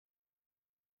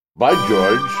By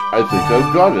George, I think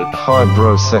I've got it.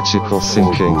 Hybrosexual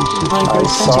thinking. I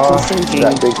saw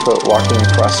that Bigfoot walking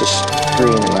across the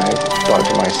screen and I thought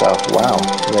to myself, wow,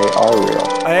 they are real.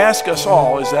 I ask us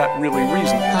all, is that really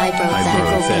reasonable?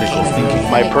 Hypothetical thinking.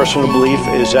 My personal belief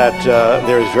is that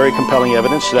there is very compelling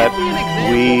evidence that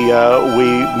we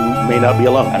may not be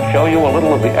alone. And show you a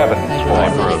little of the evidence.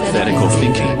 Hypothetical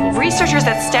thinking. Researchers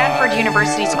at Stanford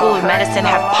University School of Medicine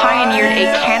have pioneered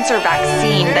a cancer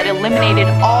vaccine that eliminated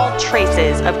all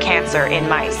traces of cancer in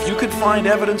mice. You could find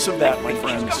evidence of that, my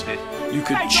friends. You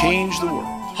could change the world.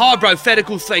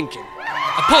 Hypothetical thinking.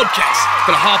 A podcast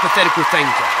for the hypothetical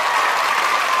thinker.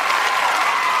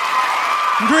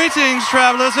 Greetings,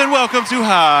 travelers, and welcome to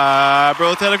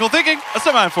Hypothetical Thinking, a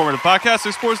semi-informative podcast that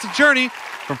explores the journey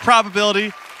from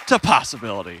probability to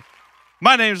possibility.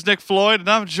 My name is Nick Floyd, and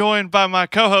I'm joined by my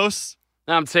co-hosts.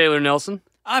 I'm Taylor Nelson.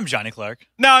 I'm Johnny Clark.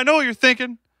 Now, I know what you're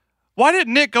thinking. Why did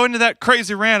Nick go into that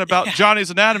crazy rant about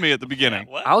Johnny's anatomy at the beginning?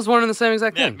 What? I was wondering the same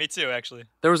exact thing. Yeah, me too, actually.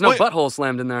 There was no butthole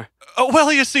slammed in there. Oh,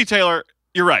 well, you see, Taylor,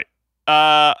 you're right.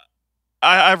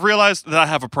 I've realized that I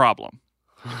have a problem.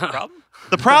 Problem?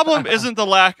 The problem isn't the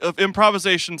lack of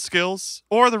improvisation skills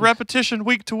or the repetition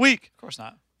week to week. Of course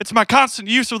not. It's my constant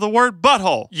use of the word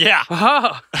butthole. Yeah.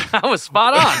 Oh, I was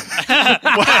spot on.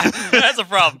 That's a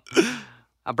problem.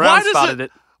 Brown spotted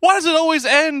it. Why does it always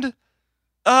end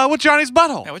with Johnny's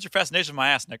butthole? Yeah, what's your fascination with my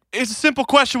ass, Nick? It's a simple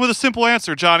question with a simple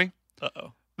answer, Johnny.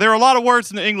 Uh-oh. There are a lot of words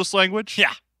in the English language.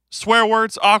 Yeah. Swear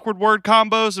words, awkward word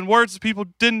combos, and words that people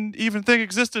didn't even think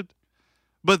existed.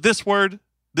 But this word,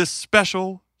 this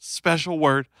special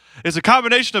word, is a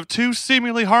combination of two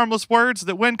seemingly harmless words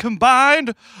that, when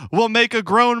combined, will make a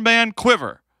grown man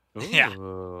quiver. Ooh. Yeah.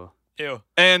 Ew.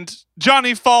 And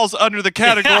Johnny falls under the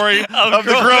category of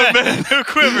the grown men who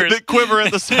quivers. that quiver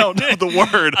at the sound of the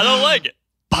word. I don't like it.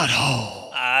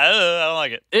 Butthole. I don't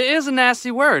like it. It is a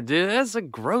nasty word, dude. It's a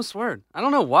gross word. I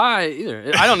don't know why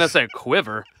either. I don't necessarily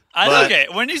quiver. Okay,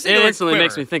 when you say it the word instantly quiver,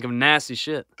 makes me think of nasty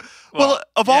shit. Well,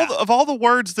 of all the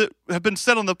words that have been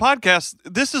said on the podcast,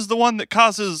 this is the one that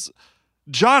causes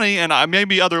Johnny and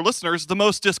maybe other listeners the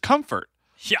most discomfort.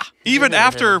 Yeah. Even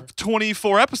after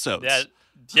 24 episodes.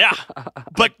 Yeah.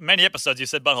 But many episodes you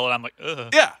said butthole and I'm like, ugh.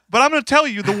 Yeah, but I'm going to tell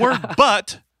you the word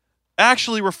butt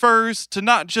actually refers to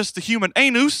not just the human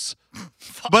anus,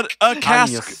 but a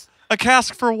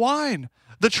cask for wine,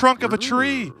 the trunk of a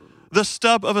tree, the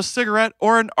stub of a cigarette,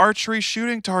 or an archery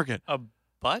shooting target. A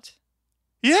butt?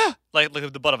 Yeah. Like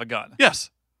the butt of a gun?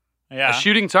 Yes. Yeah. A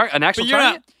shooting target? An actual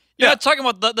target? You're not talking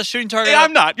about the shooting target? Yeah,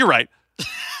 I'm not. You're right.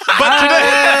 But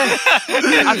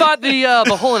today... I thought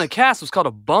the hole in a cask was called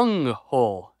a bung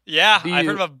hole. Yeah, I've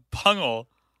heard of a bung hole.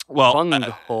 Well,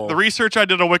 hole. The research I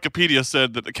did on Wikipedia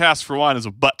said that the cask for wine is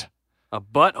a butt. A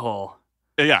butthole.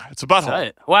 Yeah, it's a butthole.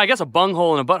 Tight. Well, I guess a bung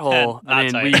hole and a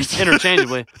butthole, we use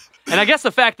interchangeably. And I guess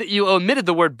the fact that you omitted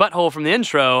the word butthole from the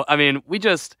intro, we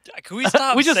just... Can we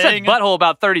stop we just said butthole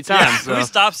about 30 times. Yeah, can we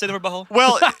stop saying the word butthole?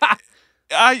 Well,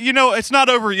 it's not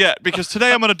over yet, because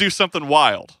today I'm going to do something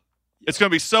wild. It's going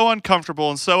to be so uncomfortable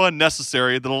and so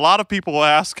unnecessary that a lot of people will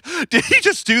ask, did he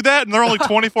just do that? And they're only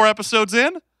 24 episodes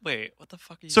in? Wait, what the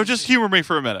fuck are you So just humor me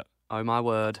for a minute. Oh, my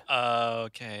word.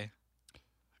 Okay.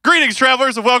 Greetings,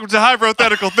 travelers, and welcome to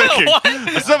Hypothetical Thinking,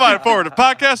 a semi-informative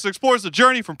podcast that explores the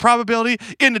journey from probability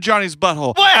into Johnny's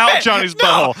butthole, Johnny's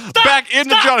butthole, back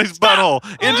into Johnny's butthole,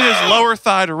 into his lower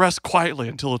thigh to rest quietly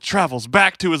until it travels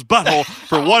back to his butthole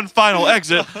for one final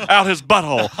exit out his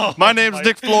butthole. My name's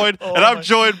Nick Floyd, and I'm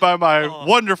joined by my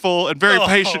wonderful and very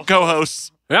patient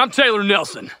co-hosts. And I'm Taylor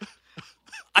Nelson.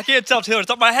 I can't tell Taylor.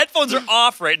 My headphones are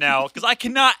off right now because I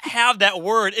cannot have that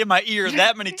word in my ear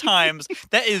that many times.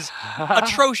 That is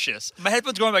atrocious. My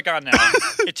headphones are going back on now.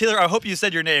 Hey, Taylor, I hope you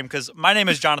said your name because my name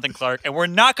is Jonathan Clark, and we're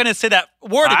not going to say that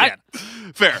word again.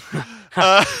 Fair.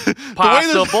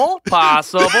 Possible.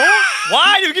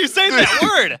 Why do you keep saying that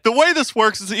word? The way this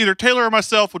works is that either Taylor or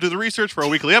myself will do the research for our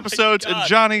weekly episodes, and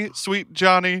Johnny, sweet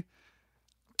Johnny...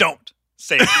 Don't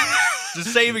say it.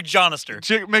 Just say McJohnister.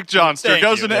 McJohnster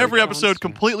goes into every episode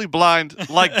completely blind,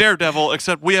 like Daredevil,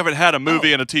 except we haven't had a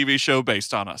movie and a TV show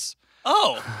based on us.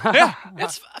 Oh. Yeah.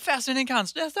 It's a fascinating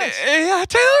concept. Thanks. Yeah,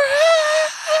 Taylor.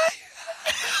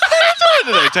 How you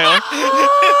doing today, Taylor?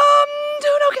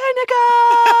 Doing okay,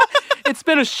 Nicka. It's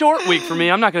been a short week for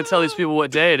me. I'm not going to tell these people what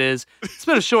day it is. It's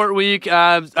been a short week.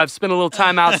 I've spent a little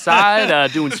time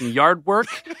outside doing some yard work.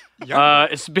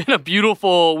 It's been a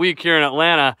beautiful week here in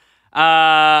Atlanta.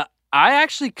 I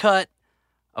actually cut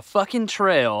a fucking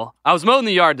trail. I was mowing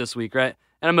the yard this week, right?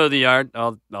 And I mow the yard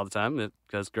all the time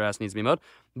because grass needs to be mowed.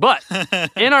 But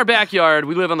in our backyard,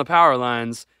 we live on the power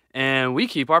lines, and we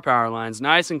keep our power lines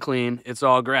nice and clean. It's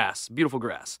all grass, beautiful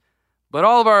grass. But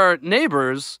all of our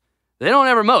neighbors, they don't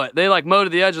ever mow it. They like mow to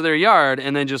the edge of their yard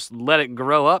and then just let it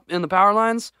grow up in the power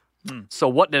lines. So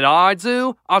what did I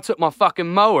do? I took my fucking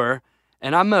mower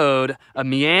and I mowed a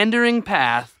meandering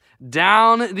path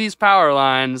down these power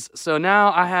lines. So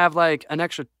now I have like an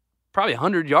extra probably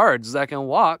 100 yards that I can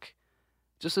walk.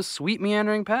 Just a sweet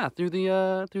meandering path through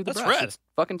the That's brush. rad. It's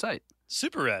fucking tight.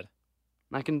 Super rad.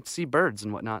 I can see birds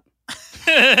and whatnot.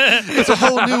 It's a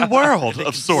whole new world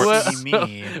of sorts.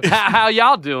 How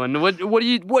y'all doing? What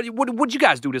you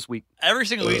guys do this week? Every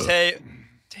single week, hey,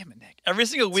 damn it, Nick. Every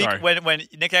single week Sorry. when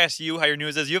Nick asks you how your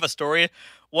news is, you have a story.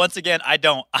 Once again, I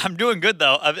don't. I'm doing good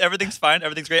though. Everything's fine.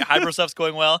 Everything's great. Hybrid stuff's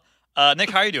going well.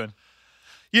 Nick, how are you doing?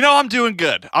 You know, I'm doing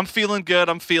good. I'm feeling good.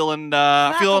 I'm feeling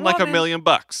like $1 million.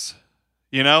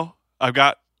 You know, I've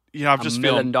got. You know, I'm just $1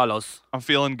 feeling. million. I'm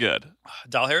feeling good.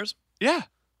 Doll hairs? Yeah,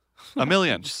 $1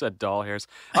 million. Just said doll hairs.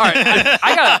 All right,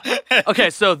 I got. Okay,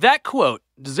 so that quote.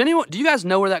 Do you guys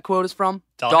know where that quote is from?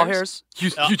 Doll hairs? You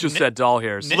just said doll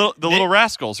hairs. The Little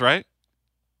Rascals, right?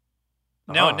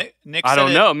 No, Nick I said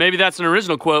don't it- know. Maybe that's an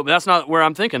original quote, but that's not where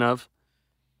I'm thinking of.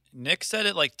 Nick said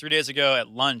it like 3 days ago at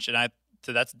lunch, and I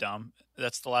said that's dumb.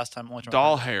 That's the last time. Only time I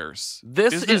Doll heard it. hairs.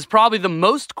 This Isn't is probably the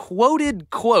most quoted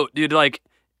quote, dude. Like,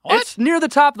 What? it's near the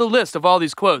top of the list of all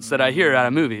these quotes that I hear out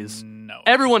of movies. No,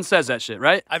 Everyone says that shit,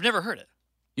 right? I've never heard it.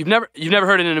 You've never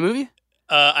heard it in a movie?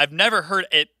 I've never heard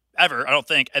it ever. I don't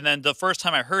think. And then the first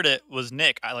time I heard it was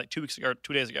Nick. Like 2 weeks ago, or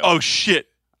 2 days ago. Oh shit!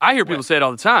 I hear people say it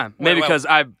all the time. Wait, Maybe wait. because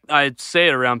I say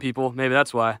it around people. Maybe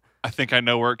that's why. I think I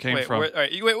know where it came wait, from. all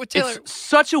right, wait, Taylor. It's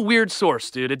such a weird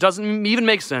source, dude. It doesn't even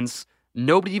make sense.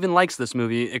 Nobody even likes this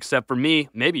movie except for me.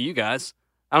 Maybe you guys.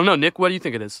 I don't know, Nick. What do you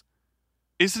think it is?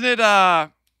 Isn't it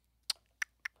the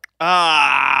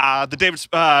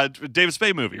David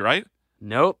Spade movie, right?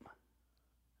 Nope.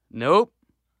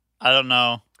 I don't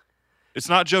know. It's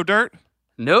not Joe Dirt.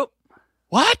 Nope.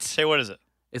 What? Say what is it?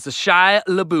 It's a Shia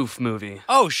LaBeouf movie.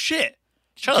 Oh shit!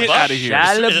 Shut Get up, outta here.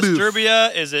 Shia Is it LaBeouf.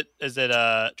 Disturbia? Is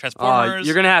it Transformers?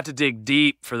 You're gonna have to dig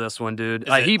deep for this one, dude.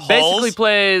 Is it He Hulls? basically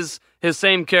plays his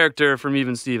same character from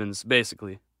Even Stevens,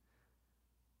 basically.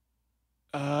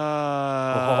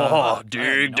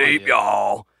 dig deep,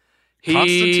 y'all. He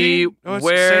Constantine? No, it's the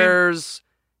wears.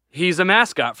 He's a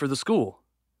mascot for the school.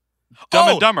 Dumb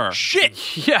and Dumber.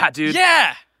 Shit! Yeah, dude.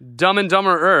 Yeah. Dumb and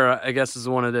Dumber, I guess is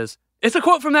the one it is. It's a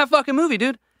quote from that fucking movie,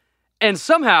 dude. And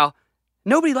somehow,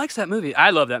 nobody likes that movie.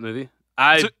 I love that movie.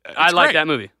 I It's like great. that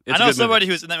movie. It's I a know good somebody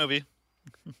movie. who's in that movie.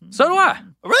 So do I.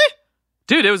 Really?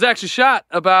 Dude, it was actually shot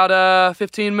about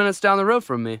 15 minutes down the road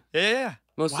from me. Yeah.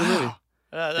 Most of the movie.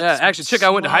 That's Yeah, actually, chick I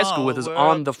went to high school with is small on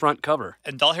world. the front cover.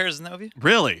 And Doll Hair is in that movie?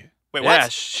 Really? Wait, Yeah,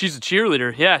 what? she's a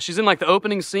cheerleader. Yeah, she's in like the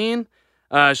opening scene.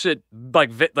 Shit,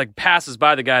 like passes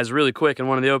by the guys really quick in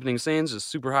one of the opening scenes. Just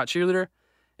super hot cheerleader,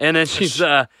 and then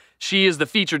she is the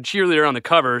featured cheerleader on the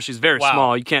cover. She's very Wow.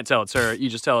 small. You can't tell it's her. You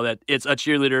just tell that it's a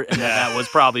cheerleader, and that was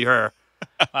probably her.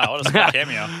 Wow, what a small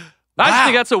cameo. I just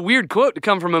think that's a weird quote to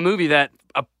come from a movie that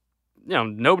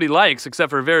nobody likes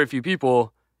except for very few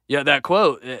people. Yeah, that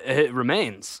quote it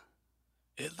remains.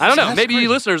 I don't know. That's Maybe crazy. you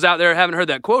listeners out there haven't heard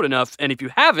that quote enough, and if you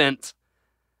haven't,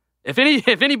 if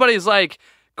anybody's like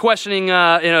questioning,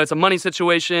 it's a money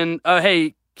situation.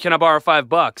 Hey, can I borrow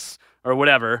 $5 or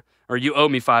whatever? Or you owe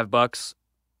me $5.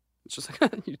 It's just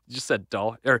like you just said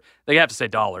doll, or they have to say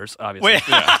dollars, obviously. Wait.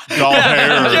 Yeah. Doll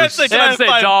hairs. can't say, They have to say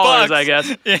 $5 dollars, I guess.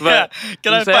 Yeah. But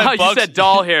Can I you have say, $5? you said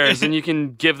doll hairs, and you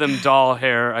can give them doll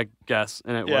hair, I guess,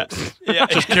 and it Yeah. works. Yeah.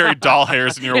 Just carry doll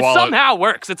hairs in your It wallet. somehow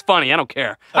works. It's funny. I don't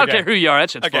care. I don't Okay. care who you are. That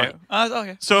shit's Okay. funny.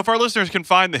 Okay. So if our listeners can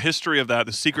find the history of that,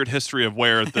 the secret history of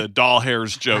where the doll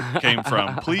hairs joke came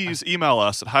from, please email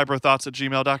us at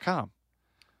highbrowthoughts@gmail.com.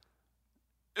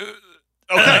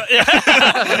 Okay.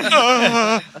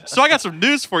 So I got some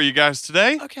news for you guys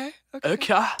today. Okay.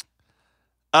 Okay.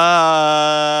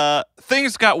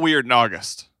 Things got weird in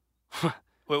August. Wait,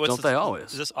 what's Don't they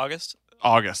always? Is this August?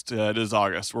 August. It is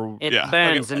August. It Yeah.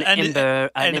 burns Okay. an End- ember,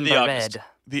 end of the August. red.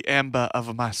 The amber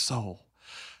of my soul.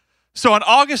 So on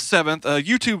August 7th, a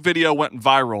YouTube video went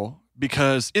viral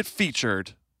because it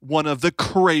featured one of the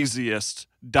craziest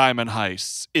diamond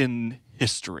heists in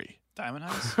history. Diamond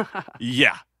House?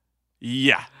 Yeah.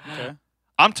 Okay.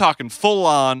 I'm talking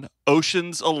full-on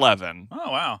Ocean's 11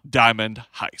 Oh, wow. diamond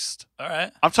heist. All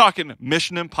right. I'm talking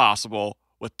Mission Impossible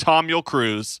with Tom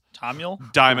Cruise Tom Mule?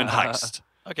 diamond heist.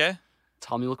 Okay.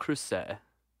 Tommy Crusade.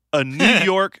 A New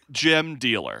York gem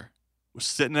dealer was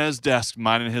sitting at his desk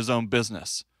minding his own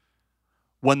business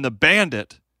when the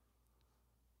bandit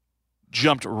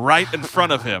jumped right in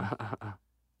front of him,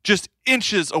 just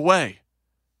inches away,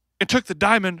 and took the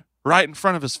diamond right in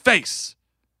front of his face.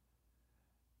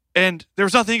 And there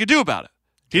was nothing he could do about it.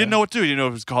 He didn't know what to do. He didn't know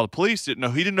if he was call the police. He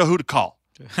didn't know who to call.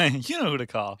 You know who to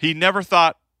call. He never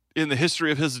thought in the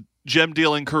history of his gem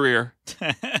dealing career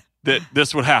that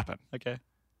this would happen. Okay.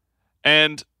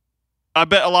 And I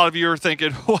bet a lot of you are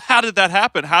thinking, well, how did that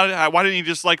happen? Why didn't he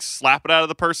just like slap it out of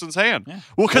the person's hand? Yeah.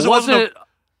 Well, because wasn't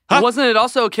it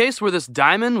also a case where this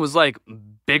diamond was like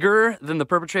bigger than the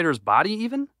perpetrator's body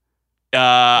even?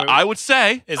 I would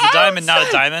say. Is the diamond not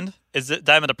a diamond? Is the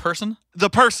diamond a person? The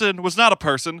person was not a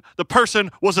person. The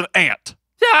person was an ant.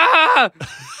 Yeah.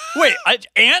 Wait, an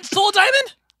ant stole a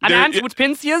diamond? An ant with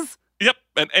pincers? Yep,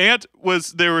 an ant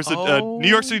was. There was a New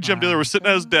York City gem dealer was sitting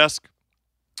at his desk,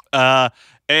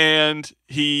 and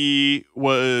he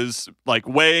was like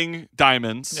weighing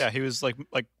diamonds. Yeah, he was like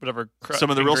whatever. Some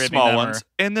of the real small ones,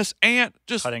 and this ant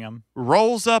just cutting them.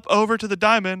 Rolls up over to the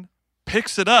diamond,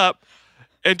 picks it up,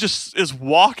 and just is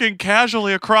walking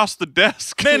casually across the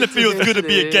desk. Man, it feels good to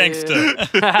be a gangster.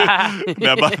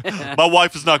 Now, my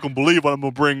wife is not going to believe what I'm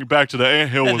going to bring back to the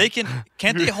anthill. Yeah,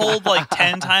 can't they hold like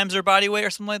 10 times their body weight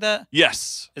or something like that?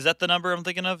 Yes. Is that the number I'm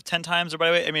thinking of? 10 times their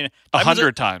body weight? I mean,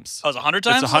 100 times. Oh, it's 100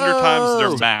 times? It's 100 times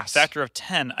their mass. Factor of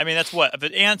 10. I mean, that's what? If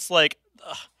an ant's like,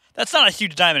 that's not a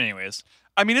huge diamond anyways.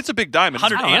 I mean, it's a big diamond.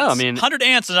 100 ants. Know, I mean, 100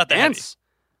 ants is not that ants. heavy.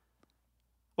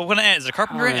 Well, what an ant? Is it a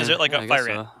carpenter ant? Is it like a fire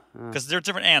ant? So. Because there are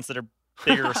different ants that are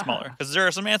bigger or smaller. Because there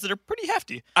are some ants that are pretty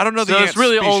hefty. I don't know the So ant it's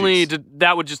really species. only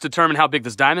that would just determine how big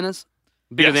this diamond is?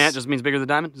 Bigger Yes. than ant just means bigger than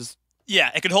diamond?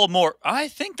 Yeah, it could hold more. I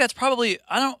think that's probably,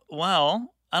 I don't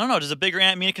know. Does a bigger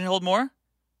ant mean it can hold more?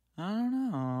 I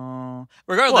don't know.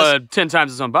 Regardless. Well, 10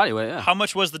 times its own body weight, yeah. How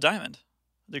much was the diamond?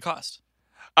 Did it cost?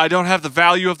 I don't have the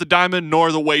value of the diamond nor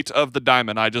the weight of the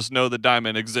diamond. I just know the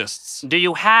diamond exists. Do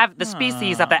you have the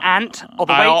species of the ant, or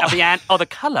the weight of the ant, or the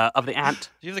color of the ant?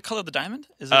 Do you have the color of the diamond?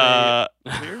 Is it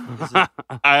clear? Is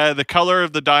it... The color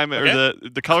of the diamond, Okay. or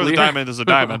the color of the diamond is a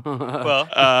diamond. Well,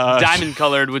 diamond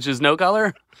colored, which is no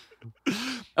color.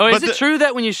 Oh, is it true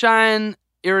that when you shine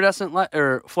iridescent light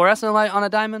or fluorescent light on a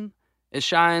diamond, it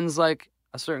shines like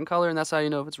a certain color, and that's how you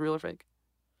know if it's real or fake?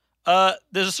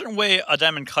 there's a certain way a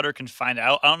diamond cutter can find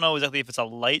out. I don't know exactly if it's a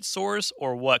light source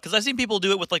or what, because I've seen people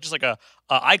do it with like just like a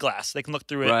eyeglass. They can look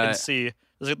through it and see.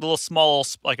 There's a little small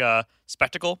like a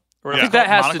spectacle. Or I think that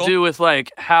has to do with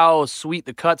like how sweet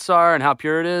the cuts are and how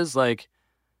pure it is. Like,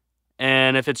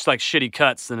 and if it's like shitty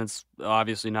cuts, then it's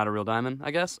obviously not a real diamond. I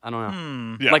guess I don't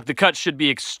know. Yeah. Like the cut should be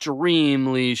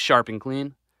extremely sharp and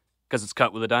clean because it's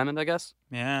cut with a diamond. I guess.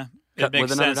 Yeah. Cut It makes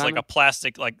with another sense. Like diamond? a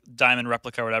plastic like diamond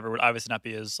replica or whatever would obviously not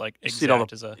be as like See it all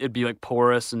exact as a. It'd be like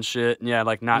porous and shit. And yeah,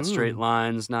 like not straight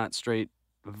lines, not straight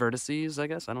vertices. I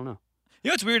guess I don't know. You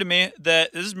know what's weird to me?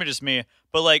 That this is just me,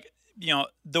 but like, you know,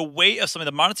 the weight of something,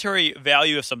 the monetary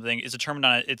value of something is determined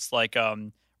on its like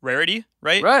rarity,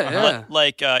 right? Right, yeah.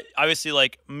 Like obviously,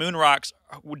 like moon rocks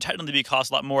would technically be cost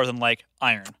a lot more than like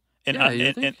iron in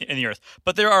the earth.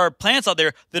 But there are planets out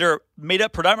there that are made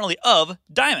up predominantly of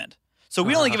diamond. So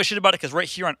we only give a shit about it because right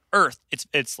here on Earth,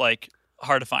 it's like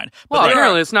hard to find. But Well,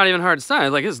 apparently it's not even hard to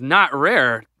find. Like it's not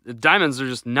rare. Diamonds are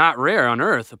just not rare on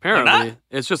Earth. Apparently,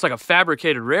 it's just like a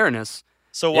fabricated rareness.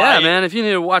 So why? Yeah, man. If you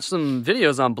need to watch some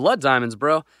videos on blood diamonds,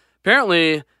 bro.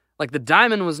 Apparently, like the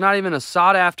diamond was not even a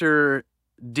sought after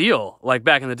deal. Like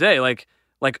back in the day, like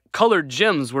colored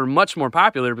gems were much more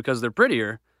popular because they're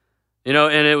prettier. You know,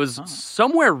 and it was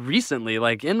somewhere recently,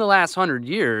 like in the last 100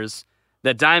 years,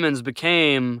 that diamonds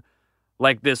became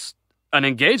like an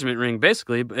engagement ring.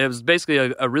 Basically, it was basically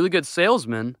a really good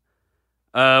salesman.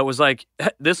 Was like,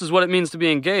 this is what it means to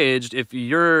be engaged. If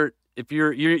you're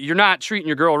not treating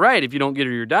your girl right if you don't get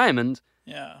her your diamond.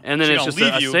 Yeah. And then it's just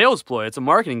a sales ploy. It's a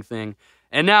marketing thing.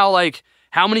 And now, like,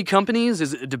 how many companies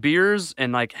is it De Beers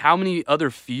and like how many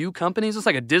other few companies? It's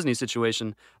like a Disney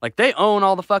situation. Like they own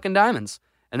all the fucking diamonds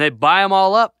and they buy them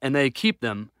all up and they keep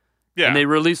them. Yeah. And they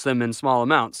release them in small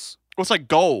amounts. Well, it's like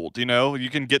gold, you know? You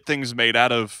can get things made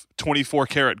out of 24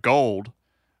 karat gold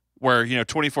where,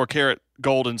 24 karat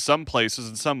gold in some places,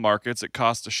 in some markets, it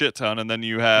costs a shit ton. And then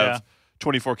you have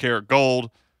 24 karat gold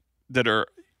that are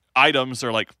items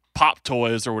or like pop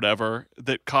toys or whatever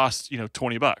that cost,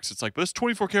 $20. It's like, but it's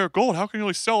 24 karat gold. How can you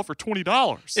only sell it for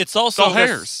 $20? It's also all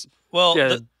hairs. Well,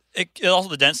 it also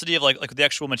the density of like the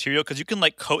actual material, because you can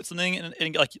like coat something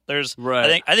and like there's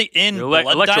I think in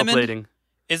blood diamond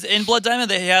is in blood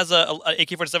diamond that he has a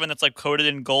AK-47 that's like coated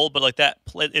in gold, but like that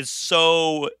is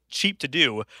so cheap to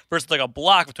do versus like a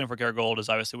block of 24 karat gold is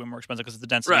obviously way more expensive because it's the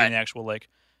density and the actual like.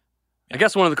 I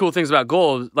guess one of the cool things about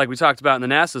gold, like we talked about in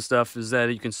the NASA stuff, is that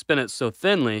you can spin it so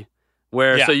thinly,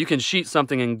 so you can sheet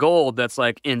something in gold that's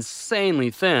like insanely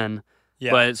thin,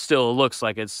 but it still looks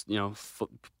like it's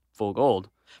full gold.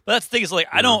 But that's the thing is like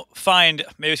I don't find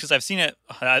maybe it's because I've seen it.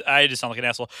 I just sound like an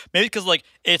asshole. Maybe because like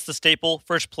it's the staple,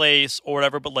 first place or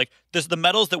whatever. But like there's the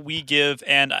medals that we give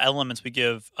and elements we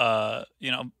give,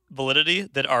 validity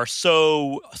that are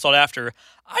so sought after.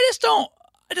 I just don't.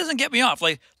 It doesn't get me off.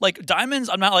 Like diamonds,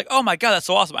 I'm not like, oh my god, that's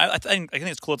so awesome. I think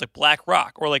it's cool. It's like black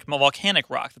rock or like volcanic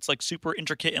rock that's like super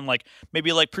intricate and like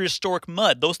maybe like prehistoric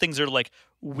mud. Those things are like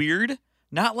weird,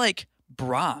 not like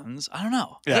bronze. I don't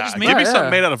know. Yeah, give me something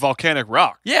made out of volcanic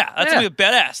rock. Yeah, that's gonna be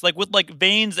badass. Like with like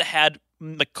veins that had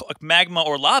like magma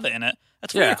or lava in it.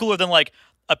 That's way cooler than like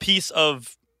a piece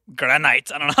of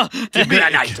granite. I don't know. Give me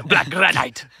granite, black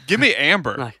granite. Give me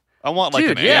amber. I want like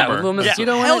dude, an with amber. a little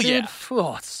mosquito in hell it, dude. yeah.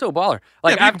 Oh, it's so baller.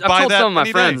 Like Yeah, I've told some of my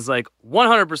any friends, like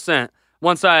 100%.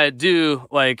 Once I do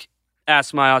like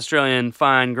ask my Australian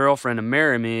fine girlfriend to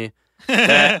marry me,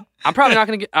 that I'm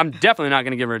definitely not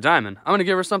gonna give her a diamond. I'm gonna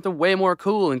give her something way more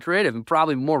cool and creative and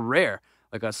probably more rare,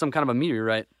 like some kind of a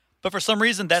meteorite. But for some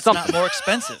reason, that's not more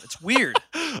expensive. It's weird.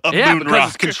 Because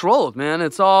it's controlled, man.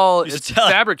 It's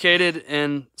fabricated,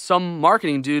 and some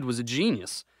marketing dude was a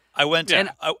genius. I went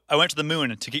to the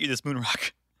moon to get you this moon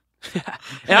rock.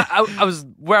 And I was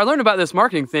where I learned about this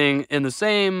marketing thing in the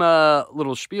same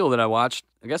little spiel that I watched.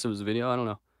 I guess it was a video. I don't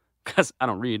know, because I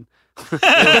don't read. I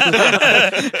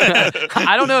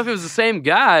don't know if it was the same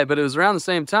guy, but it was around the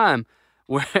same time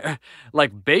where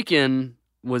like bacon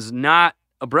was not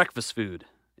a breakfast food.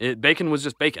 Bacon was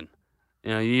just bacon.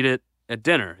 You eat it at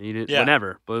dinner, you eat it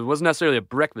whenever, but it wasn't necessarily a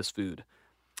breakfast food.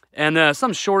 And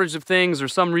some shortage of things or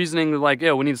some reasoning like,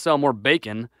 we need to sell more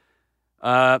bacon.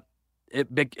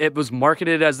 It was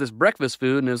marketed as this breakfast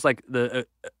food, and it was like the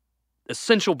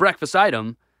essential breakfast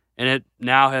item. And it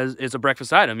now it's a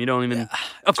breakfast item. You don't even.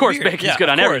 Of course, weird. Bacon's good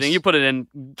on everything. You put it in,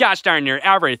 gosh darn near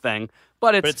everything.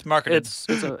 But it's marketed.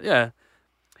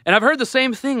 And I've heard the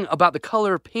same thing about the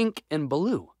color pink and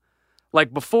blue.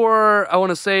 Like before, I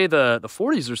want to say the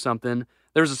 40s or something.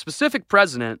 There was a specific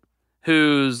president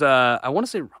who's I want to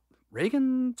say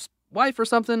Reagan's wife or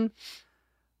something.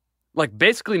 Like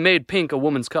basically made pink a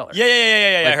woman's color.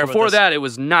 Yeah. Like I heard before about this. that, it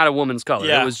was not a woman's color.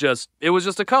 Yeah. It was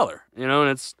just a color, and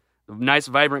it's a nice,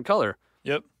 vibrant color.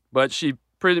 Yep. But she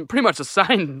pretty much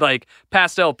assigned like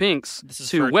pastel pinks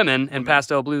to women and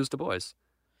pastel blues to boys.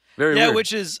 Very weird.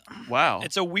 Which is wow.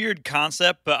 It's a weird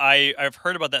concept, but I've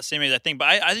heard about that same thing. But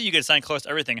I think you can assign colors to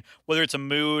everything, whether it's a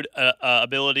mood,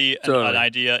 ability, an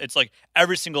idea. It's like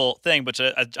every single thing, but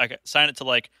I assign it to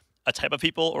like a type of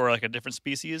people or like a different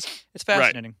species. It's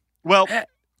fascinating. Right. Well,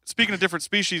 speaking of different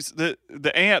species,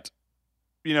 the ant,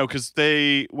 because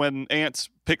when ants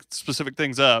pick specific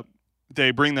things up,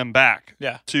 they bring them back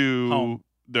to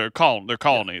their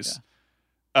colonies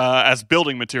as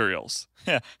building materials.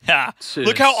 Yeah.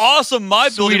 Look how awesome my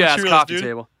building materials, coffee dude.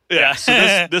 table. Yeah.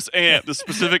 So this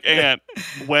specific ant,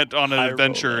 went on an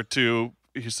adventure to.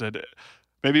 He said,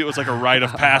 maybe it was like a rite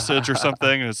of passage or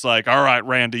something. And it's like, all right,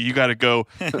 Randy, you got to go.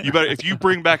 If you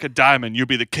bring back a diamond, you'll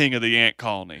be the king of the ant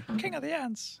colony. King of the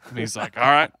ants. And he's like, all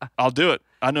right, I'll do it.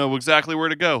 I know exactly where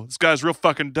to go. This guy's real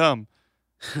fucking dumb.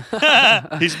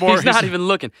 He's not even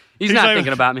looking. He's not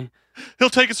thinking about me. He'll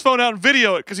take his phone out and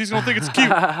video it because he's gonna think it's cute.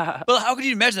 But how could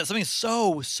you imagine that something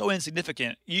so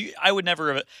insignificant? I would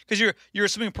never have, because you're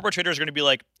assuming perpetrators are going to be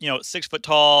like 6 foot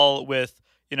tall with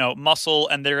muscle,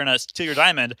 and they're gonna steal your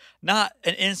diamond, not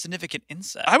an insignificant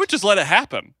insect. I would just let it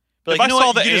happen. But if I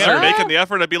saw the ant making the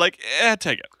effort, I'd be like,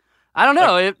 take it. I don't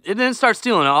know. It didn't start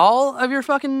stealing all of your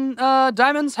fucking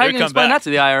diamonds. How are you gonna explain that to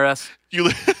the IRS?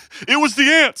 It was the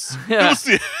ants. Yeah. It was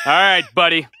the... All right,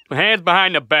 buddy. Hands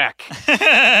behind the back.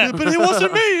 But it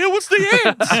wasn't me. It was the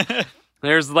ants.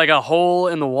 There's like a hole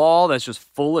in the wall that's just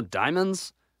full of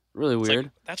diamonds. Really weird.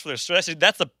 Like, that's where they're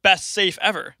that's the best safe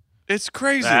ever. It's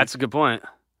crazy. That's a good point.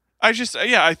 I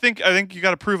think you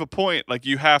got to prove a point. Like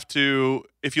you have to.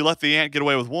 If you let the ant get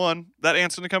away with one, that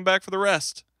ant's gonna come back for the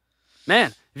rest.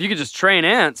 Man, if you could just train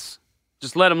ants,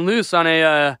 just let them loose on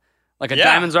a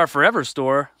Diamonds Are Forever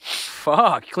store.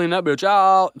 Fuck, clean that bitch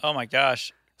out. Oh my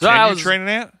gosh. So Can you train an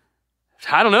ant?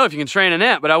 I don't know if you can train an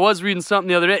ant, but I was reading something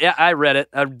the other day. Yeah, I read it.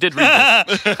 I did read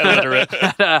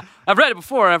it. I've read it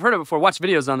before. I've heard it before. Watched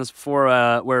videos on this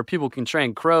before where people can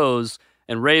train crows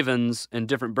and ravens and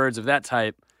different birds of that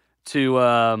type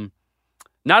to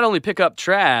not only pick up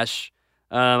trash.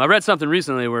 I read something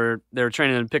recently where they were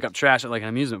training them to pick up trash at like an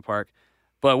amusement park.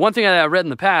 But one thing I read in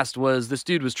the past was this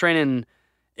dude was training,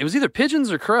 it was either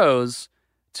pigeons or crows,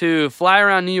 to fly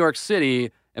around New York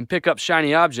City and pick up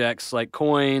shiny objects like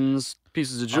coins,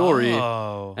 pieces of jewelry,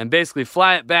 and basically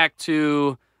fly it back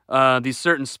to these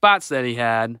certain spots that he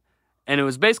had. And it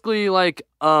was basically like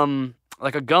a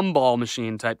gumball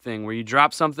machine type thing where you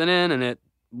drop something in and it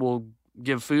will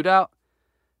give food out.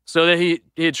 So that he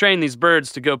had trained these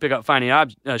birds to go pick up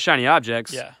shiny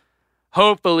objects. Yeah.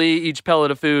 Hopefully, each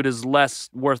pellet of food is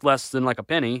worth less than like a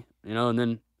penny, and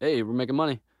then, hey, we're making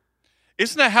money.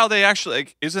 Isn't that how they actually,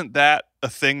 isn't that a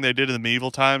thing they did in the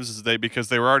medieval times? Because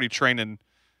they were already training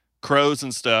crows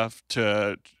and stuff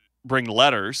to bring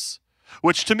letters,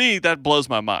 which to me, that blows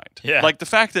my mind. Yeah. Like the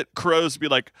fact that crows be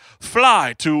like,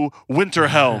 fly to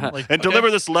Winterhelm and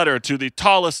deliver this letter to the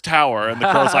tallest tower. And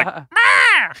the crow's like,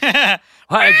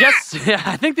 Well,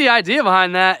 I think the idea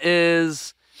behind that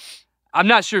is, I'm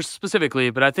not sure specifically,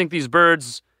 but I think these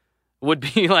birds would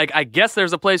be like, I guess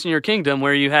there's a place in your kingdom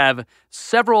where you have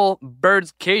several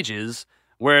birds' cages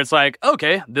where it's like,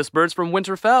 okay, this bird's from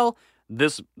Winterfell,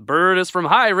 this bird is from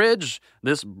High Ridge,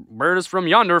 this bird is from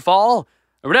Yonderfall,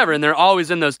 or whatever, and they're always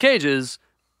in those cages,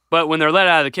 but when they're let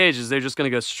out of the cages, they're just going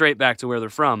to go straight back to where they're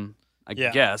from, I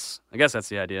guess. I guess that's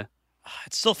the idea.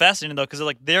 It's still fascinating, though, because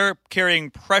they're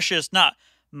carrying precious, not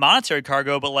monetary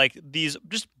cargo, but like these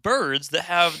just birds that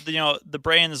have the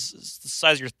brains the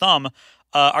size of your thumb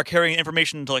are carrying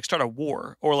information to like start a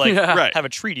war or like have a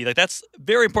treaty. Like that's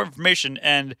very important information.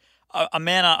 And a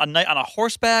man on a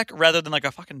horseback rather than like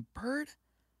a fucking bird,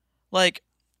 like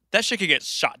that shit could get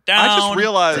shot down. I just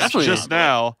realized just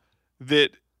now that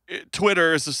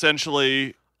Twitter is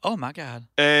essentially oh my god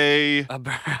a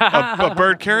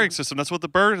bird carrying system. That's what the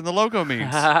bird and the logo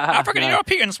means. African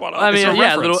European swallow. I mean,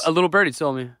 a little birdie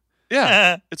told me.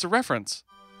 Yeah, it's a reference.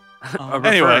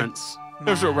 Anyway,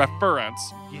 there's a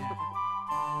reference. Yeah.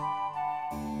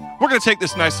 We're going to take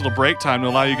this nice little break time to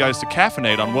allow you guys to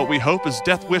caffeinate on what we hope is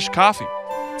Death Wish coffee.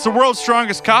 It's the world's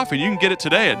strongest coffee. You can get it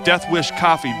today at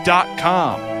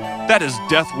deathwishcoffee.com. That is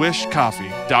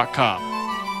deathwishcoffee.com.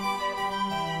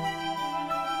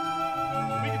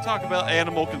 We can talk about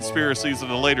animal conspiracies at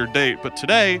a later date, but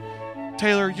today,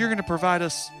 Taylor, you're going to provide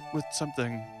us with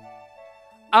something.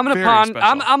 I'm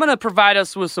gonna provide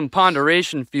us with some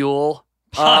ponderation fuel.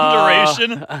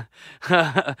 Ponderation.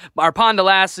 Our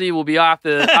Pondalassi will be off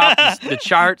the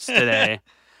charts today.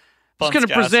 Just gonna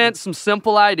present some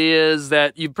simple ideas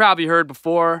that you've probably heard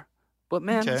before, but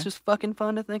man, it's just fucking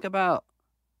fun to think about.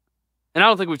 And I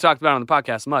don't think we've talked about it on the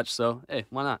podcast much, so hey,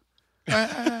 why not?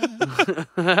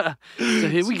 So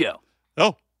here we go.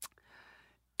 Oh,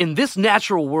 in this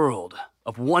natural world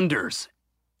of wonders.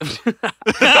 I'm gonna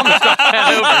start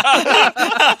that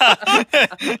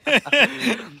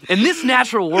over. In this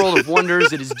natural world of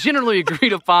wonders, it is generally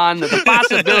agreed upon that the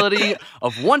possibility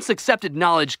of once accepted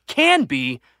knowledge can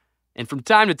be, and from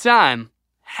time to time,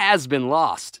 has been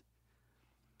lost.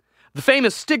 The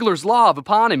famous Stigler's Law of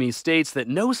Eponymy states that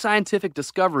no scientific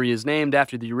discovery is named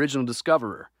after the original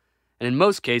discoverer, and in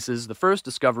most cases, the first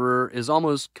discoverer is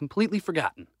almost completely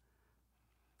forgotten.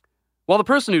 While the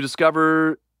person who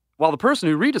rediscovers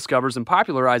and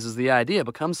popularizes the idea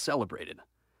becomes celebrated.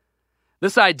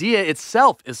 This idea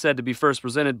itself is said to be first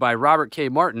presented by Robert K.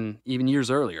 Martin even years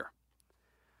earlier.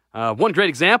 One great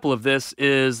example of this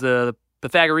is the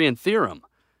Pythagorean theorem.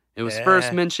 It was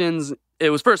first mentioned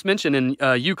in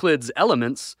Euclid's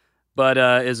Elements, but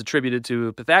is attributed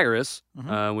to Pythagoras,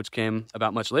 which came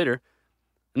about much later.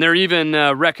 And there are even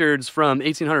records from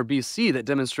 1800 BC that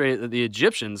demonstrate that the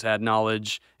Egyptians had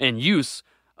knowledge and use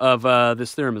of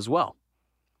this theorem as well.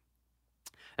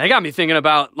 And it got me thinking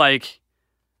about like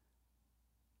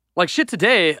shit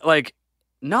today, like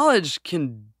knowledge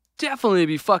can definitely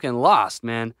be fucking lost,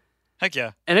 man. Heck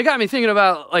yeah. And it got me thinking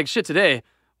about like shit today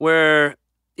where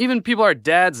even people our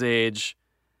dad's age,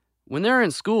 when they're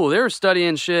in school, they were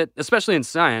studying shit, especially in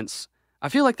science. I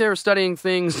feel like they were studying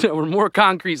things that were more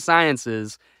concrete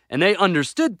sciences, and they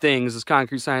understood things as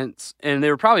concrete science, and they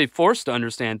were probably forced to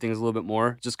understand things a little bit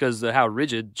more just because of how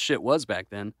rigid shit was back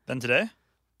then. Than today?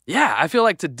 Yeah, I feel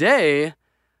like today,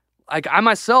 like I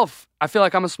myself, I feel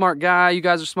like I'm a smart guy. You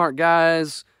guys are smart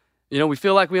guys. You know, we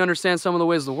feel like we understand some of the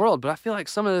ways of the world, but I feel like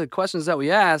some of the questions that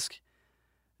we ask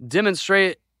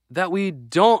demonstrate that we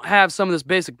don't have some of this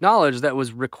basic knowledge that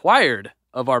was required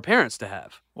of our parents to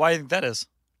have. Why do you think that is?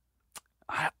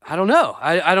 I don't know.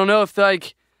 I don't know if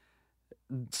like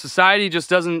society just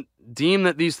doesn't deem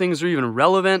that these things are even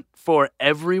relevant for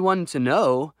everyone to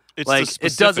know. It's like the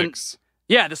specifics.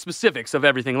 The specifics of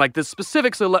everything, like the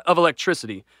specifics of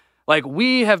electricity. Like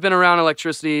we have been around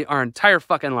electricity our entire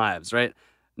fucking lives, right?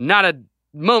 Not a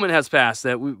moment has passed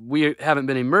that we haven't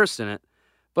been immersed in it.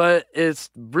 But it's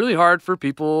really hard for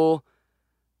people.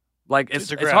 Like it's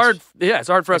hard. Yeah, it's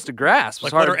hard for us to grasp.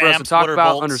 It's like hard for us to talk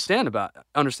about, understand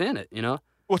it. You know.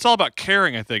 Well, it's all about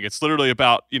caring. I think it's literally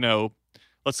about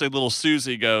let's say little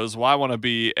Susie goes, "Well, I want to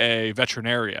be a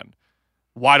veterinarian.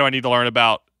 Why do I need to learn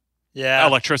about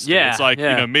electricity. Yeah, It's like,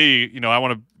 yeah. me, I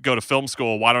want to go to film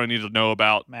school. Why do I need to know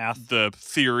about Math. the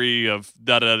theory of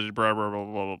da-da-da, blah, blah, blah,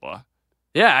 blah, blah, blah.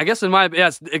 Yeah, I guess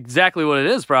it's exactly what it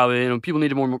is. Probably, people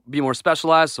need to be more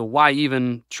specialized. So why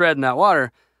even tread in that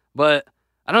water? But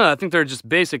I don't know. I think they're just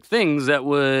basic things that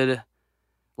would,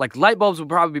 like light bulbs, would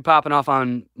probably be popping off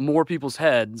on more people's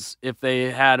heads if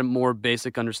they had a more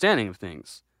basic understanding of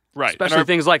things. Right. Especially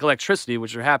things like electricity,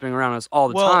 which are happening around us all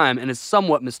the time, and is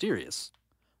somewhat mysterious.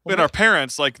 And our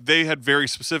parents, they had very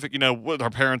specific, our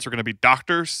parents were going to be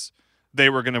doctors. They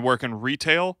were going to work in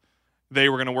retail. They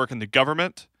were going to work in the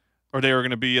government. Or they were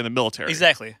going to be in the military.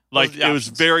 Exactly. It was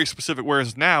very specific.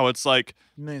 Whereas now it's like,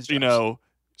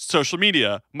 social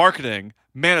media, marketing,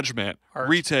 management,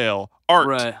 retail,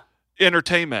 art,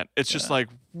 entertainment. It's just like,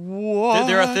 what?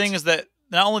 There are things that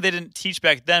not only they didn't teach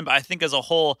back then, but I think as a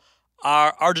whole,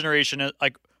 our generation, a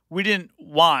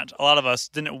lot of us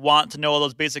didn't want to know all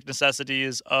those basic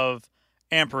necessities of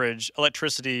amperage,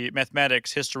 electricity,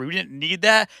 mathematics, history. We didn't need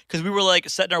that because we were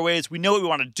set in our ways. We know what we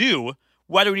want to do.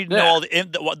 Why do we need to know all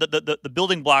the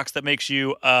building blocks that makes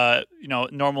you,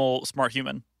 normal, smart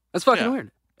human? That's fucking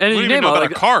weird. And we you don't even know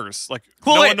about cars. No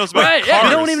one knows about cars. Yeah,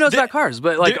 we don't even know about cars.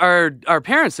 But our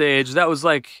parents' age, that was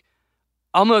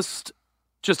almost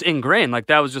just ingrained.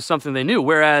 That was just something they knew.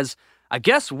 Whereas I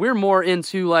guess we're more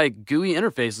into GUI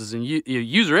interfaces and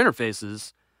user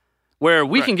interfaces, where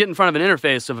we can get in front of an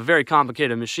interface of a very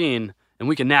complicated machine and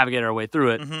we can navigate our way through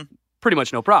it pretty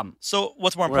much no problem. So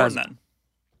what's more important then?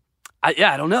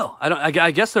 I don't know. I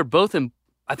guess they're both.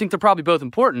 I think they're probably both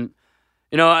important.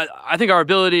 I think our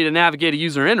ability to navigate a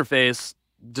user interface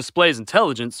displays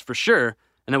intelligence for sure,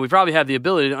 and that we probably have the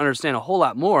ability to understand a whole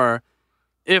lot more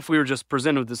if we were just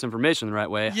presented with this information the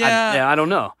right way. Yeah, I don't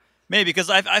know. Maybe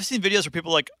because I've seen videos where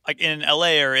people like in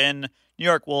LA or in New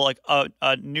York will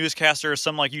a newscaster or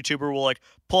some YouTuber will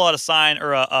pull out a sign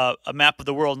or a map of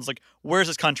the world and it's where's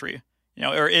this country?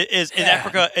 Or is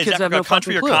Africa a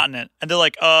country or continent? And they're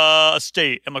a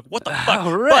state. I'm what the fuck?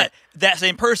 Right. But that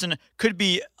same person could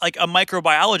be a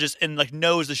microbiologist and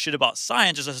knows the shit about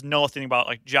science, just doesn't know anything about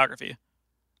geography.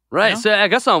 Right. So I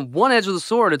guess on one edge of the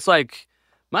sword, it's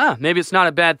maybe it's not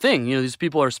a bad thing. These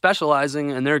people are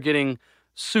specializing and they're getting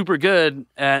super good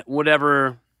at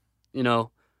whatever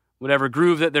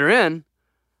groove that they're in.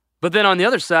 But then on the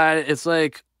other side, it's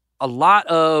a lot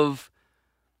of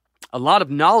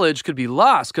knowledge could be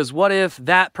lost, because what if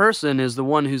that person is the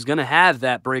one who's going to have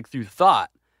that breakthrough thought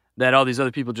that all these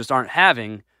other people just aren't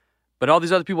having, but all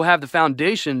these other people have the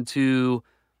foundation to,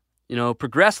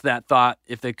 progress that thought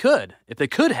if they could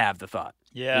have the thought.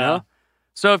 Yeah.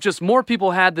 So if just more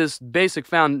people had this basic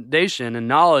foundation and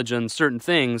knowledge on certain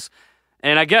things,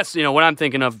 and I guess, what I'm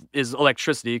thinking of is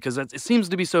electricity, because it seems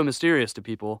to be so mysterious to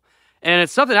people, and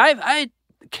it's something I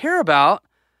care about.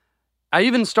 I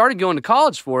even started going to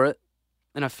college for it,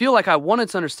 and I feel like I wanted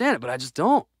to understand it, but I just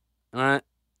don't. I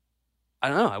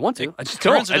don't know. I want to. I just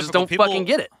don't. I just don't fucking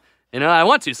get it. I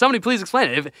want to. Somebody please explain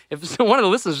it. If one of the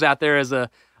listeners out there is a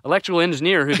electrical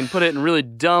engineer who can put it in really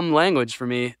dumb language for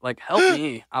me, help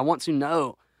me. I want to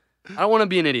know. I don't want to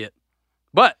be an idiot.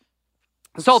 But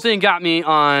this whole thing got me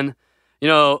on,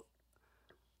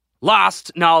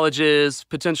 lost knowledges,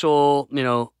 potential,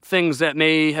 things that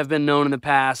may have been known in the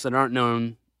past that aren't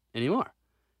known anymore.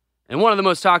 And one of the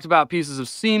most talked about pieces of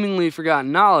seemingly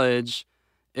forgotten knowledge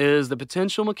is the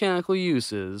potential mechanical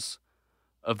uses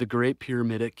of the Great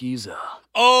Pyramid at Giza.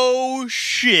 Oh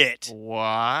shit!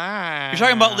 Wow. You're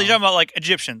talking about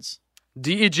Egyptians.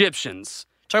 The Egyptians.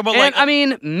 Talking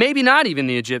about maybe not even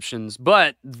the Egyptians,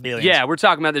 but aliens. Yeah, we're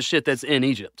talking about this shit that's in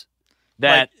Egypt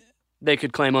that they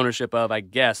could claim ownership of, I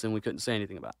guess, and we couldn't say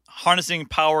anything about. Harnessing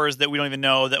powers that we don't even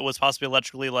know that was possibly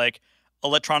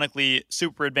electronically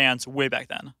super advanced way back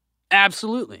then.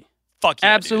 Absolutely. Fuck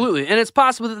yeah, absolutely. Dude. And it's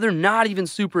possible that they're not even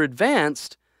super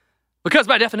advanced because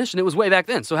by definition it was way back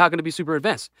then. So how can it be super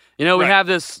advanced? We have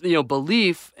this,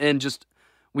 belief and just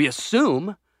we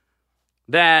assume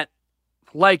that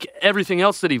like everything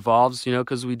else that evolves,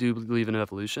 because we do believe in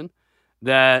evolution,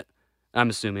 that I'm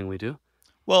assuming we do.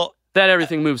 Well, that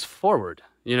everything moves forward,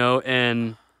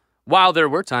 and while there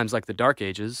were times like the Dark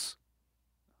Ages,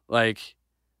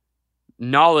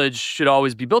 knowledge should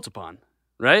always be built upon.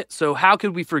 Right? So how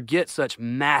could we forget such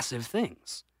massive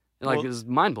things? It's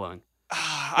mind-blowing.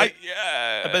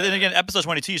 But then again, episode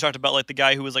 22, you talked about the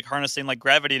guy who was harnessing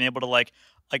gravity and able to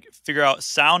figure out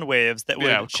sound waves that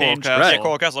would change.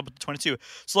 Coral Castle up to 22.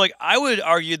 So I would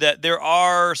argue that there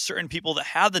are certain people that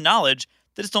have the knowledge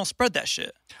that just don't spread that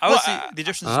shit. I would see the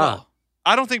Egyptians as well.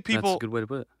 I don't think people. That's a good way to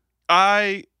put it.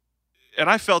 I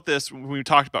felt this when we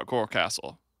talked about Coral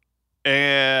Castle.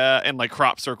 And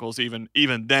crop circles even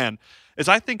then, is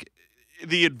I think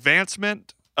the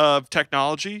advancement of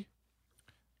technology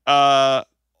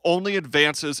only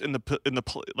advances in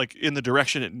the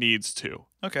direction it needs to.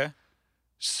 Okay.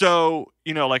 So,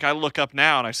 like I look up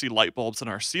now and I see light bulbs in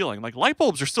our ceiling. Like light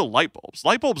bulbs are still light bulbs.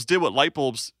 Light bulbs did what light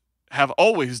bulbs have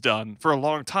always done for a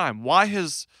long time. Why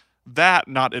has that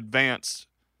not advanced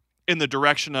in the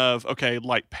direction of, okay,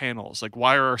 light panels? Like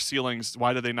why are our ceilings,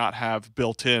 why do they not have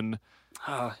built-in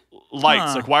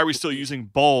lights? Like why are we still using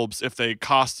bulbs if they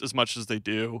cost as much as they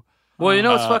do? Well,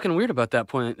 what's fucking weird about that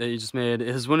point that you just made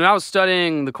is when I was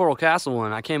studying the Coral Castle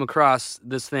one, I came across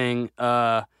this thing.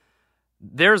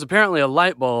 There's apparently a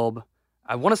light bulb.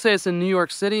 I want to say it's in New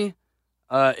York City,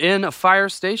 in a fire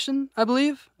station, I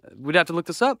believe. We'd have to look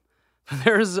this up.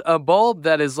 There's a bulb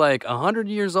that is like 100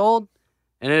 years old,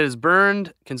 and it has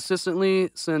burned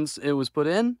consistently since it was put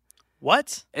in.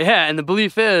 What? Yeah, and the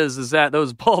belief is that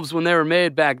those bulbs, when they were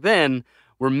made back then,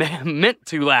 were meant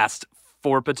to last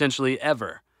for potentially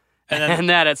ever. And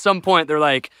that at some point they're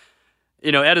like,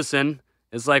 Edison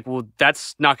is like, well,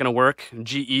 that's not going to work.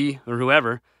 GE or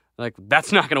whoever, like,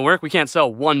 that's not going to work. We can't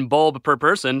sell one bulb per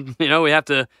person. We have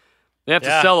to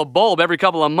sell a bulb every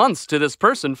couple of months to this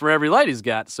person for every light he's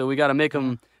got. So we got to make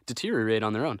them deteriorate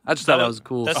on their own. I just thought that was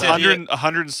cool. That's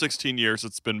 116 years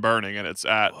it's been burning, and it's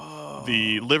at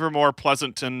the Livermore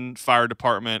Pleasanton Fire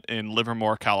Department in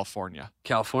Livermore, California.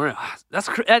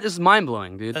 That is mind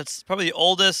blowing, dude. That's probably the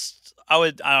oldest. I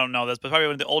don't know this, but probably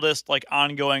one of the oldest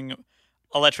ongoing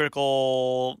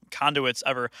electrical conduits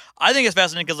ever. I think it's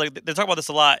fascinating because they talk about this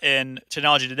a lot in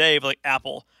technology today, but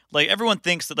Apple. Everyone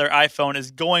thinks that their iPhone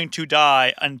is going to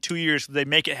die in 2 years. They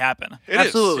make it happen.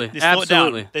 Absolutely. They slow it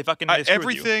down. They fucking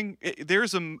everything.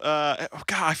 There's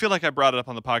I feel like I brought it up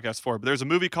on the podcast before, but there's a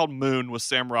movie called Moon with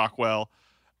Sam Rockwell.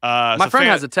 My friend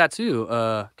has a tattoo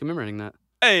commemorating that.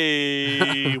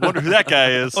 Hey, wonder who that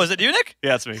guy is. Oh, is it you, Nick?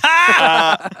 Yeah, it's me.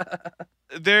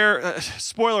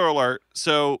 Spoiler alert.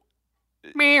 So,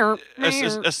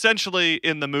 essentially,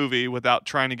 in the movie, without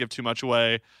trying to give too much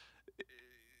away,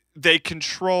 they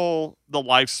control the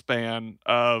lifespan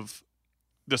of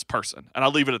this person, and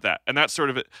I'll leave it at that. And that's sort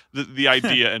of the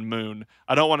idea in Moon.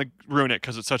 I don't want to ruin it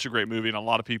because it's such a great movie, and a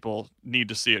lot of people need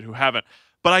to see it who haven't.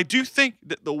 But I do think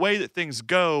that the way that things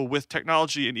go with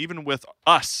technology, and even with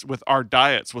us, with our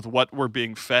diets, with what we're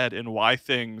being fed and why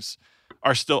things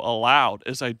are still allowed,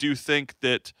 is I do think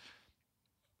that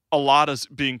a lot is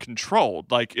being controlled.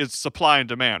 Like, it's supply and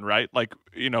demand, right? Like,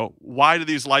 why do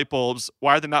these light bulbs,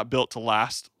 why are they not built to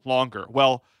last longer?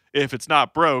 Well, if it's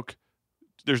not broke,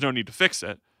 there's no need to fix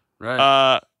it.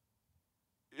 Right.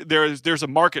 There's a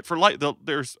market for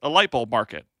there's a light bulb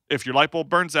market. If your light bulb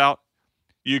burns out,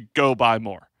 you go buy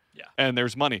more. Yeah. And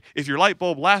there's money. If your light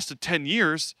bulb lasted 10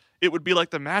 years, it would be like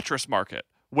the mattress market,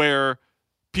 where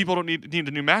people don't need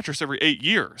a new mattress every 8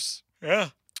 years. Yeah.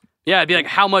 Yeah, it'd be like,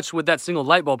 how much would that single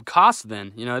light bulb cost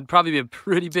then? It'd probably be a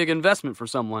pretty big investment for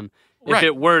someone if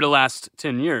it were to last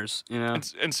 10 years, And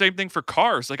same thing for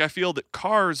cars. Like, I feel that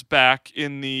cars back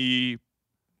in the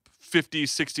 50s,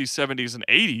 60s, 70s, and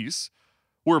 80s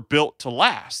were built to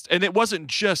last. And it wasn't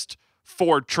just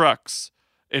Ford trucks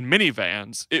and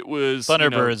minivans. It was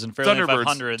Thunderbirds and Fairlane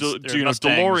 500s,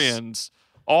 DeLoreans,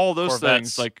 all those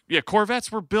Corvettes. things.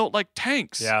 Corvettes were built like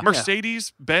tanks. Yeah.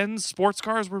 Mercedes Benz sports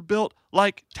cars were built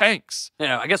like tanks.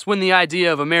 Yeah, I guess when the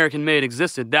idea of American-made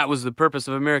existed, that was the purpose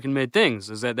of American-made things,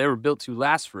 is that they were built to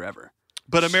last forever.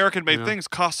 But American-made things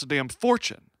cost a damn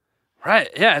fortune. Right.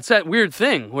 Yeah, it's that weird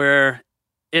thing where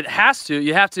you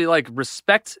have to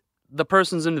respect the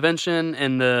person's invention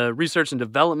and the research and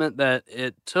development that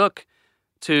it took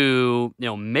to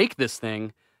make this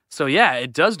thing. So yeah,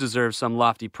 it does deserve some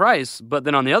lofty price. But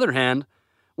then on the other hand,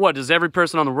 what does every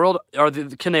person on the world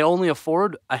can they only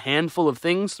afford a handful of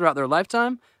things throughout their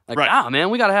lifetime? Man,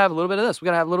 we got to have a little bit of this. We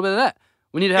got to have a little bit of that.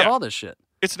 We need to have all this shit.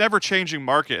 It's an ever-changing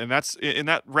market, and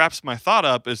that wraps my thought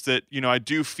up. Is that I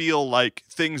do feel like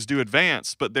things do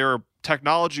advance, but there are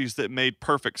technologies that made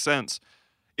perfect sense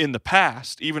in the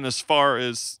past, even as far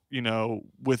as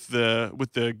with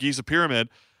the Giza pyramid.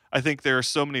 I think there are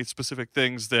so many specific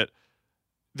things that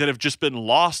have just been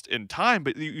lost in time.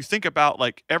 But you think about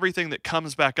everything that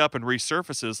comes back up and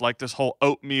resurfaces, like this whole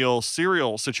oatmeal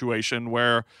cereal situation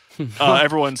where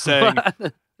everyone's saying,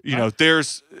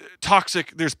 there's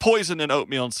poison in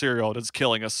oatmeal and cereal that's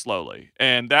killing us slowly.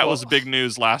 And that was big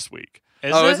news last week.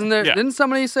 Isn't there? Yeah. Didn't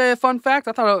somebody say a fun fact?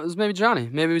 I thought it was maybe Johnny.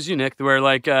 Maybe it was you, Nick,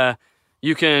 where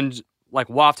you can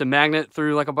waft a magnet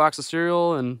through a box of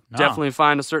cereal and definitely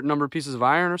find a certain number of pieces of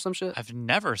iron or some shit. I've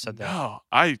never said that. No,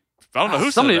 I don't know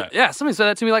who said that. Yeah, somebody said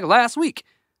that to me last week.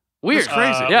 Weird. That's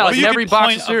crazy. Yeah, in every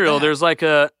box of cereal, there's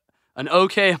an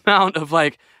okay amount of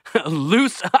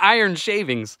loose iron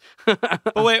shavings. But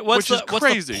wait, what's Which is the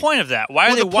crazy. point of that? Why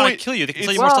Well, do the they want to point- kill you? They can it's-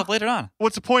 sell you more well- stuff later on.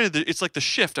 What's the point of the? It's like the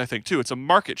shift, I think, too. It's a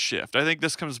market shift. I think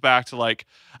this comes back to like,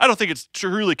 I don't think it's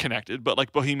truly connected, but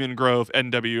like Bohemian Grove,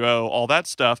 NWO, all that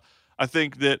stuff. I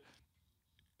think that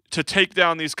to take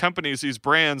down these companies, these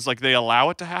brands, like they allow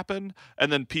it to happen,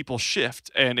 and then people shift,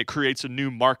 and it creates a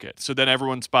new market. So then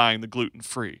everyone's buying the gluten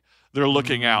free. They're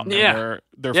looking out. And Yeah. they're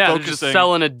They're focusing. just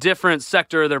selling a different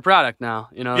sector of their product now.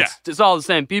 You know, it's all the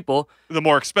same people. the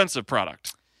more expensive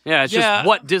product. Yeah, it's Yeah. just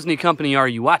what Disney company are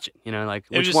you watching? You know, like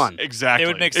It which just- one? Exactly. It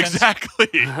would make sense. Exactly.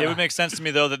 It would make sense to me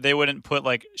though that they wouldn't put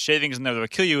like shavings in there that would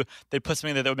kill you. They'd put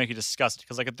something there that would make you disgusted.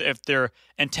 Because like if their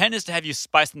intent is to have you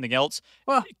spice something else,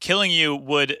 Well- killing you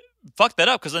would fuck that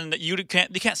up. Because then you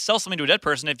can't sell something to a dead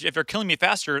person. If you're killing me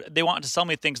faster, they want to sell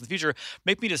me things in the future,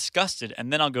 make me disgusted,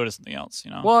 and then I'll go to something else. You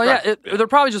know. Well, yeah, they're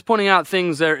probably just pointing out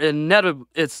things that are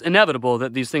it's inevitable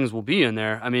that these things will be in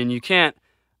there. I mean, you can't,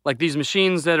 like these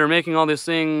machines that are making all these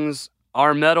things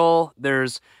are metal.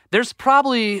 There's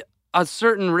probably a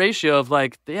certain ratio of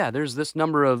like, there's this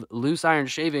number of loose iron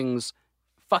shavings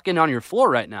fucking on your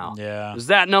floor right now. Yeah. There's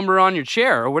that number on your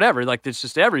chair or whatever. Like it's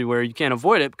just everywhere. You can't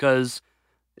avoid it because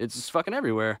it's just fucking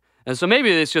everywhere. And so maybe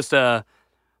it's just like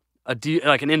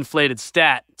an inflated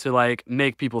stat to like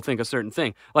make people think a certain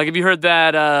thing. Like have you heard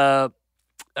that I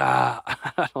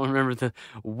don't remember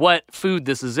what food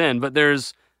this is in, but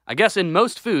there's, I guess in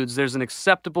most foods there's an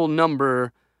acceptable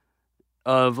number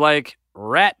of like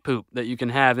rat poop that you can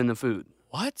have in the food.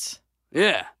 What?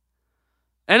 Yeah.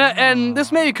 And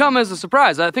this may come as a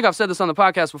surprise. I think I've said this on the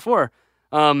podcast before.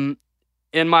 In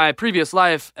my previous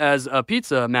life as a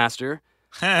pizza master,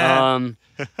 I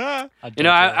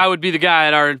would be the guy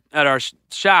at our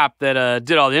shop that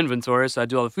did all the inventory, so I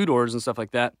do all the food orders and stuff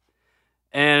like that.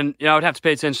 And I would have to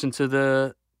pay attention to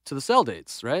the sell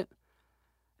dates, right?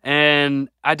 And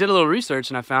I did a little research,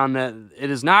 and I found that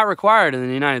it is not required in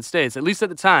the United States, at least at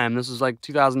the time. This was like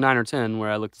 2009 or 10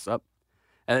 where I looked this up.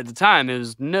 At the time,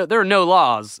 there are no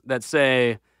laws that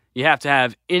say you have to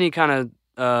have any kind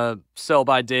of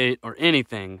sell-by date or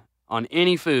anything on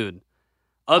any food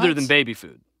other than baby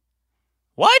food.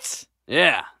 What?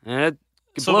 Yeah, and it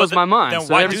blows my mind. Then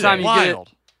So why every do time that? you get it,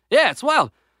 yeah, it's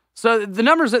wild. So the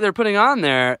numbers that they're putting on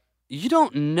there, you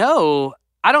don't know.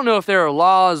 I don't know if there are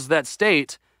laws that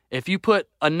state if you put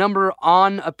a number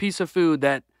on a piece of food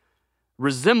that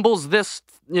resembles this,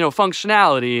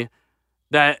 functionality,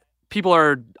 that people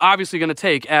are obviously going to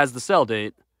take as the sell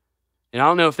date. And I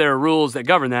don't know if there are rules that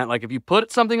govern that. Like if you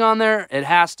put something on there, it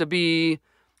has to be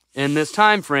in this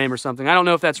time frame or something. I don't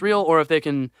know if that's real or if they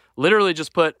can literally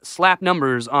just slap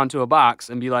numbers onto a box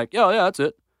and be like, "Yo, yeah, that's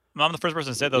it." I'm the first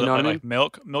person to say though You know that what I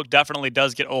like milk definitely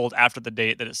does get old after the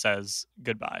date that it says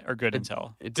goodbye or good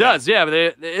until. It does, yeah, but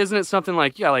isn't it something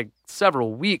like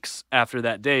several weeks after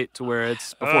that date to where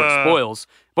it's before it spoils?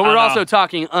 But we're also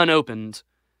talking unopened.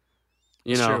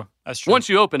 That's true. That's true. Once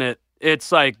you open it,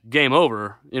 it's like game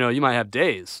over. You might have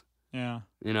days. Yeah.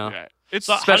 Yeah. It's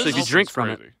especially if you drink from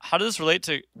it. How does this relate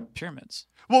to pyramids?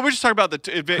 Well, we're just talking about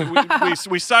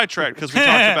we sidetracked because we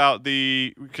talked about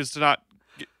because to not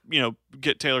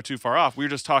get Taylor too far off. We were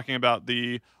just talking about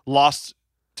the lost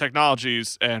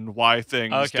technologies and why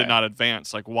things did not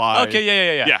advance. Like why? Okay,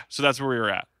 yeah. Yeah, so that's where we were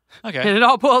at. Okay. And it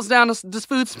all boils down to just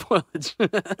food spoilage.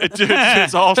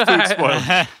 It's all food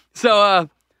spoilage.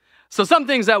 So some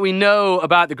things that we know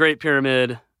about the Great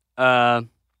Pyramid that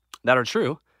are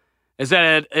true is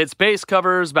that its base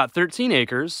covers about 13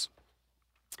 acres.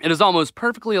 It is almost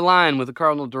perfectly aligned with the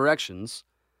cardinal directions.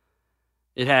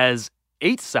 It has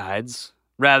 8 sides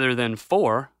rather than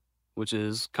 4, which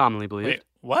is commonly believed. Wait,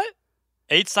 what?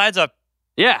 8 sides up?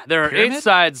 Yeah, there are pyramid? 8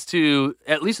 sides to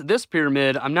at least this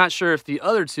pyramid. I'm not sure if the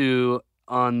other 2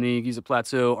 on the Giza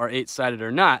Plateau are 8-sided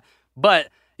or not. But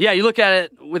yeah, you look at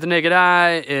it with the naked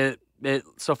eye,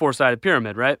 it's a 4-sided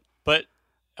pyramid, right? But,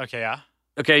 okay, yeah.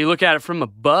 Okay, you look at it from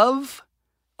above,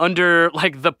 under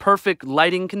like the perfect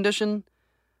lighting condition,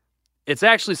 it's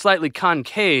actually slightly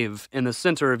concave in the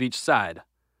center of each side.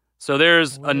 So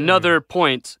there's another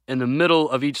point in the middle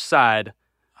of each side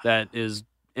that is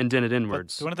indented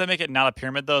inwards. But wouldn't that make it not a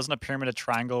pyramid, though? Isn't a pyramid a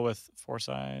triangle with 4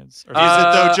 sides? Or Is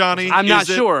it, though, Johnny? I'm not Is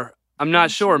it? sure. I'm not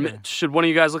sure. Should one of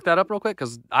you guys look that up real quick?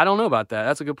 Because I don't know about that.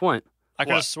 That's a good point. I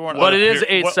could have sworn. But it is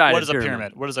 8-sided What is a pyramid.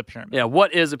 pyramid? What is a pyramid? Yeah,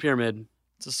 what is a pyramid?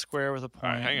 It's a square with a point. All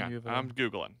right, hang on. I'm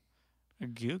Googling.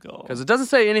 Google. Because it doesn't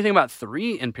say anything about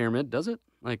 3 in pyramid, does it?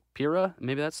 Like Pyrrha?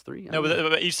 Maybe that's 3? No,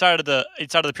 but each side of the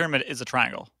pyramid is a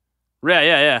triangle.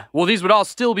 Yeah. Well, these would all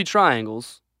still be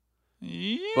triangles.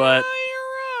 Yeah, But,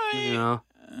 you're right.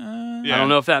 I don't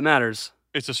know if that matters.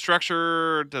 It's a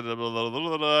structure.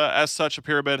 As such, a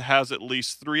pyramid has at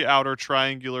least 3 outer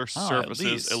triangular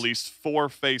surfaces, at least 4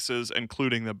 faces,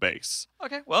 including the base.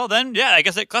 Okay, well then, yeah, I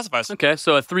guess it classifies. Okay,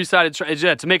 so a 3-sided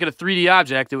to make it a 3D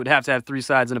object, it would have to have 3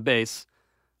 sides and a base.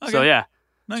 Okay. So yeah,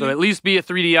 Okay. so at least be a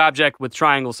 3D object with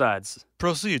triangle sides.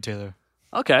 Proceed, Taylor.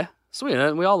 Okay, sweet.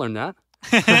 We all learned that.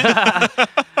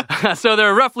 So there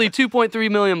are roughly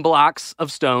 2.3 million blocks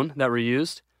of stone that were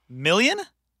used. Million?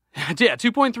 Yeah,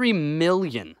 2.3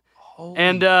 million.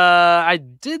 And I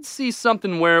did see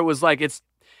something where it was like it's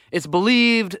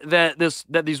believed that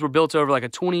these were built over like a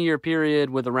 20-year period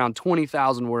with around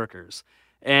 20,000 workers.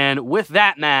 And with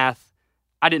that math,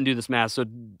 I didn't do this math, so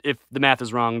if the math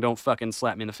is wrong, don't fucking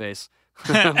slap me in the face.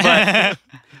 But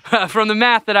from the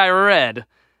math that I read,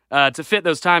 to fit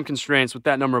those time constraints with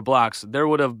that number of blocks, there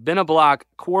would have been a block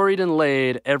quarried and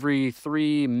laid every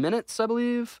 3 minutes, I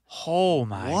believe. Oh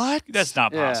my! What? That's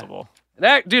not possible.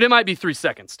 Dude, it might be 3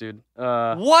 seconds, dude.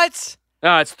 What?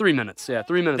 It's 3 minutes. Yeah,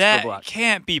 3 minutes per block. That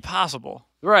can't be possible.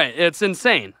 Right. It's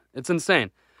insane.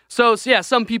 So yeah,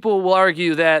 some people will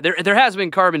argue that there has been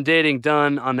carbon dating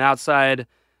done on the outside,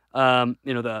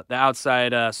 the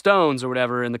outside stones or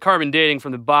whatever, and the carbon dating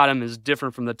from the bottom is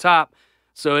different from the top.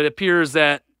 So it appears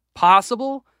that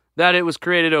possible that it was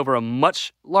created over a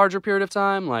much larger period of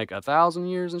time, like 1,000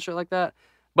 years and shit like that.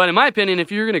 But in my opinion, if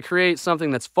you're going to create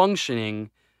something that's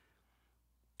functioning,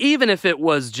 even if it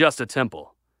was just a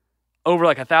temple, over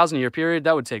like 1,000-year period,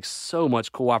 that would take so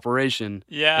much cooperation.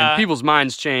 Yeah. And people's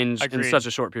minds change in Agreed. such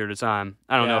a short period of time.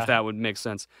 I don't know if that would make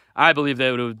sense. I believe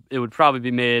that it would probably be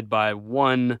made by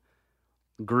one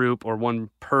group or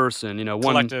one person,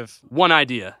 Collective. one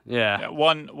idea. Yeah.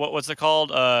 What's it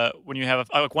called? When you have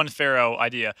one pharaoh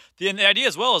idea. The idea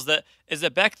as well is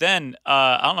that back then,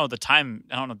 I don't know the time,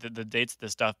 I don't know the dates of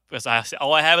this stuff because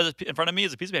all I have in front of me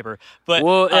is a piece of paper. But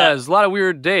there's a lot of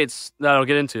weird dates that I'll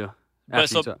get into. But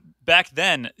so back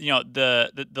then,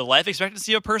 the life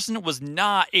expectancy of a person was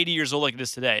not 80 years old like it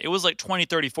is today. It was like 20,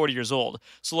 30, 40 years old.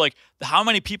 So like how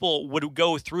many people would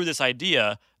go through this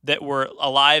idea that were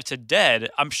alive to dead?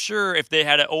 I'm sure if they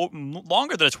had it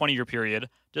longer than a 20-year period,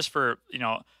 just for,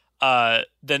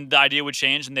 then the idea would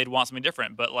change and they'd want something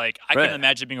different. But like I couldn't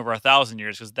imagine it being over 1,000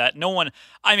 years because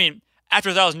after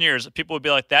 1,000 years, people would be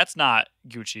like, that's not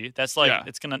Gucci. That's like,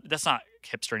 that's not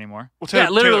hipster anymore.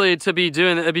 Well, literally to be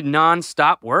doing it'd be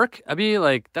nonstop work. I'd be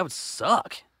like, that would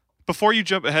suck. Before you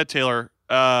jump ahead, Taylor,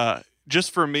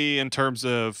 just for me in terms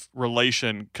of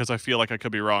relation, because I feel like I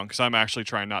could be wrong, because I'm actually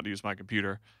trying not to use my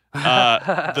computer.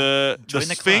 The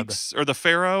Sphinx or the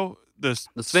Pharaoh, the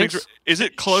Sphinx, is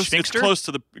it close? It's close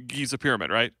to the Giza pyramid,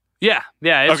 right? Yeah,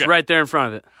 it's right there in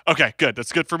front of it. Okay, good.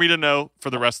 That's good for me to know for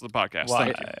the rest of the podcast.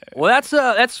 Thank you. Well,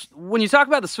 that's when you talk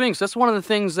about the Sphinx, that's one of the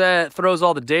things that throws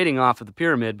all the dating off of the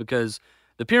pyramid, because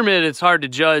the pyramid, it's hard to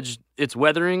judge its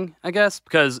weathering, I guess,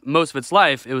 because most of its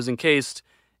life it was encased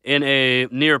in a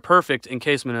near perfect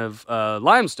encasement of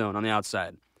limestone on the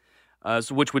outside,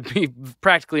 which would be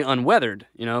practically unweathered,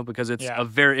 because it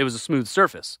was a smooth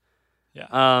surface.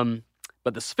 Yeah.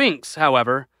 But the Sphinx,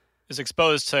 however, is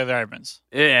exposed to the elements.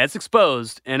 Yeah, it's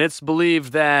exposed, and it's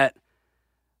believed that.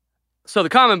 So the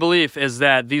common belief is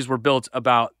that these were built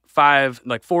about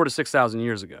 4,000 to 6,000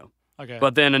 years ago. Okay.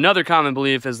 But then another common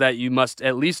belief is that you must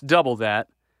at least double that,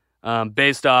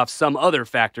 based off some other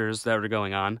factors that are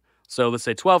going on. So let's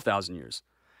say 12,000 years,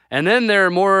 and then there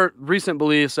are more recent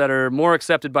beliefs that are more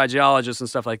accepted by geologists and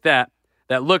stuff like that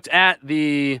looked at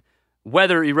the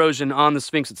weather erosion on the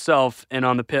Sphinx itself and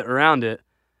on the pit around it.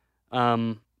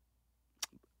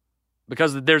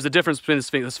 Because there's a difference between the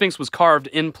Sphinx. The Sphinx was carved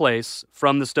in place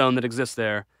from the stone that exists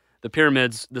there. The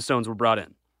pyramids, the stones were brought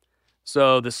in.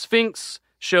 So the Sphinx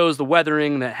shows the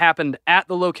weathering that happened at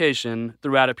the location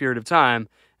throughout a period of time,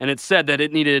 and it said that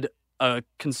it needed a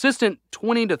consistent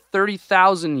 20 to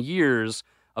 30,000 years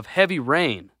of heavy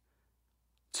rain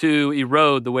to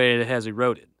erode the way it has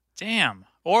eroded. Damn.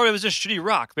 Or it was just shitty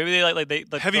rock. Maybe they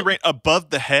heavy rain above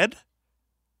the head?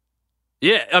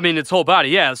 Yeah, I mean, its whole body,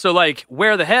 yeah. So,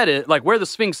 where the head is, where the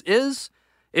Sphinx is,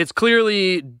 it's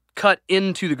clearly cut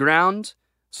into the ground.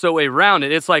 So, around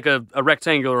it, it's like a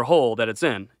rectangular hole that it's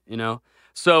in,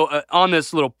 So, on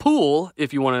this little pool,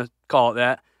 if you want to call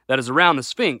it that is around the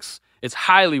Sphinx, it's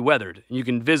highly weathered. You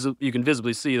can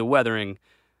visibly see the weathering.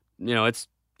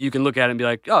 You can look at it and be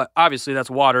like, oh, obviously that's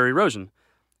water erosion.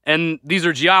 And these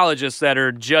are geologists that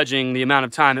are judging the amount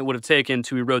of time it would have taken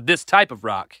to erode this type of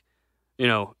rock,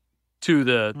 to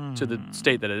the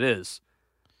state that it is.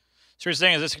 So you're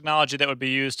saying is this technology that would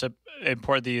be used to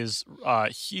import these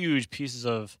huge pieces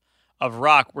of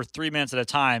rock were 3 minutes at a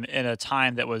time in a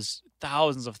time that was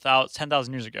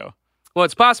 10,000 years ago? Well,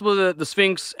 it's possible that the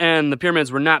Sphinx and the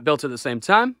pyramids were not built at the same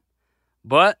time,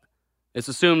 but it's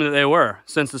assumed that they were,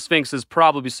 since the Sphinx is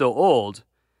probably so old.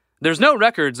 There's no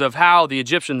records of how the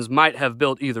Egyptians might have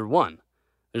built either one.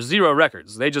 There's zero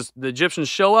records. The Egyptians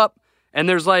show up, and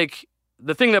there's like,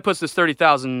 the thing that puts this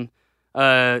 30,000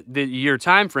 the year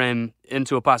time frame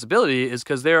into a possibility is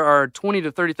because there are 20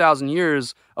 to 30,000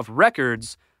 years of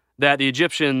records that the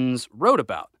Egyptians wrote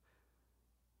about.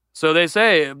 So they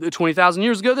say 20,000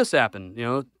 years ago this happened,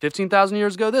 15,000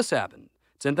 years ago this happened,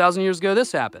 10,000 years ago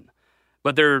this happened.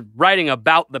 But they're writing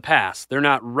about the past. They're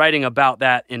not writing about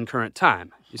that in current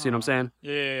time. You see what I'm saying?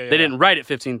 Yeah. They didn't write it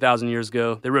 15,000 years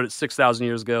ago. They wrote it 6,000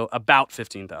 years ago, about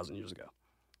 15,000 years ago.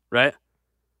 Right?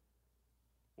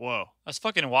 Whoa. That's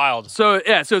fucking wild. So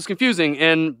it's confusing.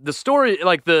 And the story,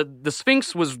 like the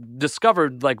Sphinx was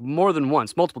discovered like more than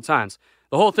once, multiple times.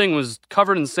 The whole thing was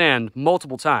covered in sand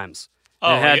multiple times.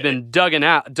 And it had been dug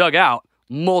out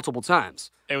multiple times.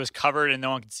 It was covered and no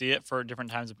one could see it for different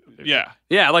times. Yeah.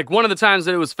 Yeah, like one of the times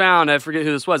that it was found, I forget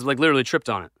who this was, like literally tripped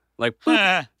on it. Like,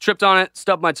 boop, tripped on it,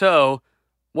 stubbed my toe.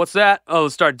 What's that? Oh,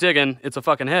 let's start digging. It's a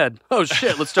fucking head. Oh,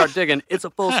 shit, let's start digging. It's a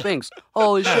full Sphinx.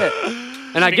 Holy shit.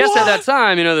 And I guess at that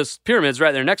time, this pyramid's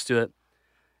right there next to it.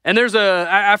 And there's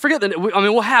I forget,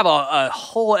 we'll have a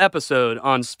whole episode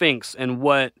on Sphinx and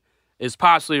what is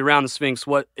possibly around the Sphinx,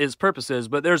 what its purpose is,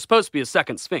 but there's supposed to be a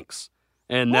second Sphinx.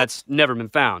 And that's never been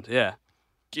found, yeah.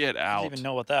 Get out. I don't even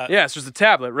know what that. Yeah, it's just a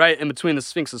tablet right in between the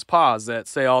Sphinx's paws that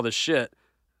say all this shit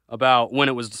about when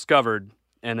it was discovered,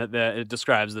 and that it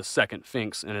describes the second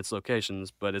Sphinx and its locations,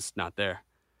 but it's not there.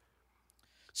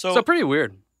 So pretty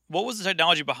weird. What was the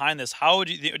technology behind this? How would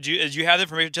did you have the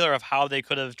information, Taylor, of how they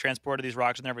could have transported these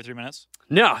rocks in there every 3 minutes?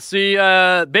 No. See,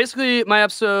 basically, my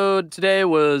episode today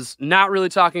was not really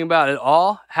talking about at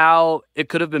all how it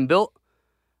could have been built,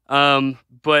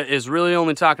 but is really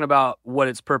only talking about what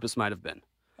its purpose might have been.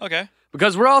 Okay.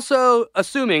 Because we're also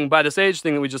assuming by this age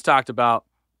thing that we just talked about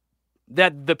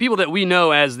that the people that we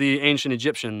know as the ancient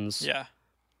Egyptians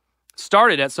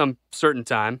started at some certain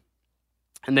time,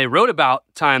 and they wrote about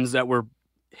times that were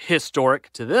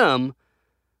historic to them,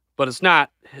 but it's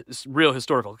not real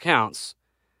historical accounts.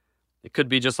 It could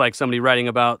be just like somebody writing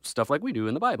about stuff like we do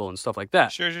in the Bible and stuff like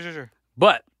that. Sure.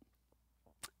 But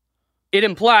it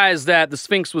implies that the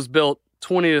Sphinx was built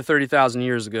 20 to 30,000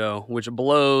 years ago, which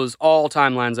blows all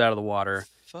timelines out of the water.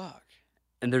 Fuck.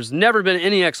 And there's never been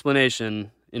any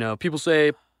explanation. People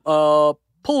say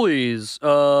pulleys,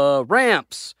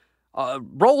 ramps,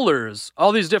 rollers,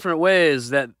 all these different ways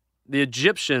that the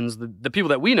Egyptians, the people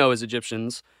that we know as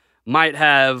Egyptians, might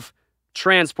have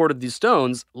transported these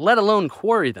stones, let alone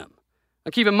quarry them. Now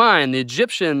keep in mind, the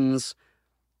Egyptians,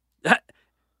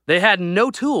 they had no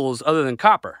tools other than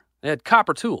copper. They had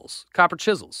copper tools, copper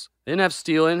chisels. They didn't have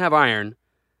steel, they didn't have iron.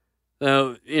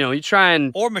 You try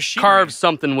and carve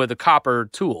something with a copper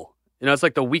tool. It's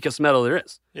like the weakest metal there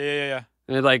is. Yeah.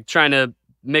 And they're like trying to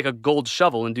make a gold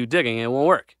shovel and do digging, and it won't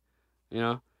work.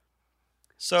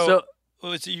 So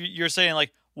you're saying,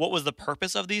 like, what was the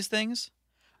purpose of these things?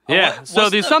 Yeah.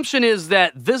 So the assumption is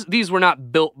that these were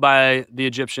not built by the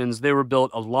Egyptians. They were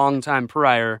built a long time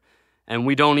prior, and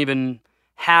we don't even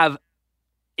have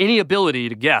any ability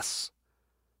to guess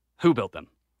who built them.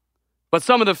 But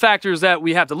some of the factors that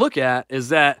we have to look at is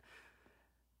that,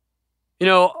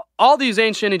 all these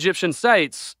ancient Egyptian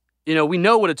sites, we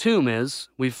know what a tomb is.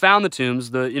 We've found the tombs,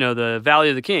 the Valley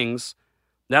of the Kings.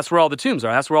 That's where all the tombs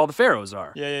are. That's where all the pharaohs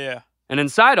are. Yeah. And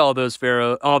inside all those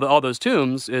all those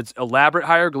tombs, it's elaborate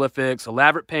hieroglyphics,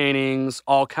 elaborate paintings,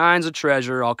 all kinds of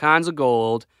treasure, all kinds of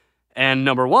gold. And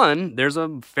number one, there's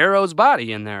a pharaoh's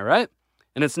body in there, right?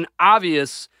 And it's an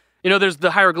obvious, there's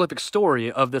the hieroglyphic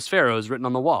story of this pharaoh is written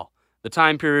on the wall. The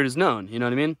time period is known, you know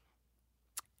what I mean?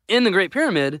 In the Great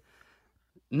Pyramid,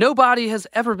 no body has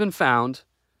ever been found,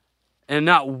 and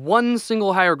not one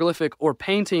single hieroglyphic or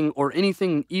painting or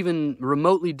anything even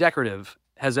remotely decorative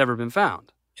has ever been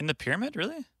found. In the pyramid,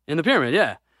 really? In the pyramid,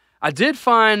 yeah. I did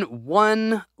find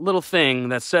one little thing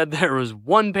that said there was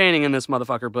one painting in this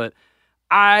motherfucker, but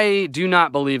I do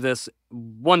not believe this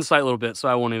one slight little bit, so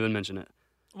I won't even mention it.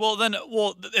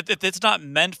 If it's not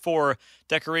meant for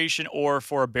decoration or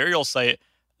for a burial site,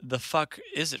 the fuck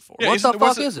is it for? Yeah, what the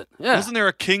fuck is it? Yeah. Wasn't there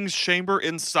a king's chamber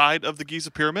inside of the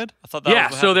Giza pyramid? I thought that was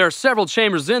what happened. There are several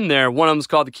chambers in there. One of them's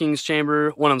called the king's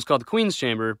chamber. One of them's called the queen's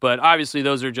chamber. But obviously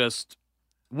those are just,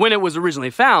 when it was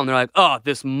originally found, they're like, oh,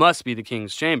 this must be the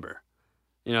king's chamber.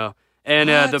 And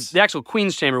the actual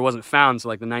queen's chamber wasn't found until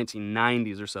like the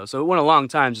 1990s or so. So it went a long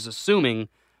time just assuming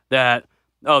that,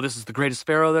 oh, this is the greatest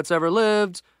pharaoh that's ever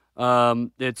lived.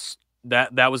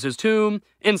 That was his tomb.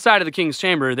 Inside of the king's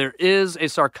chamber, there is a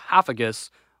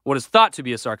sarcophagus what is thought to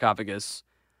be a sarcophagus,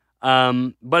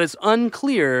 but it's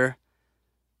unclear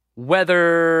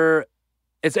whether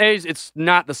it's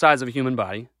not the size of a human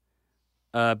body.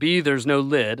 B, there's no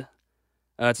lid.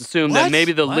 It's assumed that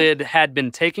maybe the lid had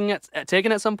been taken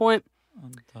at some point.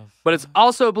 But it's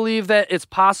also believed that it's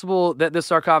possible that this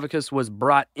sarcophagus was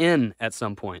brought in at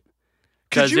some point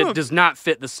because it does not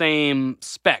fit the same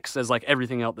specs as like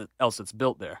everything else that's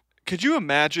built there. Could you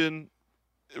imagine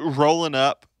rolling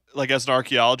up like as an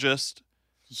archaeologist?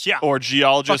 Yeah. Or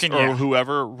geologist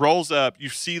whoever rolls up, you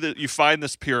find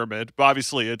this pyramid.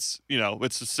 Obviously, it's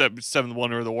the seventh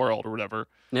wonder of the world or whatever.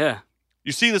 Yeah.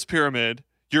 You see this pyramid,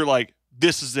 you're like,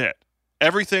 this is it.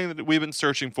 Everything that we've been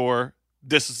searching for,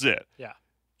 this is it. Yeah.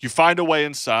 You find a way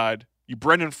inside. You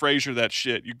Brendan Fraser that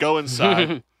shit. You go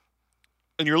inside,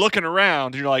 and you're looking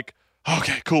around, and you're like,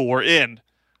 okay, cool, we're in.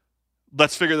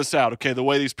 Let's figure this out. Okay, the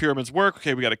way these pyramids work.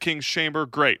 Okay, we got a king's chamber.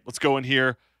 Great. Let's go in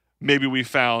here. Maybe we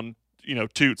found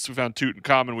Toots. We found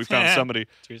Tutankhamun. We found somebody.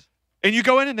 And you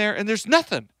go in there, and there's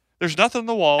nothing. There's nothing in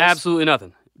the walls. Absolutely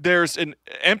nothing. There's an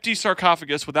empty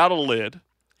sarcophagus without a lid.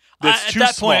 That's at too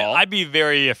that small. point, I'd be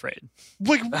very afraid.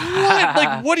 Like what?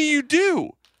 Like what do you do?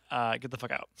 Get the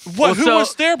fuck out. What? Who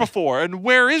was there before, and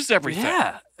where is everything?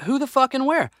 Yeah, who the fuck and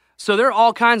where? So there are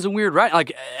all kinds of weird, right?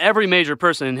 Like every major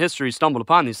person in history stumbled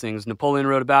upon these things. Napoleon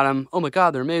wrote about them. Oh my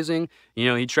God, they're amazing.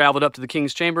 He traveled up to the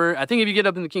king's chamber. I think if you get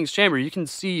up in the king's chamber, you can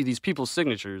see these people's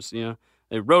signatures.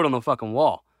 They wrote on the fucking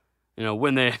wall.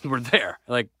 When they were there,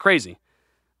 like crazy.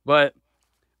 But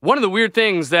one of the weird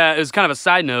things that is kind of a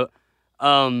side note,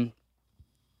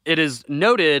 it is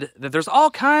noted that there's all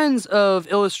kinds of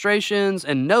illustrations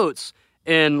and notes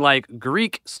in like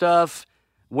Greek stuff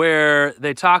where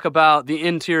they talk about the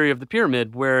interior of the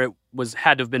pyramid where it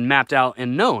had to have been mapped out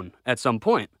and known at some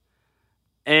point.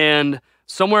 And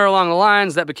somewhere along the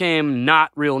lines that became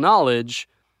not real knowledge.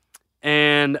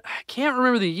 And I can't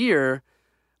remember the year,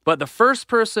 but the first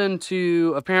person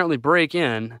to apparently break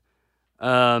in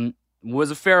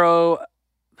was a pharaoh.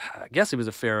 I guess he was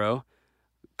a pharaoh.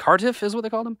 Kartif is what they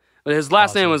called him. But his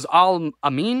last name was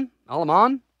Al-Aman.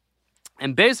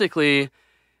 And basically,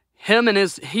 he and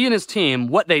his team,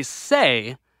 what they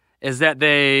say is that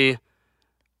they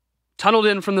tunneled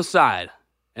in from the side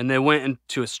and they went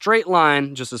into a straight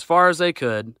line just as far as they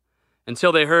could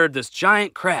until they heard this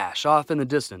giant crash off in the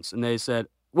distance. And they said,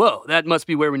 whoa, that must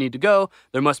be where we need to go.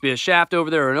 There must be a shaft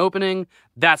over there or an opening.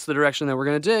 That's the direction that we're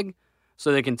going to dig.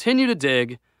 So they continue to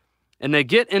dig. And they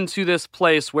get into this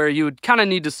place where you would kind of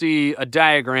need to see a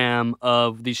diagram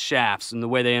of these shafts and the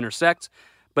way they intersect.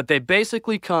 But they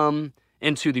basically come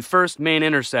into the first main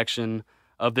intersection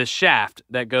of this shaft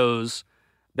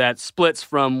that splits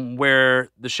from where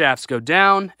the shafts go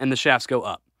down and the shafts go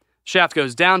up. Shaft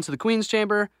goes down to the queen's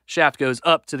chamber, shaft goes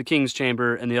up to the king's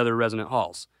chamber and the other resonant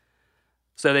halls.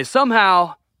 So they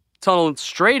somehow tunneled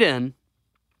straight in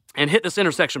and hit this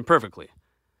intersection perfectly.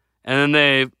 And then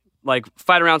they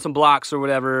fight around some blocks or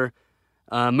whatever,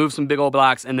 move some big old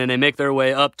blocks, and then they make their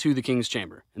way up to the king's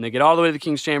chamber. And they get all the way to the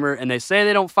king's chamber, and they say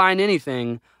they don't find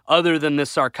anything other than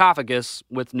this sarcophagus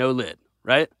with no lid,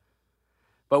 right?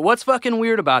 But what's fucking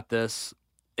weird about this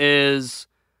is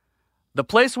the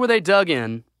place where they dug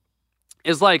in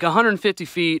is like 150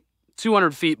 feet,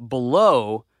 200 feet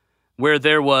below where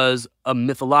there was a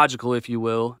mythological, if you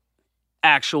will,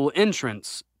 actual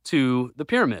entrance to the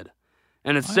pyramid.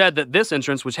 And it's said that this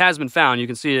entrance, which has been found, you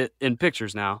can see it in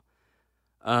pictures now,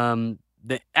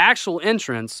 the actual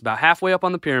entrance, about halfway up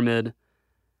on the pyramid,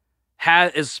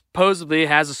 supposedly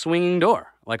has a swinging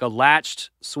door, like a latched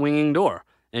swinging door.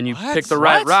 And you pick the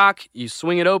right rock, you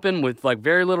swing it open with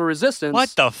very little resistance. What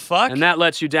the fuck? And that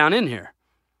lets you down in here.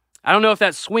 I don't know if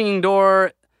that swinging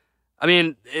door,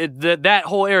 that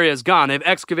whole area is gone. They've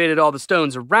excavated all the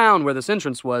stones around where this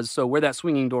entrance was, so where that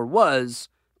swinging door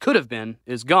could have been,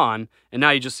 is gone, and now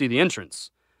you just see the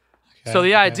entrance. Okay, so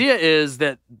the idea is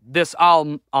that this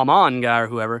Al-Aman guy or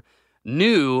whoever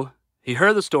he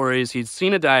heard the stories, he'd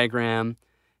seen a diagram,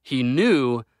 he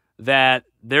knew that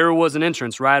there was an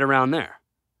entrance right around there.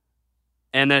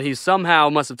 And that he somehow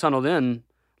must have tunneled in.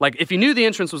 If he knew the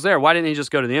entrance was there, why didn't he just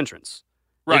go to the entrance?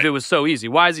 Right. If it was so easy.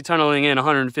 Why is he tunneling in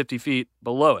 150 feet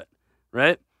below it,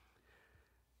 right?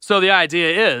 So the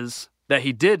idea is that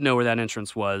he did know where that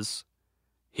entrance was.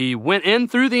 He went in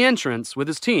through the entrance with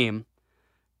his team,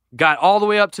 got all the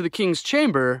way up to the king's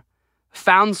chamber,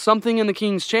 found something in the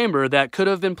king's chamber that could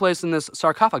have been placed in this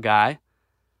sarcophagi,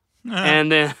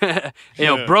 and then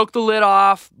broke the lid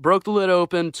off, broke the lid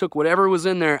open, took whatever was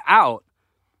in there out,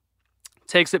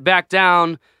 takes it back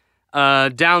down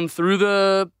through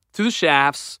the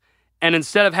shafts, and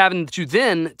instead of having to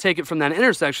then take it from that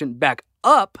intersection back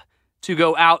up to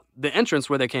go out the entrance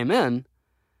where they came in,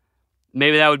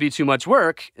 maybe that would be too much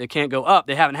work. It can't go up.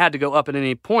 They haven't had to go up at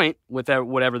any point with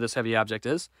whatever this heavy object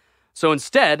is. So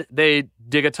instead, they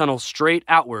dig a tunnel straight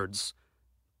outwards,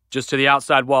 just to the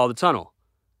outside wall of the tunnel,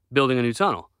 building a new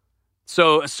tunnel.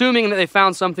 So assuming that they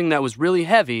found something that was really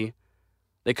heavy,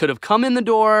 they could have come in the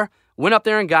door, went up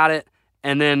there and got it,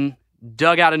 and then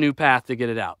dug out a new path to get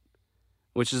it out,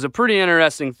 which is a pretty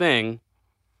interesting thing.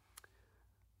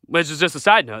 Which is just a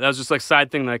side note. That was just like a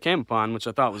side thing that I came upon, which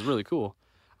I thought was really cool.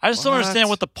 I just don't understand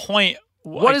what the point.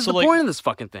 What is the point of this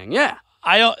fucking thing? Yeah.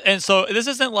 I don't. And so this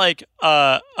isn't like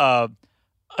a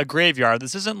graveyard.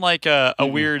 This isn't like a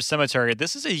weird cemetery.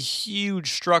 This is a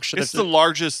huge structure. It's the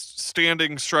largest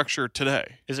standing structure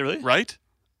today. Is it really? Right?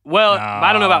 Well,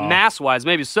 I don't know about mass-wise,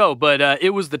 maybe so, but it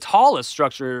was the tallest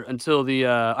structure until the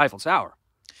Eiffel Tower.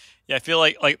 Yeah, I feel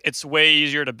like it's way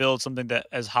easier to build something that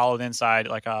is hollowed inside,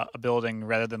 like a building,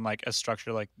 rather than like a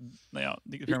structure like the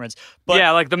pyramids. But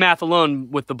yeah, like the math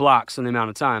alone with the blocks and the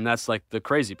amount of time. That's like the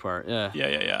crazy part. Yeah.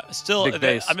 Yeah. Still, Big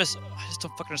base. I just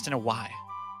don't fucking understand why.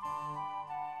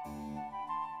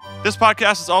 This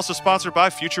podcast is also sponsored by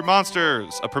Future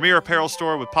Monsters, a premier apparel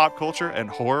store with pop culture and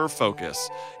horror focus.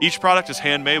 Each product is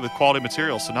handmade with quality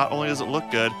materials, so not only does it look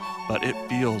good, but it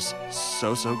feels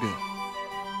so good.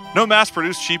 No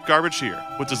mass-produced cheap garbage here,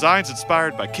 with designs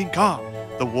inspired by King Kong,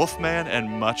 the Wolfman, and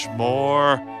much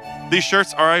more. These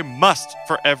shirts are a must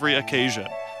for every occasion,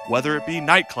 whether it be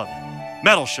nightclubbing,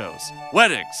 metal shows,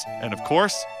 weddings, and of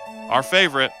course, our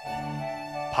favorite,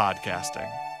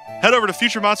 podcasting. Head over to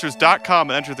futuremonsters.com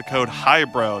and enter the code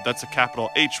HYBRO, that's a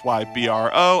capital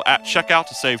HYBRO, at checkout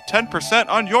to save 10%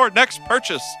 on your next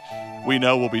purchase. We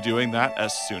know we'll be doing that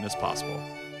as soon as possible.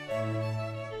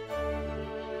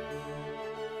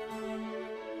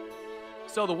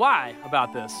 So the why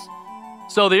about this.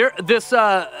 So the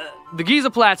Giza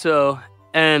Plateau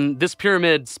and this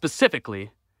pyramid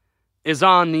specifically is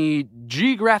on the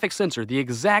geographic center, the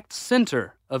exact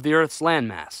center of the Earth's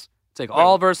landmass. Take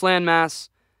all of Earth's landmass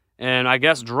and I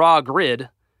guess draw a grid.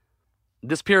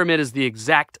 This pyramid is the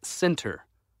exact center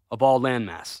of all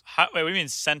landmass. Wait, what do you mean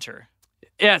center?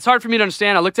 Yeah, it's hard for me to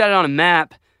understand. I looked at it on a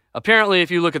map. Apparently, if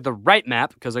you look at the right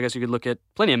map, because I guess you could look at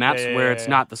plenty of maps where it's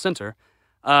not the center.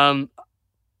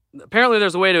 Apparently,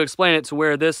 there's a way to explain it to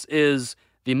where this is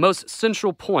the most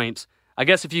central point. I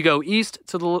guess if you go east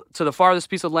to the farthest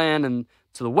piece of land and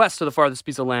to the west to the farthest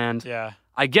piece of land,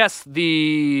 I guess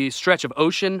the stretch of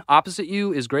ocean opposite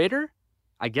you is greater,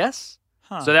 I guess.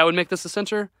 Huh. So that would make this the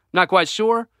center. Not quite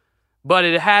sure, but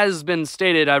it has been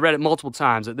stated, I read it multiple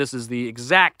times, that this is the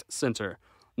exact center.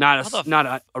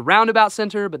 Not a roundabout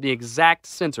center, but the exact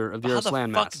center of the Earth's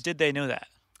landmass. How the fuck did they know that?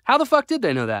 How the fuck did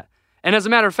they know that? And as a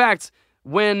matter of fact,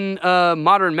 when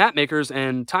modern map makers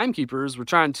and timekeepers were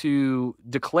trying to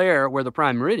declare where the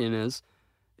prime meridian is,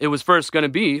 it was first going to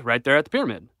be right there at the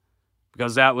pyramid,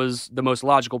 because that was the most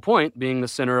logical point, being the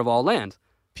center of all land.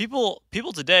 People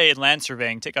today in land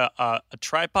surveying take a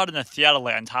tripod and a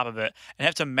theodolite on top of it and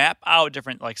have to map out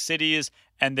different like cities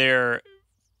and their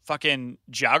fucking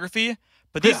geography.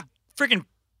 But these freaking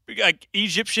like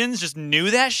Egyptians just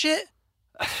knew that shit.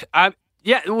 I'm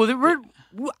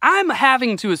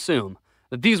having to assume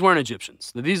that these weren't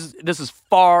Egyptians. That this is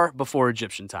far before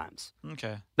Egyptian times.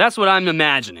 Okay, that's what I'm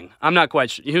imagining. I'm not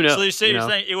quite sure. Who knows? So you're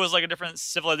saying it was like a different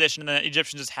civilization, and the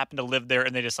Egyptians just happened to live there,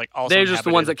 and they just like also they're just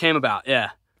the ones that came about. Yeah.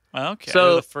 Okay.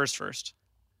 So the first.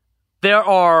 There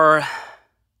are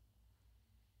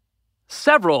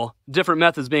several different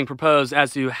methods being proposed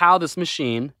as to how this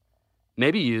machine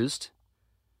may be used,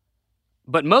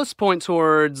 but most point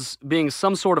towards being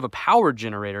some sort of a power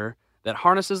generator that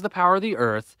harnesses the power of the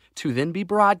Earth to then be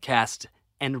broadcast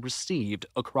and received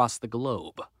across the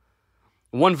globe.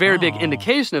 One very big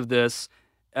indication of this,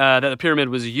 that the pyramid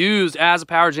was used as a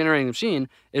power generating machine,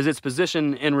 is its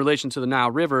position in relation to the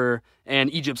Nile River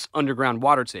and Egypt's underground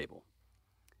water table.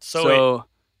 So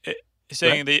you're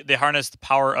saying they harness the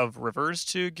power of rivers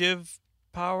to give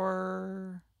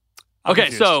power?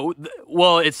 Okay, so,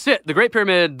 the Great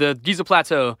Pyramid, the Giza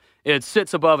Plateau, it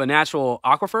sits above a natural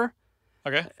aquifer.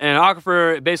 Okay. And an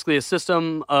aquifer, basically a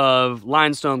system of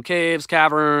limestone caves,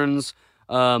 caverns,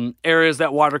 areas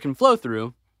that water can flow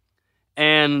through.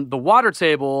 And the water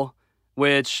table,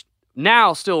 which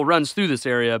now still runs through this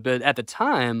area, but at the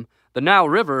time, the Nile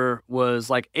River was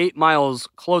like 8 miles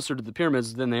closer to the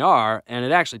pyramids than they are, and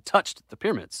it actually touched the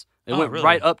pyramids. It went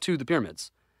right up to the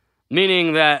pyramids,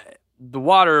 meaning that the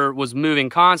water was moving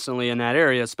constantly in that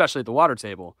area, especially at the water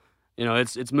table. You know,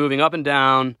 it's moving up and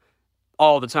down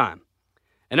all the time.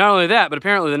 And not only that, but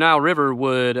apparently the Nile River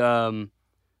would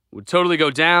totally go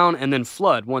down and then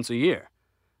flood once a year.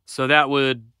 So that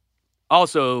would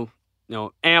also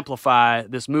amplify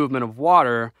this movement of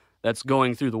water that's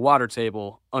going through the water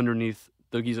table underneath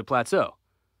the Giza Plateau.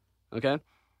 Okay?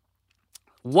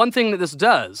 One thing that this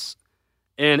does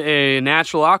in a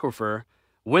natural aquifer,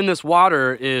 when this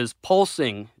water is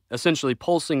essentially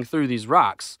pulsing through these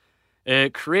rocks,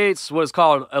 it creates what is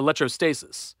called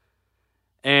electrostasis.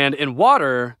 And in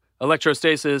water,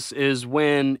 electrostasis is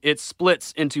when it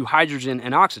splits into hydrogen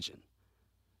and oxygen.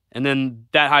 And then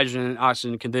that hydrogen and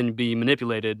oxygen can then be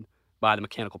manipulated by the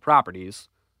mechanical properties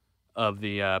of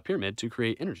the pyramid to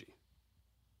create energy.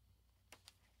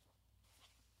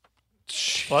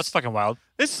 Well, that's fucking wild.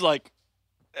 This is like,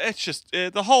 it's just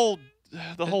the whole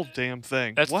damn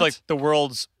thing. That's What? like the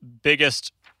world's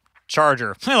biggest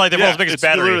charger. Like the world's biggest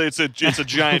battery. Literally, it's a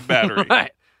giant battery.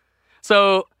 Right.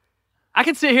 So I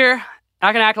can sit here,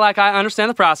 I can act like I understand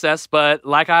the process, but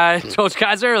like I told you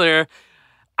guys earlier,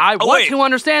 I want to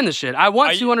understand this shit. I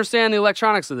want to understand the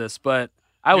electronics of this, but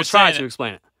I will try to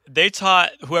explain it. They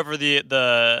taught whoever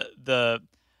the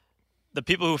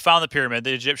people who found the pyramid,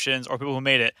 the Egyptians or people who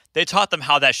made it, they taught them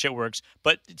how that shit works.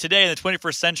 But today in the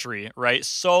 21st century, right,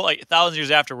 so like thousands of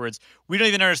years afterwards, we don't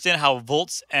even understand how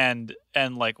volts and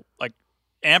like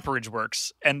amperage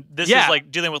works. And this is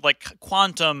like dealing with like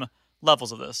quantum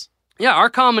levels of this. Yeah, our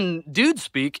common dude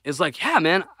speak is like, yeah,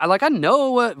 man, I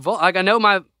know what I know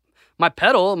my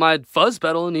pedal, my fuzz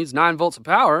pedal needs 9 volts of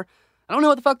power. I don't know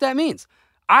what the fuck that means.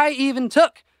 I even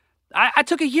took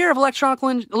a year of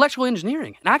electrical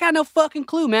engineering, and I got no fucking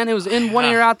clue, man. It was in one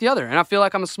ear, out the other. And I feel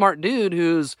like I'm a smart dude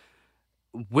who's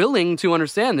willing to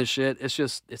understand this shit. It's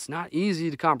just, it's not easy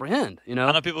to comprehend, you know?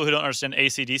 I know people who don't understand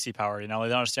AC/DC power, you know? They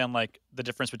don't understand, like, the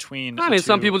difference between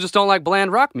some people just don't like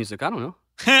bland rock music. I don't know.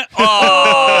 Oh, Bird,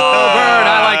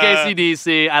 I like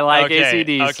AC/DC. I like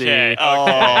AC/DC. Okay.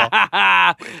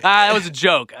 Oh. It was a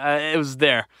joke. It was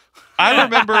there.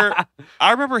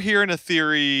 I remember hearing a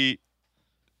theory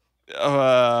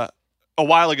a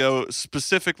while ago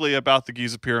specifically about the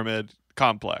Giza Pyramid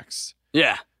complex.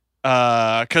 Yeah.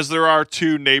 Because there are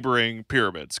 2 neighboring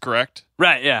pyramids, correct?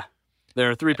 Right, yeah. There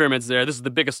are 3 pyramids there. This is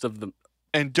the biggest of them.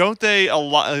 And don't they,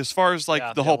 as far as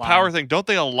like the whole power thing, don't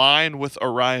they align with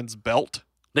Orion's belt?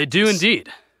 They do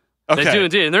indeed. Okay. They do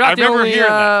indeed. And they're not the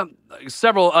only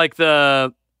several, like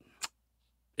the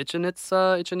Chichen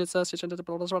Itza,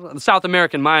 the South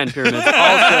American Mayan pyramids. Also,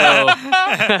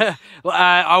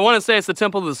 I want to say it's the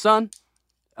Temple of the Sun.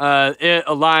 It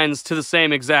aligns to the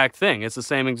same exact thing. It's the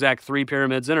same exact 3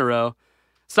 pyramids in a row.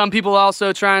 Some people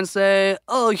also try and say,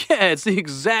 oh yeah, it's the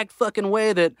exact fucking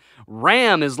way that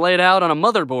RAM is laid out on a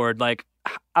motherboard. Like,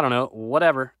 I don't know,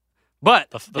 whatever.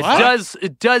 But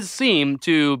it does seem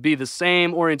to be the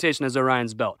same orientation as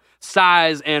Orion's belt.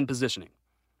 Size and positioning.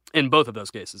 In both of those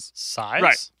cases. Size?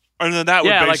 Right. And then that would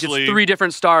basically... like it's 3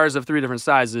 different stars of 3 different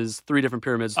sizes, 3 different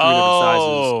pyramids, 3 different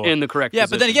sizes in the correct position.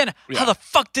 But then again, how the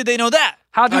fuck did they know that?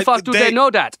 How the fuck do they know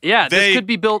that? Yeah, this could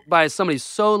be built by somebody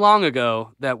so long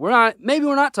ago that maybe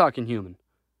we're not talking human.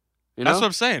 You know? That's what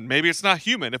I'm saying. Maybe it's not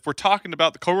human. If we're talking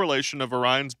about the correlation of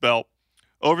Orion's belt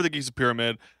over the Giza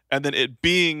Pyramid and then it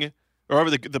being, or over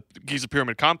the Giza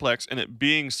Pyramid complex and it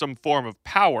being some form of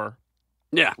power...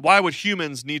 Yeah. Why would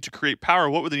humans need to create power?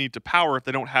 What would they need to power if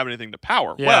they don't have anything to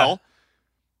power? Yeah. Well,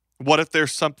 what if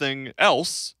there's something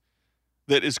else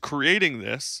that is creating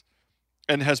this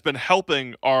and has been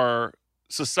helping our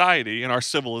society and our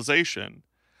civilization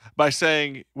by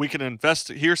saying we can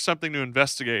here's something to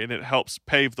investigate, and it helps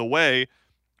pave the way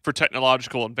for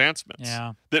technological advancements.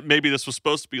 Yeah. That maybe this was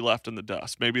supposed to be left in the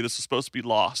dust. Maybe this was supposed to be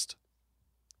lost.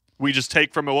 We just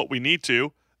take from it what we need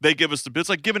to. They give us it's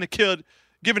like giving a kid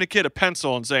a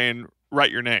pencil and saying,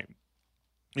 write your name.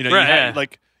 You know,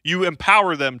 right, you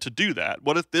empower them to do that.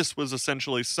 What if this was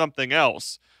essentially something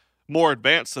else more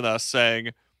advanced than us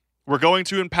saying, we're going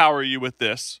to empower you with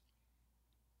this.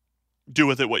 Do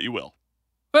with it what you will.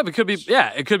 But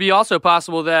it could be also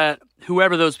possible that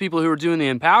whoever those people who were doing the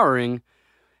empowering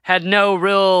had no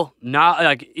real,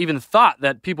 even thought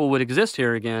that people would exist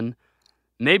here again.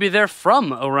 Maybe they're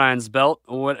from Orion's belt,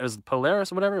 or what is it,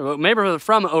 Polaris or whatever? Maybe they're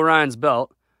from Orion's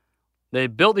belt. They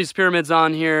built these pyramids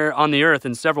on the Earth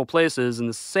in several places in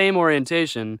the same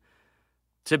orientation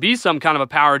to be some kind of a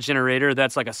power generator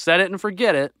that's like a set it and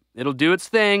forget it. It'll do its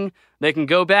thing. They can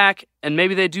go back, and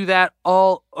maybe they do that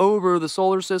all over the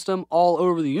solar system, all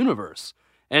over the universe,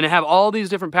 and have all these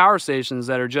different power stations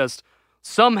that are just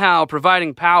somehow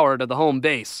providing power to the home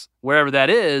base, wherever that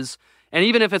is. And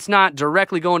even if it's not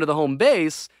directly going to the home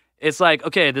base, it's like,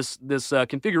 okay, this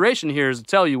configuration here is to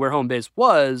tell you where home base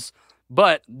was,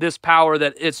 but this power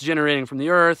that it's generating from the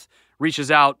Earth reaches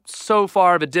out so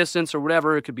far of a distance or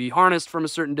whatever. It could be harnessed from a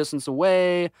certain distance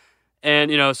away,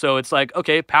 And, so it's like,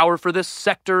 okay, power for this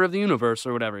sector of the universe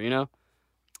or whatever, I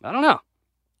don't know.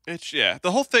 The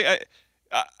whole thing,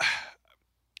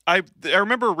 I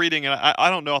remember reading, and I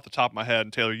don't know off the top of my head,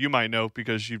 and Taylor, you might know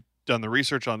because you've done the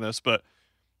research on this, but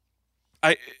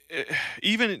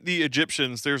even the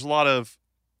Egyptians, there's a lot of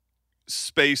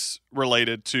space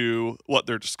related to what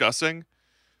they're discussing.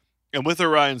 And with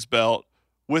Orion's belt,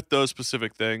 with those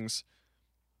specific things,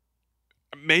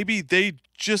 maybe they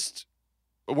just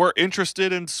were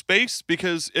interested in space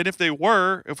and if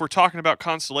we're talking about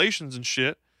constellations and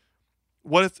shit,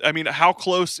 how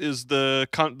close is the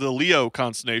Leo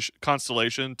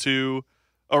constellation to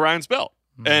Orion's belt?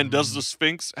 Mm-hmm. And does the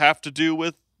Sphinx have to do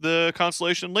with the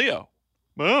constellation Leo?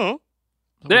 Oh.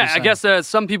 Yeah, I guess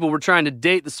some people were trying to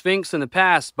date the Sphinx in the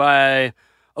past by,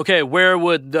 okay, where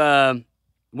would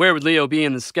Leo be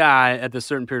in the sky at this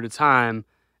certain period of time?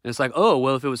 And it's like, oh,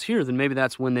 well, if it was here, then maybe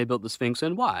that's when they built the Sphinx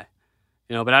and why.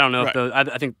 But I don't know if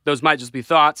I think those might just be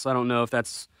thoughts. I don't know if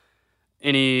that's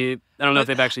I don't know if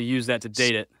they've actually used that to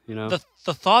date it,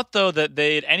 The thought, though, that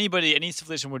any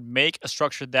civilization would make a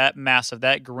structure that massive,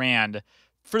 that grand,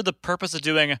 for the purpose of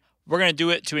we're going to do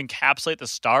it to encapsulate the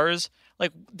stars,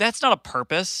 like, that's not a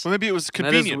purpose. Well, maybe it was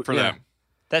convenient for them.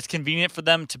 That's convenient for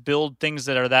them to build things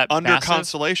that are that under massive.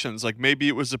 Constellations. Like, maybe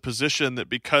it was a position that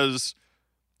because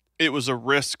it was a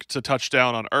risk to touch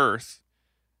down on Earth,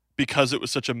 because it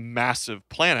was such a massive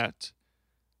planet,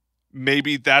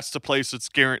 maybe that's the place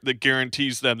that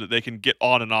guarantees them that they can get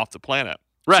on and off the planet.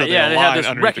 Right, so they have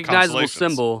this recognizable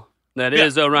symbol that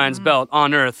is Orion's belt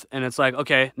on Earth, and it's like,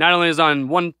 okay, not only is it on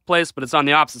one place, but it's on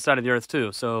the opposite side of the Earth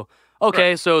too. So,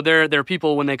 okay, so they're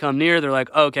people when they come near, they're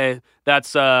like, okay,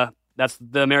 that's the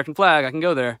American flag, I can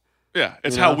go there. Yeah,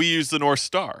 it's how we use the North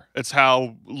Star. It's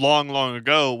how long, long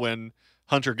ago when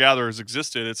hunter-gatherers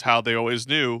existed, it's how they always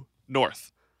knew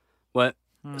north. What?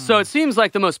 So it seems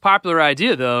like the most popular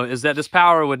idea, though, is that this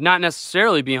power would not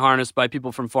necessarily be harnessed by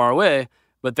people from far away,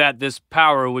 but that this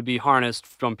power would be harnessed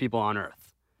from people on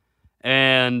Earth.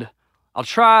 And I'll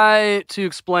try to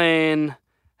explain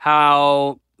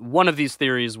how one of these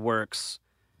theories works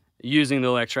using the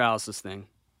electrolysis thing.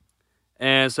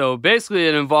 And so basically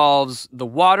it involves the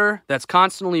water that's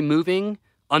constantly moving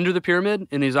under the pyramid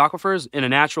in these aquifers in a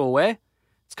natural way.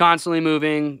 It's constantly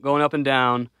moving, going up and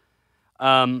down,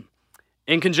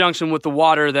 in conjunction with the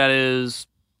water that is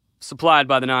supplied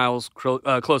by the Nile's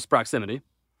close proximity.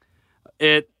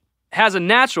 It has a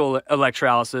natural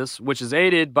electrolysis, which is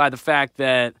aided by the fact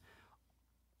that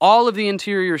all of the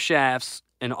interior shafts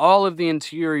and all of the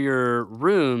interior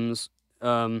rooms,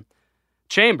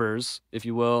 chambers, if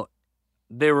you will,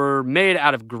 they were made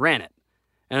out of granite.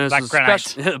 And black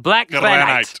granite. Black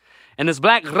granite. And this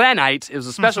black granite is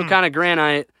a special kind of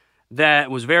granite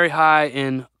that was very high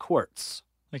in quartz.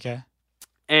 Okay.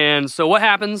 And so what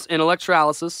happens in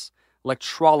electrolysis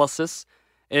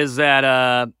is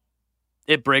that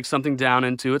it breaks something down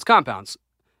into its compounds,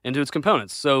 into its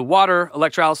components. So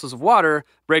electrolysis of water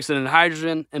breaks it into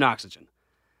hydrogen and oxygen.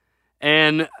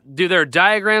 And there are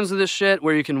diagrams of this shit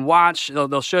where you can watch.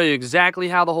 They'll show you exactly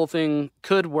how the whole thing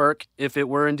could work if it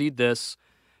were indeed this.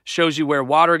 Shows you where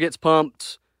water gets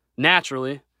pumped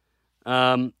naturally,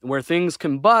 where things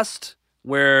combust,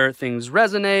 where things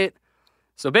resonate.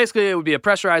 So basically, it would be a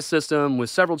pressurized system with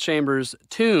several chambers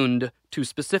tuned to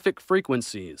specific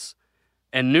frequencies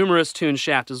and numerous tuned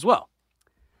shafts as well.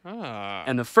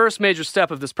 And the first major step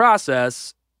of this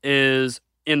process is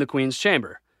in the Queen's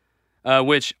Chamber,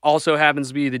 which also happens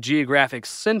to be the geographic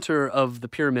center of the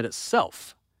pyramid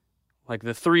itself. Like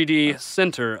the 3D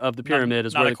center of the pyramid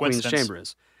is where the Queen's Chamber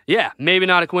is. Yeah, maybe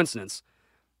not a coincidence.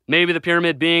 Maybe the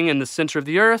pyramid being in the center of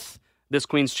the Earth, this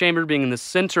Queen's Chamber being in the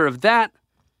center of that,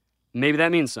 maybe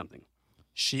that means something.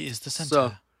 She is the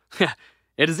center. So,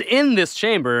 it is in this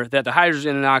chamber that the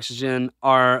hydrogen and oxygen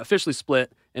are officially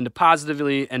split into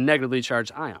positively and negatively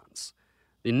charged ions.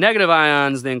 The negative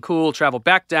ions then cool, travel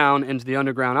back down into the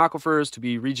underground aquifers to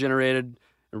be regenerated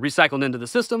and recycled into the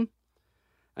system.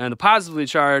 And the positively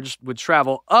charged would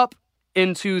travel up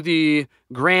into the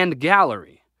Grand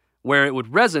Gallery, where it would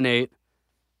resonate,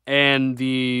 and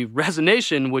the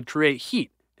resonation would create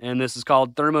heat. And this is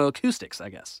called thermoacoustics, I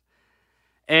guess.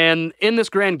 And in this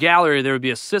Grand Gallery, there would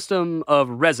be a system of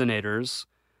resonators,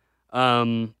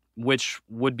 which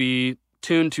would be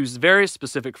tuned to very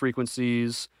specific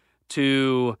frequencies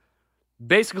to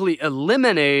basically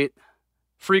eliminate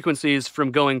frequencies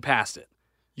from going past it.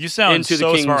 You sound into so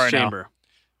the King's smart right Chamber.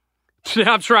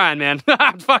 I'm trying, man.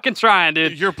 I'm fucking trying,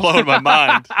 dude. You're blowing my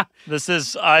mind.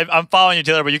 I'm following you,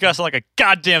 Taylor, but you guys sound like a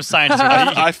goddamn scientist.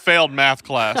 I failed math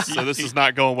class, so this is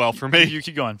not going well for me. You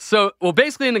keep going. So,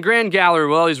 basically in the Grand Gallery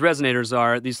where all these resonators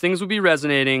are, these things would be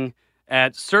resonating.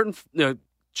 at certain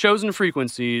chosen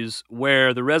frequencies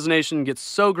where the resonance gets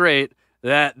so great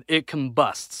that it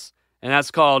combusts. And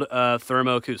that's called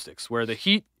thermoacoustics, where the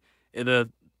heat, the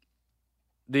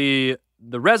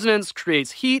resonance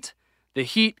creates heat, the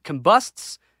heat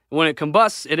combusts. When it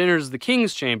combusts, it enters the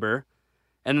King's chamber.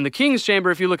 And then the King's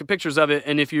chamber, if you look at pictures of it,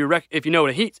 and if you know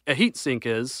what a heat sink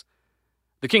is,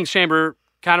 the King's chamber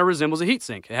kind of resembles a heat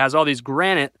sink. It has all these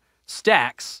granite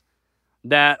stacks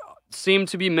that seem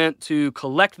to be meant to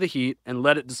collect the heat and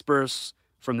let it disperse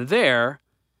from there,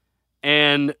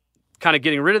 and kind of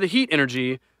getting rid of the heat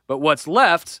energy. But what's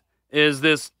left is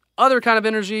this other kind of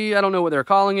energy. I don't know what they're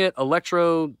calling it,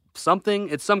 electro something.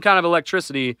 It's some kind of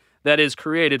electricity that is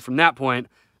created from that point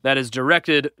that is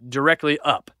directed directly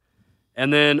up.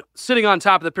 And then sitting on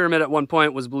top of the pyramid at one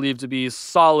point was believed to be a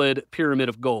solid pyramid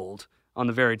of gold on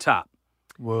the very top.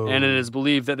 Whoa. And it is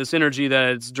believed that this energy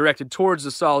that is directed towards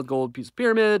the solid gold piece of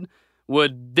pyramid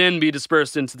would then be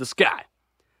dispersed into the sky.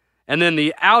 And then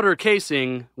the outer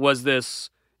casing was this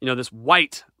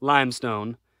white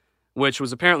limestone, which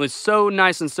was apparently so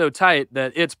nice and so tight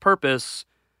that its purpose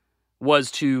was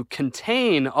to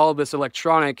contain all this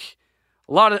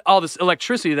all this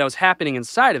electricity that was happening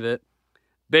inside of it,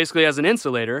 basically as an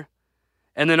insulator.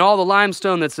 And then all the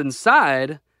limestone that's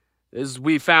inside, as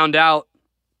we found out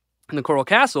in the Coral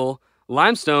Castle,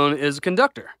 limestone is a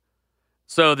conductor.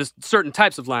 So there's certain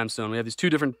types of limestone. We have these two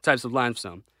different types of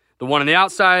limestone. The one on the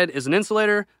outside is an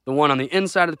insulator. The one on the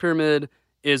inside of the pyramid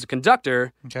is a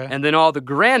conductor. Okay. And then all the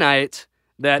granite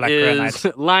that Black is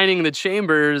granite. lining the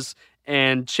chambers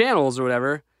and channels or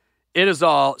whatever, it is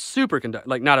all superconductor,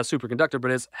 like not a superconductor,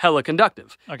 but it's hella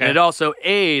conductive. Okay. And it also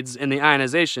aids in the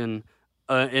ionization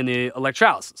in the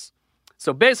electrolysis.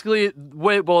 So basically, the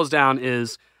way it boils down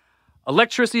is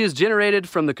electricity is generated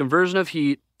from the conversion of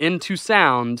heat into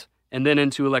sound and then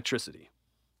into electricity.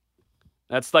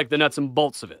 That's like the nuts and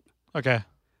bolts of it. Okay.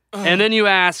 And then you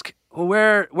ask,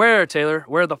 well, where, Taylor?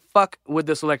 Where the fuck would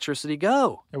this electricity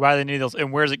go? Why do they need those?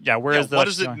 And where's it? Yeah, where is the? What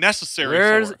is it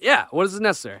necessary for? Yeah, what is it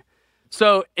necessary?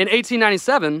 So in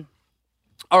 1897,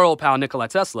 our old pal Nikola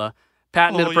Tesla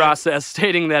patented a process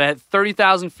stating that at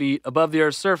 30,000 feet above the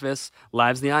Earth's surface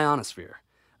lies the ionosphere,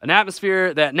 an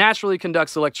atmosphere that naturally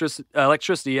conducts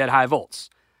electricity at high volts.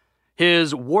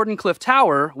 His Wardenclyffe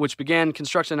Tower, which began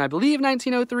construction, I believe,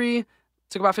 1903,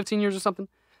 took about 15 years or something,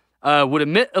 would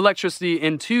emit electricity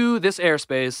into this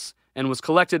airspace and was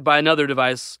collected by another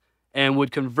device and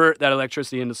would convert that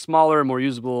electricity into smaller, more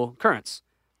usable currents.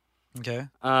 Okay.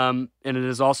 And it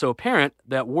is also apparent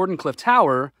that Wardenclyffe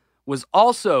Tower was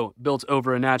also built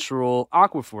over a natural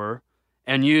aquifer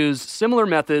and used similar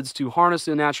methods to harness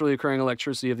the naturally occurring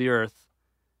electricity of the Earth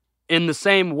in the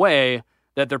same way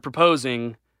that they're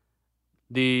proposing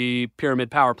the pyramid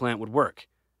power plant would work.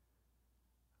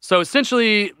 So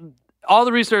essentially, all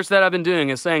the research that I've been doing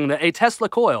is saying that a Tesla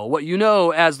coil, what you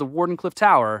know as the Wardenclyffe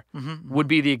Tower, would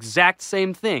be the exact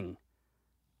same thing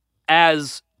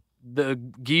as the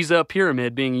Giza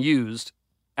pyramid being used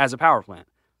as a power plant.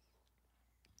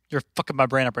 You're fucking my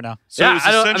brain up right now. So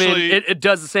it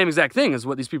does the same exact thing as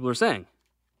what these people are saying.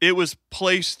 It was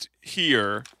placed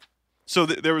here, so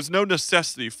there was no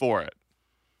necessity for it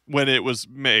when it was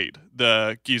made,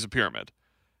 the Giza pyramid.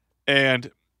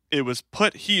 And it was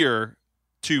put here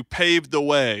to pave the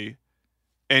way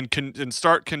and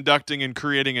start conducting and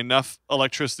creating enough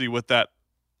electricity with that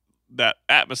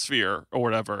atmosphere or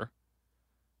whatever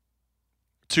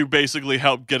to basically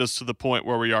help get us to the point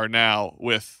where we are now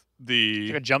with the...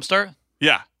 Like a jump start?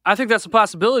 Yeah. I think that's a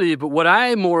possibility, but what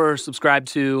I more subscribe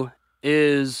to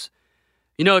is,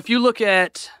 if you look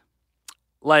at,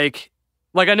 like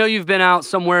I know you've been out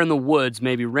somewhere in the woods,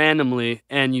 maybe randomly,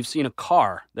 and you've seen a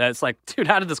car that's like, dude,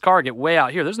 how did this car get way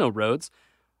out here? There's no roads.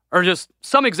 Or just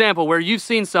some example where you've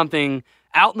seen something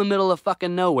out in the middle of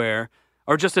fucking nowhere,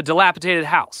 or just a dilapidated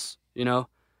house,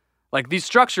 Like these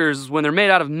structures, when they're made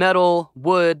out of metal,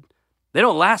 wood, they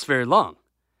don't last very long.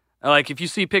 Like if you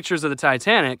see pictures of the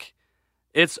Titanic,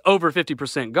 it's over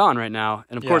 50% gone right now.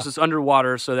 And of course it's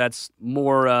underwater, so that's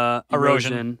more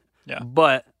erosion. Yeah.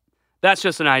 But that's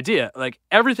just an idea. Like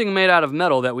everything made out of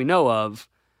metal that we know of,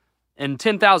 in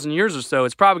 10,000 years or so,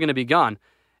 it's probably going to be gone.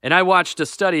 And I watched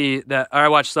I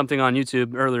watched something on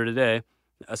YouTube earlier today,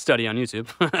 a study on YouTube,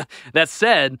 that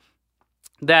said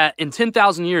that in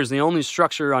 10,000 years, the only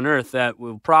structure on Earth that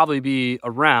will probably be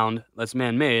around, that's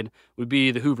man-made, would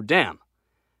be the Hoover Dam.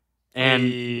 And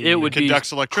it would be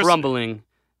crumbling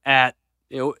at,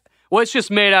 it's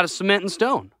just made out of cement and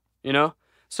stone,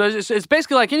 So it's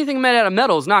basically like anything made out of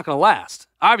metal is not going to last.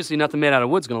 Obviously, nothing made out of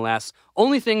wood is going to last.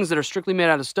 Only things that are strictly made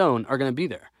out of stone are going to be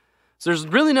there. So there's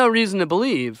really no reason to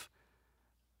believe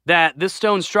that this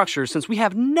stone structure, since we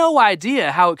have no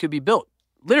idea how it could be built,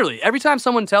 literally, every time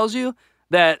someone tells you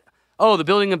that, oh, the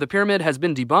building of the pyramid has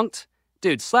been debunked,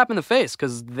 dude, slap in the face,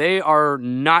 because they are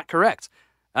not correct.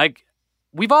 Like,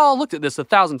 we've all looked at this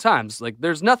 1,000 times. Like,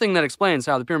 there's nothing that explains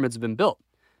how the pyramids have been built.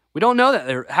 We don't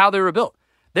know how they were built.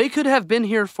 They could have been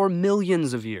here for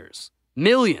millions of years.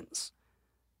 Millions.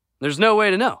 There's no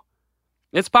way to know.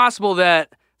 It's possible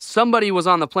that somebody was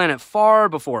on the planet far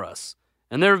before us,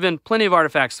 and there have been plenty of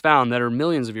artifacts found that are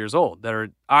millions of years old, that are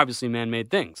obviously man-made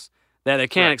things, that they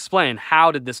can't explain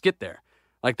how did this get there.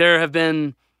 Like, there have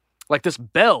been, like, this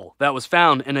bell that was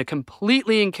found in a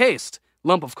completely encased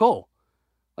lump of coal,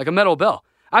 like a metal bell.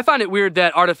 I find it weird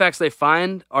that artifacts they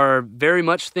find are very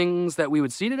much things that we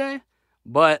would see today,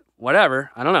 but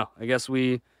whatever. I don't know. I guess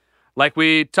like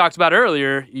we talked about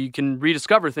earlier, you can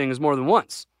rediscover things more than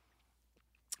once.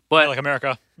 But like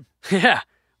America. Yeah.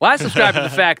 Well, I subscribe to the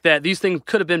fact that these things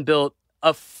could have been built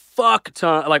a fuck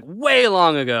ton, like way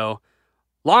long ago,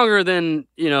 longer than,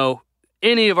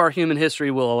 any of our human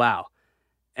history will allow.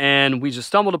 And we just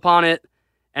stumbled upon it,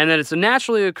 and that it's a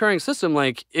naturally occurring system.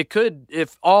 Like, it could,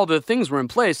 if all the things were in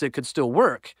place, it could still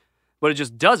work. But it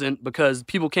just doesn't, because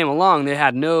people came along, they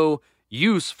had no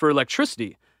use for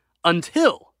electricity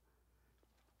until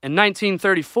in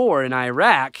 1934 in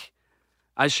Iraq.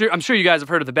 I'm sure you guys have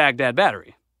heard of the Baghdad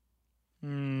Battery.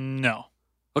 No.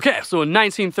 Okay, so in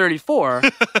 1934,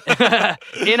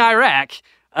 in Iraq,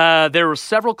 there were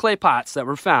several clay pots that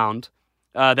were found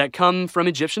that come from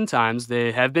Egyptian times.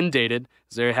 They have been dated.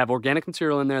 They have organic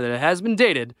material in there that has been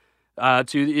dated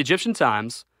to the Egyptian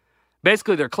times.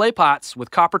 Basically, they're clay pots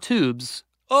with copper tubes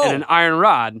and an iron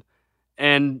rod.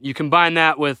 And you combine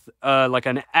that with like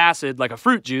an acid, like a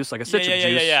fruit juice, like a citric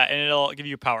juice. Yeah, and it'll give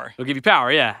you power. It'll give you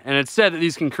power, yeah. And it's said that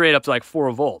these can create up to like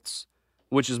 4 volts,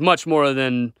 which is much more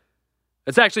than...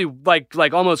 It's actually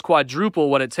like almost quadruple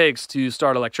what it takes to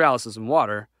start electrolysis in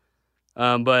water.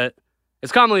 But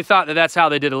it's commonly thought that that's how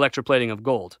they did electroplating of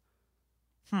gold.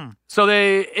 So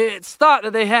it's thought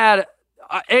that they had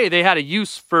a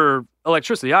use for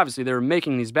electricity. Obviously, they were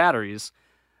making these batteries.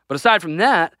 But aside from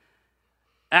that,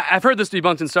 I've heard this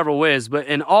debunked in several ways, but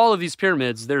in all of these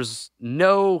pyramids, there's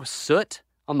no soot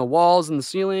on the walls and the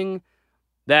ceiling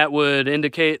that would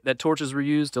indicate that torches were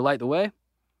used to light the way.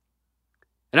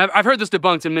 And I've heard this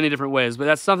debunked in many different ways, but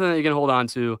that's something that you can hold on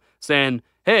to, saying,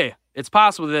 hey, it's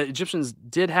possible that Egyptians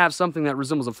did have something that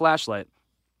resembles a flashlight.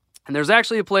 And there's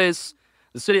actually a place,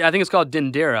 the city, I think it's called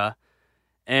Dendera,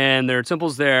 and there are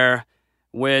temples there,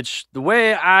 which the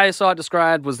way I saw it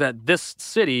described was that this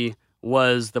city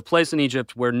was the place in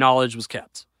Egypt where knowledge was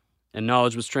kept, and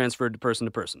knowledge was transferred to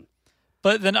person.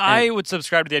 But then I would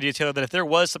subscribe to the idea, Taylor, that if there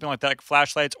was something like that, like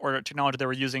flashlights or technology they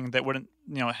were using that wouldn't,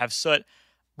 have soot,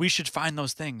 we should find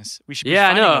those things. We should be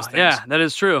finding those things. Yeah, that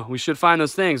is true. We should find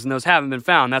those things, and those haven't been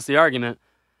found. That's the argument.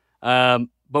 But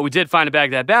we did find a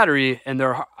Baghdad battery, and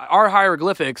there are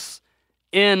hieroglyphics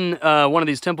in one of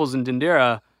these temples in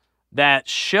Dendera that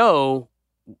show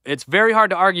it's very hard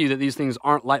to argue that these things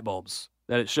aren't light bulbs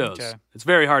that it shows. Okay. It's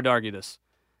very hard to argue this.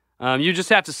 You just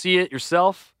have to see it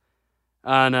yourself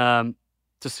and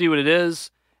to see what it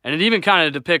is. And it even kind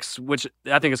of depicts, which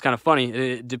I think is kind of funny,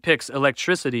 it depicts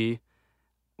electricity.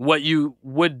 What you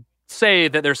would say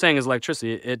that they're saying is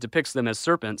electricity, it depicts them as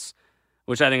serpents,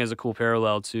 which I think is a cool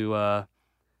parallel to,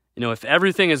 if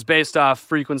everything is based off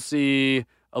frequency,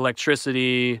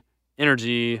 electricity,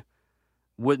 energy,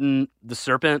 wouldn't the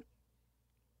serpent,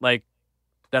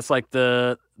 that's like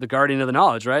the guardian of the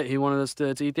knowledge, right? He wanted us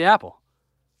to eat the apple.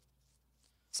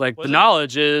 It's like the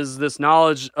knowledge is this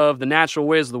knowledge of the natural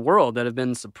ways of the world that have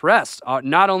been suppressed,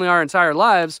 not only our entire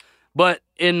lives, but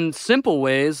in simple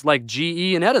ways like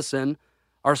GE and Edison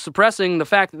are suppressing the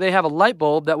fact that they have a light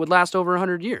bulb that would last over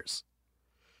 100 years.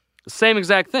 The same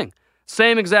exact thing.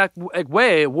 Same exact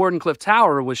way Wardenclyffe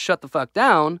Tower was shut the fuck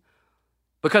down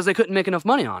because they couldn't make enough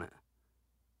money on it.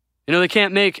 They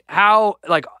can't make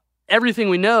everything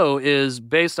we know is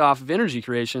based off of energy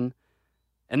creation,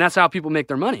 and that's how people make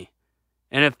their money.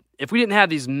 And if we didn't have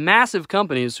these massive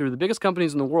companies who are the biggest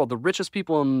companies in the world, the richest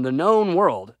people in the known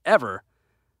world ever,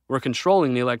 were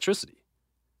controlling the electricity,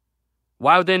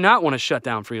 why would they not want to shut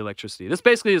down free electricity? This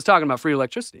basically is talking about free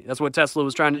electricity. That's what Tesla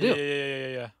was trying to do.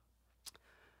 Yeah.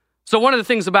 So one of the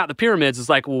things about the pyramids is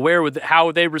how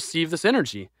would they receive this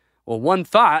energy? Well, one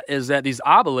thought is that these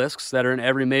obelisks that are in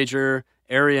every major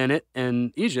area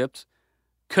in Egypt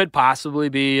could possibly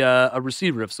be a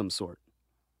receiver of some sort.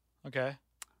 Okay.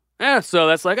 Yeah, so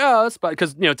that's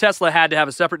because Tesla had to have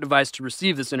a separate device to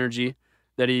receive this energy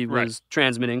that he was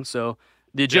transmitting. So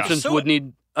the Egyptians would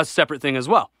need a separate thing as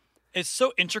well. It's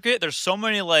so intricate. There's so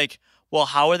many like, well,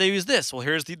 how would they use this? Well,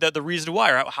 here's the reason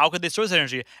why. Or how could they store this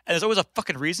energy? And there's always a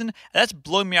fucking reason. And that's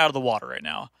blowing me out of the water right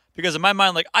now. Because in my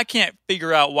mind, like, I can't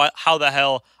figure out how the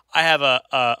hell I have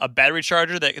a battery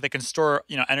charger that can store,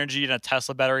 energy in a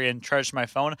Tesla battery and charge my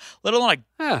phone, let alone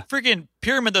freaking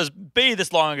pyramid that was made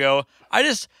this long ago.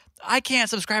 I can't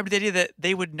subscribe to the idea that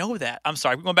they would know that. I'm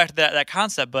sorry, we're going back to that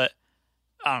concept, but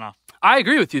I don't know. I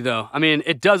agree with you, though. I mean,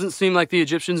 it doesn't seem like the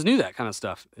Egyptians knew that kind of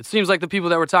stuff. It seems like the people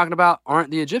that we're talking about aren't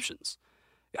the Egyptians.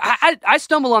 I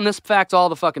stumble on this fact all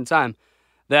the fucking time,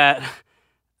 that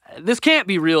this can't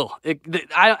be real.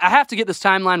 I have to get this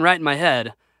timeline right in my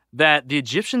head, that the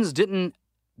Egyptians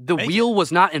the wheel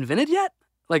was not invented yet?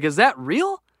 Like, is that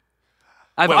real?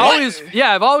 I've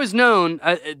always known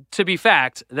to be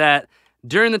fact that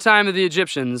during the time of the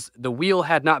Egyptians, the wheel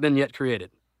had not been yet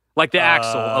created. Like the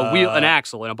axle, an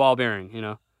axle and a ball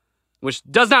bearing, which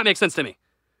does not make sense to me.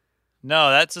 No,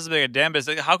 that doesn't make a damn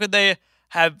bit. How could they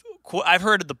have? I've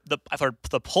heard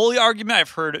the pulley argument.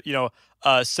 I've heard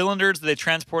cylinders that they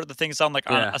transport the things on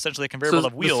on essentially a conveyor belt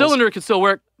of wheels. The cylinder could still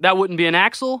work. That wouldn't be an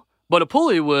axle, but a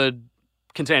pulley would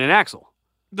contain an axle.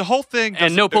 The whole thing,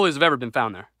 and no pulleys have ever been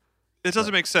found there. It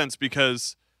doesn't make sense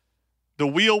because the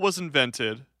wheel was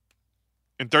invented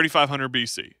in 3500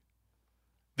 BC.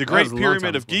 The Great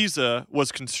Pyramid of Giza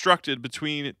was constructed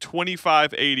between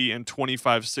 2580 and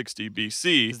 2560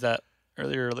 BC. Is that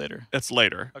earlier or later? It's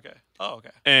later. Okay. Oh,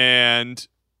 okay. And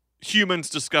humans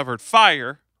discovered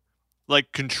fire,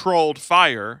 like controlled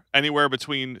fire, anywhere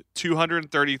between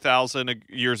 230,000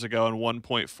 years ago and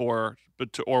 1.4 or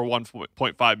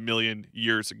 1.5 million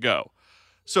years ago.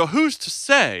 So who's to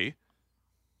say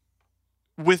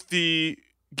with the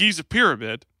Giza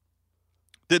Pyramid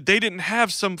that they didn't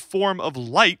have some form of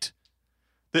light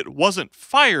that wasn't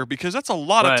fire, because that's a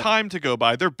lot of time to go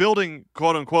by. They're building,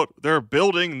 quote unquote,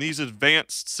 these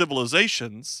advanced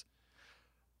civilizations.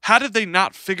 How did they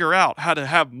not figure out how to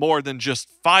have more than just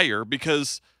fire?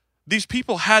 Because these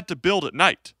people had to build at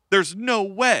night. There's no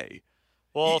way.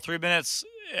 Well, 3 minutes,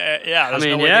 yeah.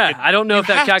 I don't know if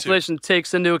that calculation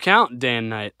takes into account day and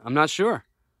night. I'm not sure.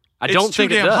 I don't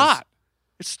think it does. Hot.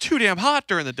 It's too damn hot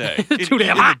during the day. Too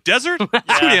damn hot. In the desert?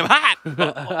 It's too damn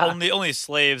hot. Only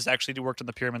slaves actually worked in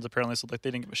the pyramids, apparently, so they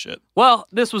didn't give a shit. Well,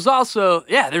 this was also,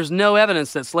 there's no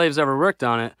evidence that slaves ever worked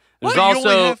on it. There's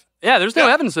there's no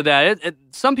evidence of that.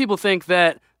 Some people think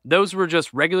that those were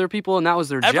just regular people and that was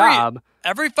their job.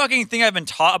 Every fucking thing I've been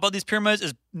taught about these pyramids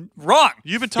is wrong.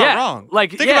 You've been taught wrong.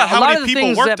 Think about how many people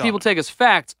worked on it. A lot of the things that people take as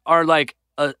fact are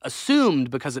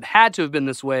assumed because it had to have been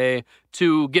this way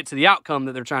to get to the outcome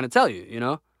that they're trying to tell you,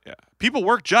 Yeah. People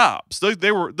work jobs.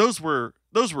 Those were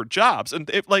jobs. And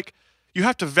you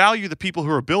have to value the people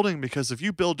who are building, because if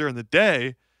you build during the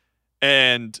day,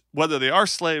 and whether they are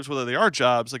slaves, whether they are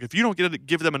jobs, if you don't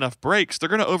give them enough breaks, they're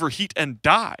going to overheat and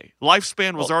die.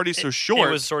 Lifespan was already so short.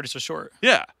 It was already so short.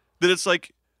 Yeah. That it's but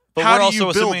how do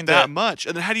you build that much?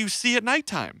 And then how do you see at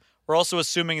nighttime? We're also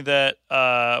assuming that,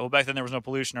 back then there was no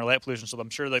pollution or light pollution, so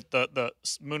I'm sure the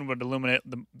moon would illuminate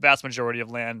the vast majority of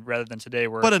land rather than today.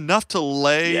 But enough to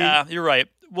lay. Yeah, you're right.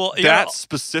 Well,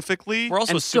 specifically. We're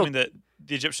also assuming that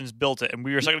the Egyptians built it, and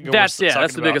we were going to go. That's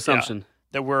the big assumption.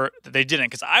 That they didn't,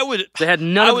 because they had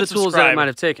none of the tools that it might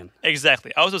have taken.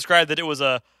 Exactly, I would subscribe that it was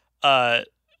a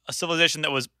civilization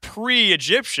that was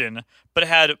pre-Egyptian, but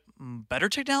had better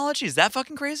technology. Is that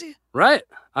fucking crazy? Right.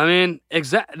 I mean,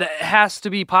 that has to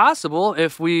be possible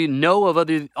if we know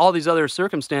of all these other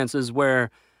circumstances where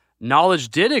knowledge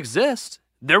did exist.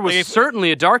 There was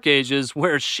certainly a dark ages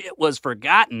where shit was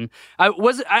forgotten. I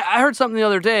heard something the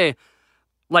other day,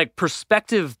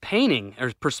 perspective painting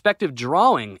or perspective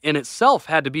drawing in itself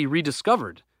had to be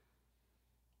rediscovered.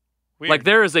 Weird.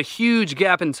 There is a huge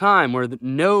gap in time where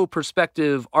no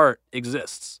perspective art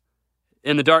exists.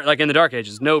 In the dark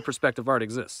ages, no perspective art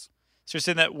exists. So you're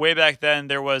saying that way back then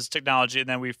there was technology, and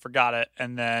then we forgot it,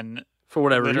 and then for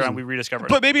whatever later reason on we rediscovered it.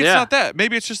 But maybe it's not that.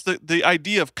 Maybe it's just the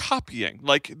idea of copying.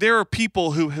 There are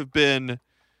people who have been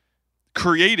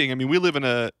creating. I mean, we live in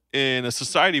a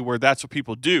society where that's what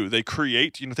people do. They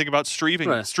create. Think about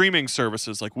streaming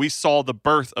services. We saw the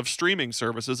birth of streaming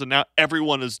services, and now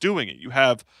everyone is doing it. You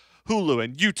have Hulu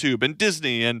and YouTube and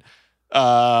Disney and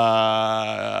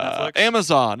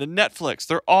Amazon and Netflix.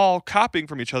 They're all copying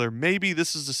from each other. Maybe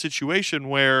this is a situation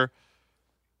where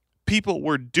people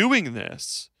were doing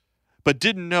this but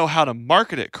didn't know how to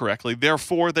market it correctly.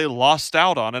 Therefore, they lost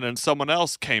out on it, and someone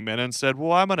else came in and said,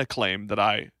 well, I'm going to claim that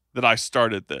I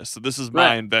started this. This is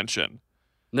my invention.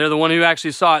 They're the one who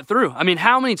actually saw it through. I mean,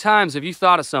 how many times have you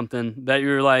thought of something that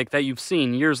you're that you've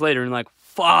seen years later and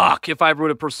fuck, if I would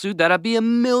have pursued that, I'd be a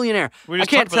millionaire. We I just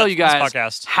can't talked about tell that you in this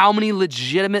guys podcast. how many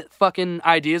legitimate fucking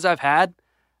ideas I've had.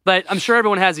 But I'm sure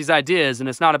everyone has these ideas, and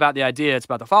it's not about the idea, it's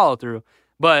about the follow-through.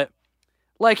 But,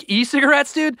 like,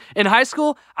 e-cigarettes, dude, in high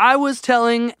school, I was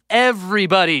telling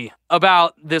everybody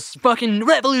about this fucking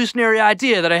revolutionary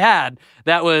idea that I had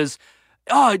that was,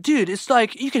 oh, dude, it's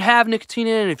like you could have nicotine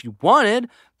in it if you wanted,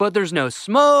 but there's no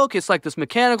smoke. It's like this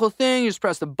mechanical thing. You just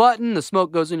press the button, the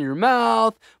smoke goes into your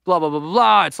mouth, blah, blah, blah, blah,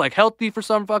 blah. It's like healthy for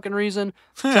some fucking reason.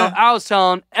 So I was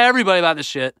telling everybody about this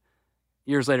shit.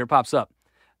 Years later, it pops up.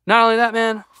 Not only that,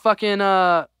 man, fucking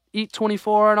Eat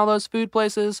 24 and all those food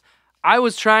places. I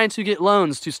was trying to get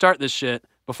loans to start this shit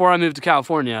before I moved to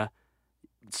California,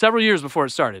 several years before it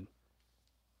started.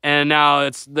 And now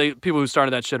it's the people who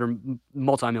started that shit are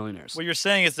multimillionaires. What you're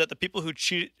saying is that the people who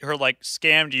like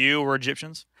scammed you were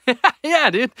Egyptians?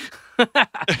 Yeah, dude. No,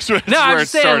 I'm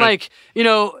just saying, like,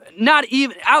 not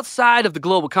even outside of the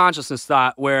global consciousness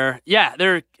thought where, yeah,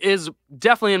 there is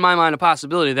definitely in my mind a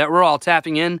possibility that we're all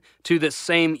tapping in to this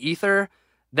same ether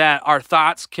that our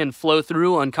thoughts can flow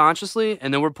through unconsciously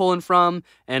and then we're pulling from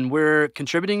and we're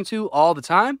contributing to all the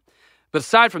time. But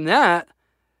aside from that,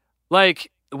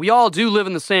 like, we all do live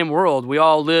in the same world. We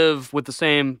all live with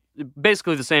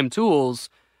basically the same tools.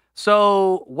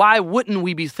 So why wouldn't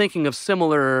we be thinking of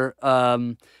similar,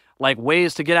 like,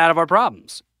 ways to get out of our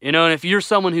problems? And if you're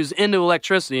someone who's into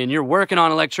electricity and you're working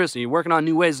on electricity, you're working on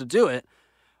new ways to do it,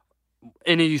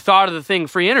 and you thought of the thing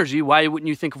free energy, why wouldn't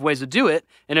you think of ways to do it?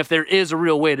 And if there is a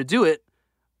real way to do it,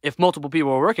 if multiple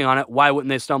people are working on it, why wouldn't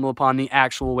they stumble upon the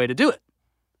actual way to do it?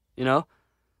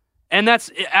 And that's,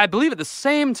 I believe at the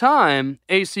same time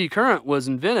AC current was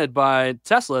invented by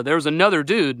Tesla, there was another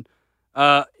dude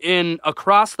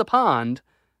across the pond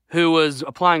who was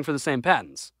applying for the same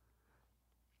patents.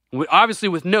 Obviously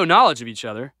with no knowledge of each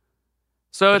other.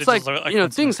 So it's like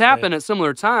things happen at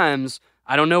similar times.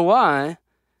 I don't know why,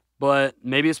 but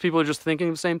maybe it's people are just thinking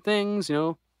of the same things,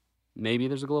 Maybe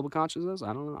there's a global consciousness.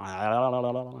 I don't know. I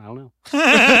don't know.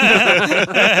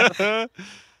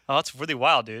 Oh, that's really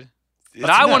wild, dude. But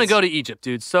I want to go to Egypt,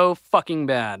 dude. So fucking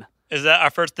bad. Is that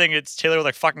our first thing? It's Taylor with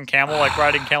like fucking camel, like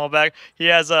riding camelback. He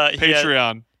has a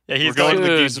Patreon. He's going to the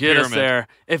Dude, Giza get Pyramid. us there.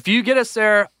 If you get us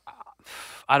there,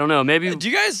 I don't know. Maybe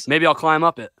Maybe I'll climb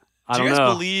up it. I don't know. Do you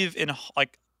guys believe in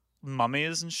like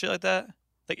mummies and shit like that?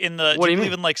 Like do you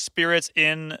believe in like spirits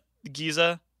in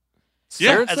Giza?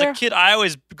 Yeah. As a kid, I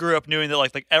always grew up knowing that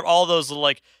like all those little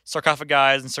like sarcophagi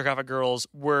and sarcophagi girls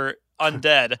were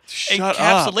undead,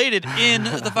 encapsulated in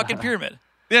the fucking pyramid.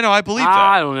 Yeah, no, I believe that.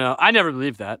 I don't know. I never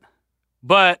believed that.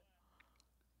 But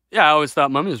yeah, I always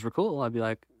thought mummies were cool. I'd be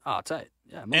like, oh, tight.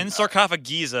 Yeah, in Sarcophagus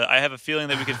Giza, I have a feeling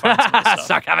that we could find some of this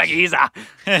stuff. Sarcophagus Giza.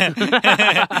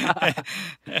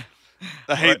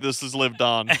 I hate this has lived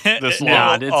on this long.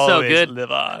 Yeah, it's so good. Live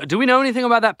on. Do we know anything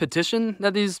about that petition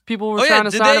that these people were trying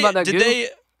to sign about that goo? The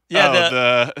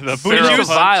booty juice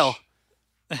vial.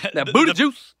 That booty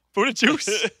juice. Booty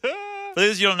juice. For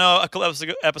those you don't know, a couple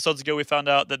episodes ago, we found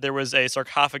out that there was a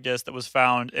sarcophagus that was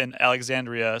found in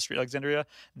Alexandria,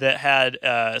 that had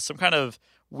some kind of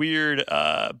weird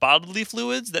bodily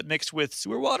fluids that mixed with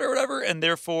sewer water or whatever, and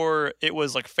therefore it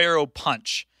was like Pharaoh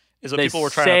punch. Is what people were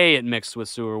trying to say it mixed with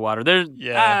sewer water. They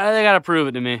got to prove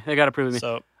it to me.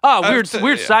 So,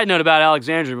 weird side note about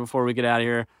Alexandria before we get out of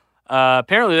here.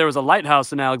 Apparently, there was a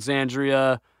lighthouse in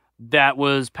Alexandria that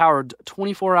was powered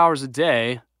 24 hours a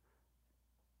day.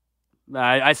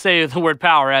 I say the word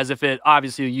power as if it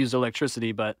obviously used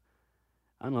electricity, but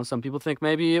I don't know. Some people think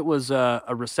maybe it was a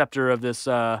receptor of this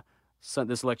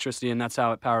electricity, and that's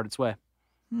how it powered its way.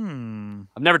 I've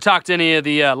never talked to any of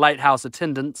the lighthouse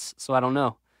attendants, so I don't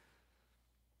know.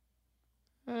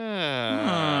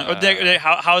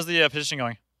 How's the petition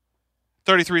going?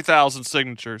 33,000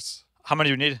 signatures. How many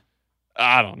do you need?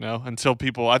 I don't know. Until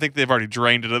people, I think they've already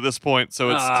drained it at this point,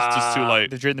 so it's just too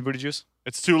late. They drained the booty juice?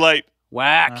 It's too late.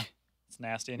 Whack. It's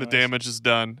nasty anyways. The damage is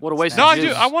done. What a waste No, of I do.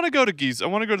 juice. I want to go to Giza. I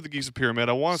want to go to the Giza Pyramid.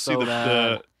 I want to see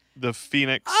the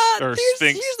Phoenix or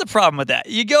Sphinx. Here's the problem with that.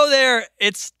 You go there,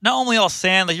 it's not only all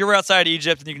sand, like you're right outside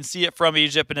Egypt and you can see it from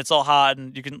Egypt and it's all hot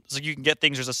and you can get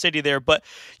things. There's a city there, but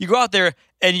you go out there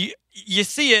and you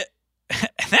see it and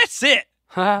that's it.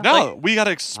 No, we got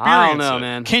to experience I don't know, it.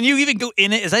 man. Can you even go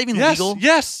in it? Is that even legal?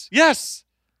 Yes. Yeah,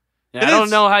 I don't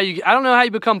know how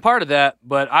you become part of that,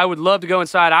 but I would love to go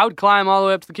inside. I would climb all the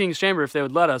way up to the King's Chamber if they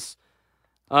would let us.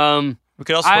 We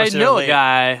could also I know a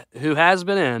guy who has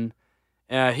been in.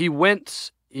 He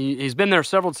went. He's been there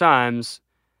several times.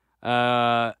 He's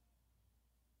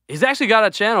actually got a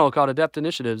channel called Adept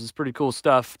Initiatives. It's pretty cool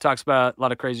stuff. Talks about a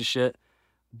lot of crazy shit.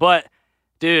 But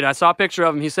dude, I saw a picture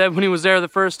of him. He said when he was there the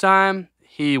first time,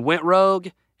 he went rogue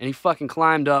and he fucking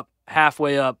climbed up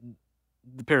halfway up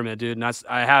the pyramid, dude. And I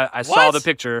saw the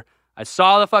picture. I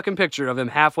saw the fucking picture of him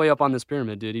halfway up on this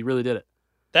pyramid, dude. He really did it.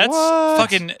 That's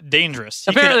fucking dangerous.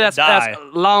 He apparently, could that's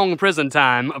long prison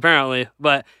time. Apparently,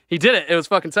 but he did it. It was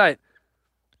fucking tight.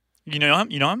 You know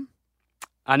him? You know him?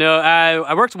 I know.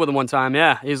 I worked with him one time.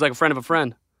 Yeah, he's like a friend of a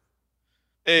friend.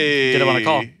 Hey, get him on a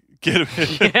call. Get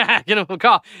him. Yeah, get him a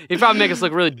call. He'd probably make us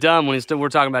look really dumb when we're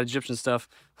talking about Egyptian stuff.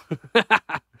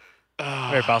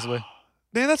 Very possibly.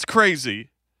 Man, that's crazy.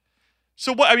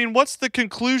 So what? I mean, what's the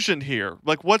conclusion here?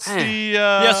 Like, what's the?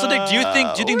 Yeah. So, Nick, do you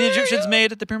think the Egyptians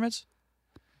made the pyramids?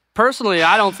 Personally,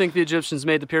 I don't think the Egyptians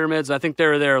made the pyramids. I think they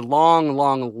were there long,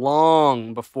 long,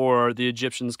 long before the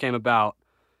Egyptians came about.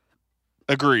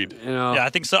 Agreed. You know? Yeah, I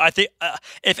think so. I think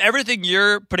if everything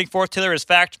you're putting forth, Taylor, is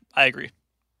fact, I agree.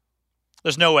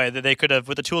 There's no way that they could have,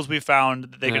 with the tools we found,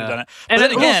 that they could have done it. But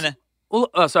then again... a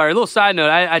little side note.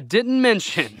 I didn't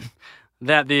mention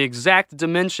that the exact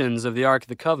dimensions of the Ark of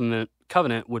the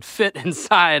Covenant would fit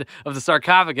inside of the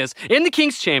sarcophagus in the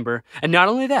king's chamber. And not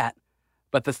only that,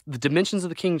 but the dimensions of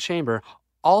the king's chamber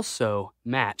also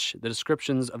match the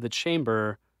descriptions of the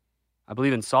chamber, I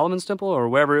believe in Solomon's temple or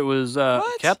wherever it was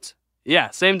kept. Yeah,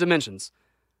 same dimensions.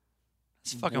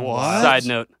 That's fucking what? Side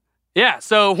note. Yeah,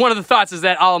 so one of the thoughts is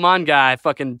that Alaman guy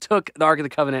fucking took the Ark of the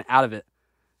Covenant out of it.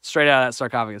 Straight out of that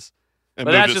sarcophagus. And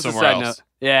but that's just a side note.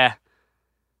 Yeah.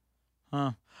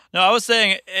 Huh. No, I was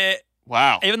saying...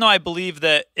 wow. Even though I believe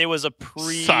that it was a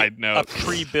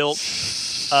pre-built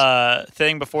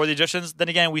thing before the Egyptians, then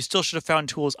again, we still should have found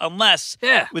tools unless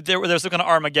there was some kind of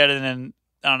Armageddon and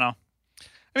I don't know.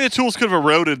 I mean, the tools could have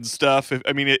eroded and stuff.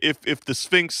 If the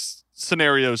Sphinx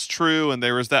scenario is true and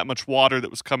there was that much water that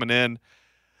was coming in,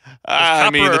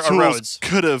 the tools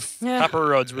could have copper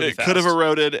erodes really it fast. could have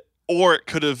eroded, or it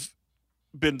could have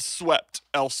been swept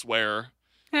elsewhere.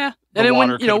 Yeah, and then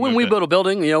when we build a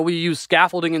building, we use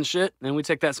scaffolding and shit, and we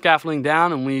take that scaffolding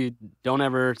down, and we don't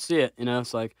ever see it.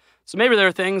 It's like, so maybe there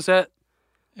are things that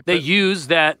they use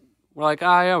that we're like,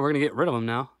 we're gonna get rid of them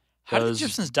now. How did the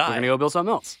Egyptians die? We're gonna go build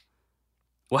something else.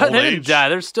 What? They didn't die.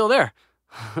 They're still there.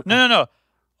 No.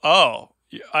 Oh.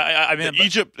 I mean,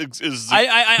 Egypt is.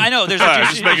 I know. There's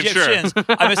just making Egyptians. sure.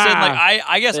 I'm just saying, like,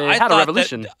 I guess I had a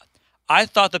revolution. I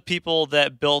thought the people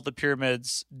that built the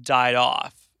pyramids died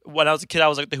off. When I was a kid, I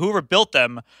was like, whoever built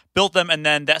them, and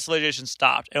then that civilization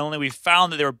stopped. And only we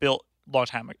found that they were built a long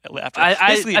time after.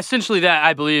 Essentially,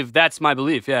 that's my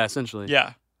belief. Yeah, essentially.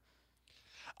 Yeah.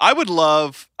 I would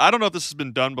love, I don't know if this has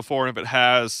been done before, and if it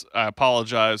has, I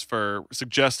apologize for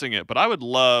suggesting it, but I would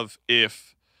love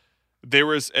if there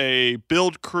was a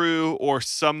build crew or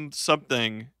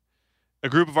something, a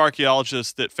group of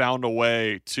archaeologists that found a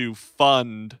way to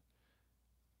fund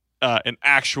an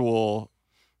actual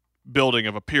building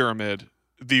of a pyramid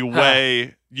the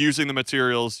way, using the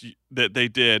materials that they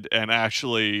did and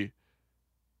actually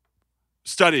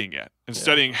studying it and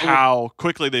studying how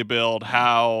quickly they build,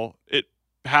 how it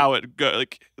go,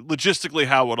 like logistically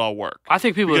how it would all work. I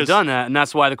think people have done that, and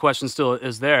that's why the question still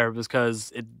is there,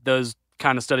 because those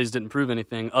kind of studies didn't prove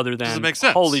anything other than, doesn't make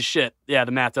sense. Holy shit, yeah,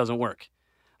 the math doesn't work.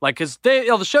 Like, because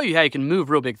they'll show you how you can move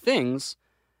real big things,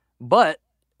 but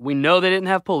we know they didn't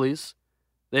have pulleys.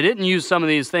 They didn't use some of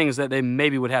these things that they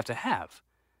maybe would have to have.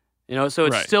 So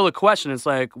it's still a question. It's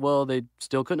like, well, they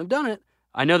still couldn't have done it.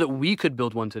 I know that we could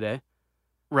build one today.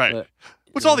 Right. But,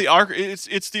 it's all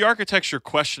it's the architecture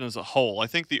question as a whole. I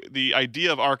think the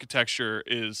idea of architecture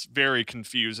is very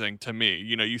confusing to me.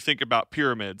 You think about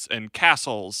pyramids and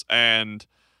castles and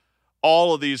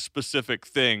all of these specific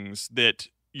things that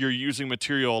you're using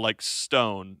material like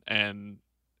stone and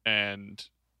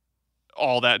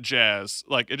all that jazz.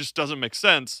 Like, it just doesn't make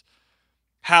sense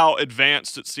how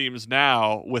advanced it seems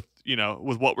now with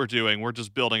what we're doing. We're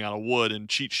just building out of wood and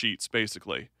cheat sheets,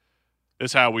 basically.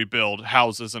 Is how we build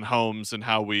houses and homes and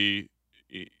how we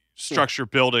structure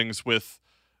buildings with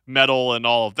metal and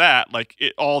all of that. Like,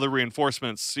 all the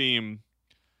reinforcements seem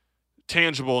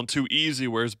tangible and too easy,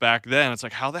 whereas back then it's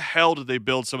like, how the hell did they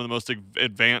build some of the most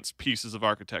advanced pieces of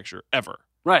architecture ever?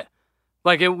 Right.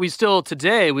 Like, we still,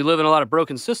 today, we live in a lot of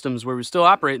broken systems where we still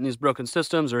operate in these broken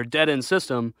systems or a dead-end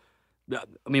system.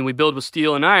 I mean, we build with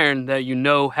steel and iron that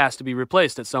has to be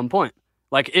replaced at some point.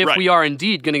 Like, if we are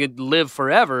indeed going to live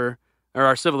forever, or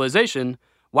our civilization,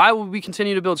 why would we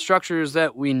continue to build structures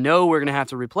that we know we're going to have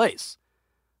to replace?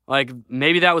 Like,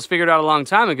 maybe that was figured out a long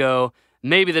time ago.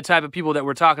 Maybe the type of people that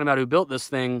we're talking about who built this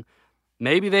thing,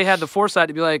 maybe they had the foresight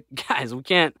to be like, guys, we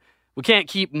can't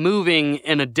keep moving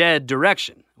in a dead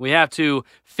direction. We have to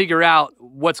figure out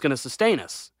what's going to sustain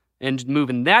us and move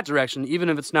in that direction, even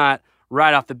if it's not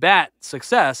right off the bat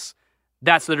success.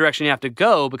 that's the direction you have to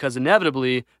go because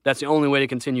inevitably that's the only way to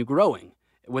continue growing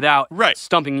without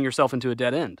stumping yourself into a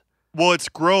dead end. Well, it's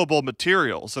growable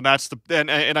materials, and that's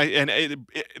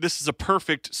this is a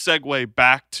perfect segue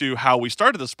back to how we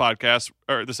started this podcast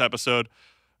or this episode.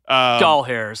 Doll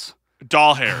hairs.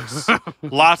 Doll hairs.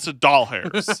 Lots of doll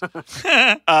hairs.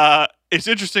 It's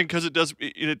interesting because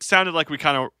it sounded like we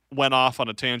kind of went off on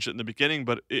a tangent in the beginning,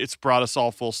 but it's brought us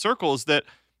all full circle. Is that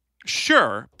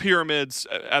sure, pyramids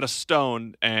out of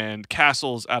stone and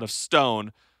castles out of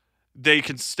stone, they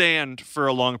can stand for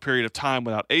a long period of time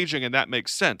without aging, and that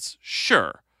makes sense.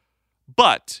 Sure.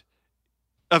 But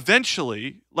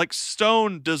eventually, like,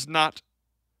 stone does not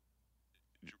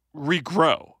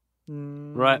regrow.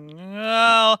 Right.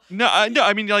 Well, no,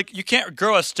 I mean, like, you can't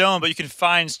grow a stone, but you can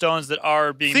find stones that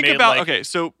are being made.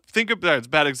 So think about it's a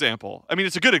bad example. I mean,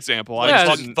 it's a good example.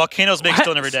 Volcanoes make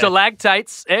stone every day.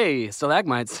 Stalactites,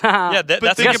 stalagmites. Yeah,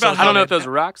 that's think about I don't know if those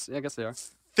are rocks. Yeah, I guess they are.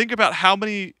 Think about how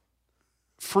many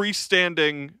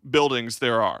freestanding buildings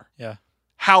there are. Yeah.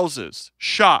 Houses,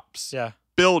 shops, yeah,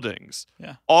 buildings.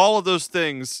 Yeah. All of those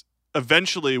things,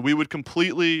 eventually we would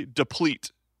completely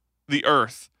deplete the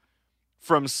earth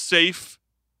from safe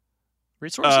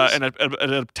resources and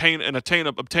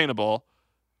obtainable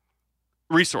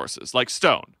resources like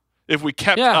stone. If we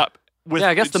kept up with,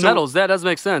 I guess the metals, that does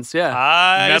make sense. Yeah,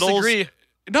 I disagree.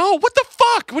 No, what the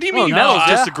fuck? What do you mean? Metals,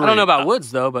 I disagree. I don't know about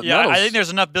woods though, but metals. I think there's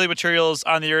enough building materials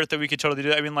on the earth that we could totally do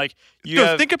that. I mean, like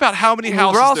think about how many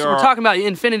houses we're talking about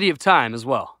infinity of time as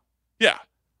well. Yeah,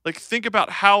 like think about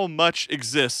how much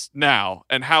exists now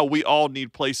and how we all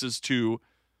need places to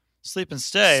sleep and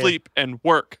stay, sleep and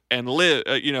work and live.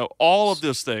 All of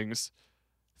those things.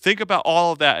 Think about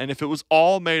all of that, and if it was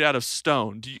all made out of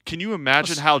stone, can you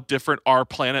imagine how different our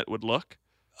planet would look?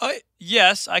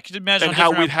 Yes, I could imagine. And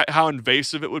how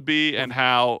invasive it would be, and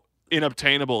how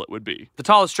inobtainable it would be. The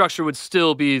tallest structure would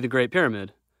still be the Great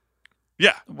Pyramid.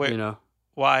 Yeah. Wait,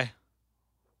 why?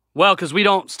 Well, because we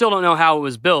still don't know how it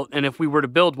was built, and if we were to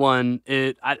build one,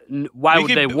 why would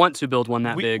they want to build one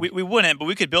that big? We wouldn't, but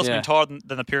we could build something taller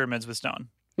than the pyramids with stone.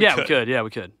 We could. Yeah,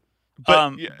 we could.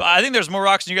 But I think there's more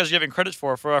rocks than you guys are giving credit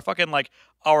for our fucking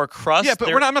our crust. Yeah, but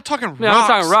I'm not talking rocks. I'm not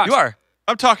talking rocks. You are.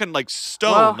 I'm talking like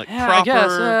stone, proper. I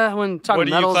guess. When talking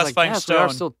metals, classifying I guess stone? we are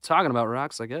still talking about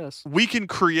rocks. I guess we can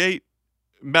create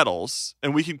metals,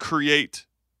 and we can create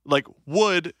like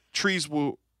wood. Trees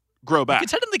will grow back. You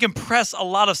can technically compress a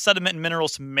lot of sediment and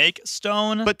minerals to make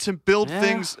stone, but to build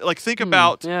things like think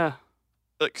about the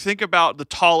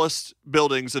tallest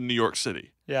buildings in New York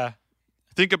City. Yeah.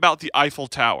 Think about the Eiffel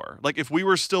Tower. Like if we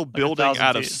were still building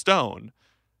out of stone,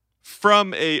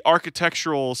 from a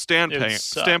architectural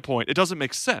standpoint, it doesn't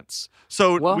make sense.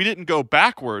 So we didn't go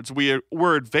backwards.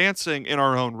 We're advancing in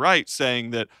our own right,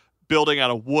 saying that building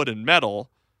out of wood and metal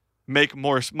make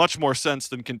much more sense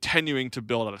than continuing to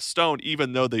build out of stone,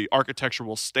 even though the architecture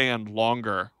will stand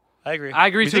longer. I agree. I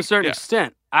agree to a certain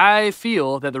extent. I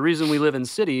feel that the reason we live in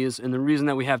cities and the reason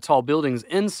that we have tall buildings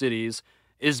in cities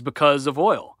is because of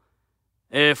oil.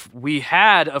 If we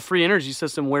had a free energy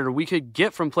system where we could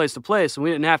get from place to place and we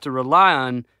didn't have to rely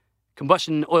on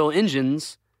combustion oil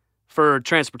engines for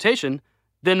transportation,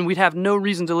 then we'd have no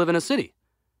reason to live in a city.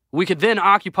 We could then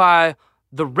occupy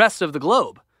the rest of the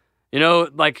globe.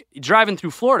 Like driving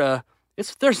through Florida,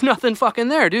 there's nothing fucking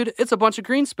there, dude. It's a bunch of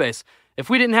green space. If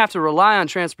we didn't have to rely on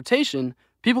transportation,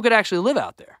 people could actually live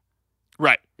out there.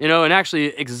 Right. And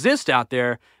actually exist out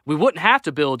there. We wouldn't have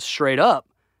to build straight up.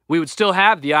 We would still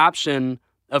have the option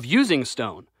of using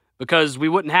stone because we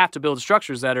wouldn't have to build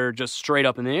structures that are just straight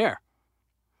up in the air.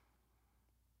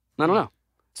 I don't know.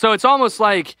 So it's almost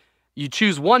like you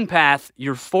choose one path,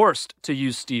 you're forced to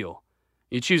use steel.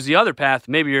 You choose the other path,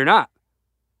 maybe you're not.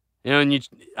 And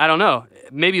I don't know.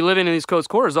 Maybe living in these close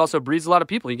quarters also breeds a lot of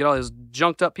people. You get all these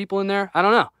junked up people in there. I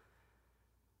don't know.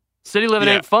 City living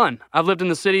ain't fun. I've lived in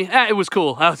the city. It was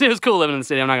cool. It was cool living in the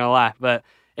city, I'm not going to lie. But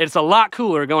it's a lot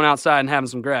cooler going outside and having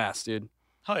some grass, dude.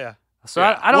 Oh, yeah. So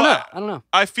I don't know. I don't know.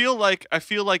 I feel like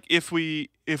if we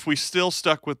still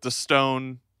stuck with the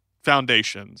stone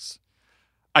foundations,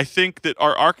 I think that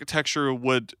our architecture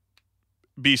would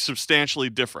be substantially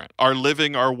different. Our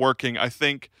living, our working, I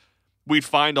think we'd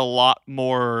find a lot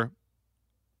more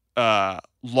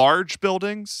large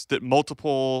buildings that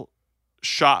multiple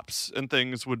shops and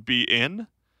things would be in.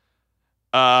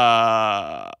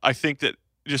 I think that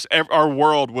just our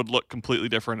world would look completely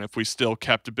different if we still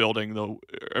kept building,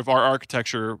 if our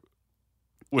architecture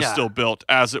was still built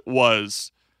as it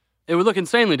was. It would look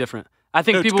insanely different. I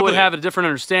think people would have a different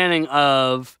understanding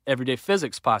of everyday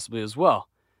physics possibly as well,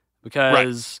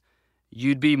 because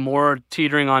you'd be more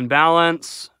teetering on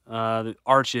balance, the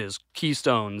arches,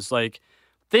 keystones, like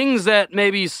things that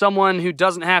maybe someone who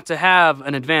doesn't have to have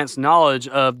an advanced knowledge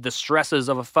of the stresses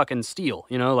of a fucking steel,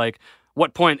 like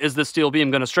what point is this steel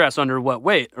beam going to stress under what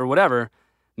weight or whatever.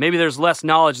 Maybe there's less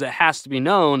knowledge that has to be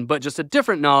known, but just a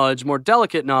different knowledge, more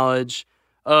delicate knowledge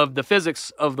of the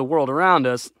physics of the world around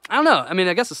us. I don't know. I mean,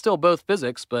 I guess it's still both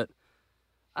physics, but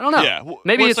I don't know. Yeah.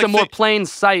 Maybe it's like a more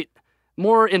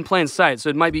more in plain sight, so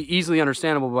it might be easily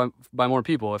understandable by more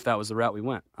people if that was the route we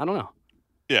went. I don't know.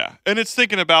 Yeah, and it's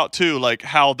thinking about, too, like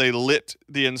how they lit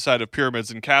the inside of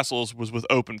pyramids and castles was with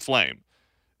open flame.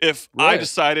 If I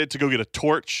decided to go get a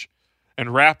torch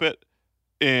and wrap it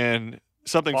in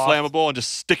something flammable and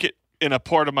just stick it in a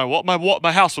part of my wall,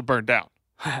 my house would burn down.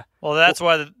 Well, that's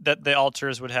why the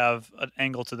altars would have an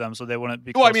angle to them, so they wouldn't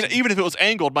be. Well, I mean, even if it was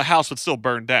angled, my house would still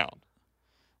burn down.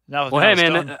 Well, hey,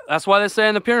 man, that's why they say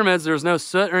in the pyramids there's no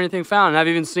soot or anything found. And I've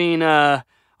even seen our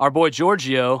boy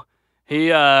Giorgio.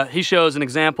 He shows an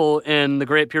example in the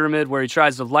Great Pyramid where he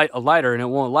tries to light a lighter and it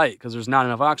won't light because there's not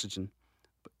enough oxygen.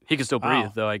 He can still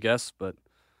breathe, though, I guess. But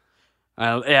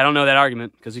I don't know that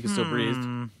argument because he can still breathe.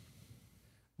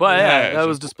 But that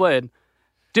was displayed.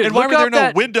 Dude, and why were there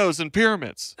no windows in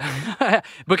pyramids?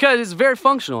 Because it's very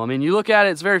functional. I mean, you look at it,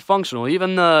 it's very functional.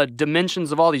 Even the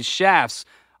dimensions of all these shafts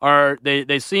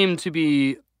they seem to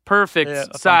be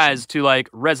perfect size to like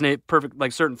resonate perfect,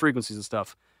 like certain frequencies and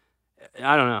stuff.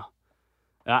 I don't know.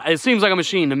 It seems like a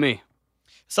machine to me.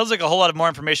 Sounds like a whole lot of more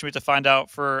information we have to find out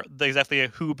for exactly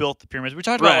who built the pyramids. We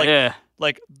talked about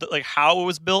like how it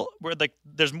was built. Where like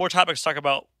there's more topics to talk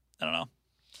about. I don't know.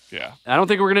 Yeah, I don't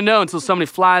think we're gonna know until somebody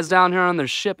flies down here on their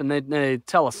ship and they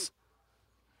tell us.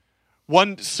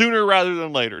 One sooner rather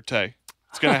than later, Tay.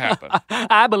 It's gonna happen.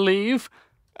 I believe.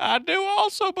 I do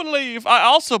also believe. I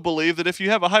also believe that if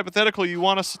you have a hypothetical you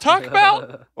want us to talk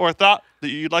about or a thought that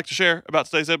you'd like to share about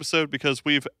today's episode, because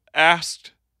we've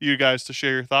asked you guys to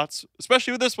share your thoughts,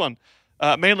 especially with this one,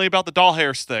 mainly about the doll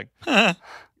hairs thing. You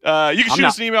can shoot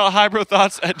us an email at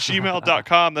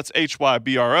hybrothoughts@gmail.com. That's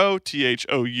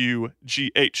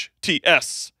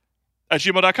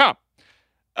HYBROTHOUGHTS@gmail.com.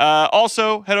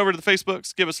 Also, head over to the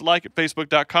Facebooks. Give us a like at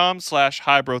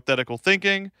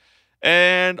facebook.com/hybrotheticalthinking.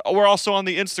 And we're also on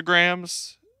the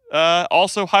Instagrams,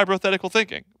 also Hybrothetical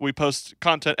Thinking. We post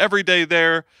content every day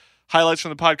there, highlights from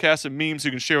the podcast and memes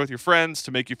you can share with your friends to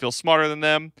make you feel smarter than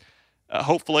them,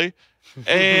 hopefully.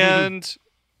 And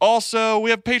also,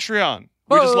 we have Patreon.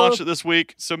 We just launched it this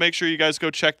week, so make sure you guys go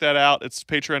check that out. It's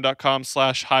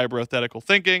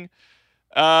patreon.com/hybrotheticalthinking.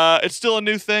 It's still a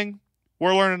new thing.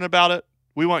 We're learning about it.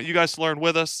 We want you guys to learn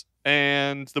with us.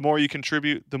 And the more you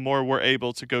contribute, the more we're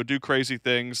able to go do crazy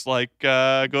things like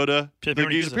go to the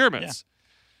Giza Pyramids.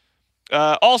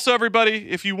 Yeah. Also, everybody,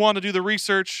 if you want to do the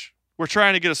research, we're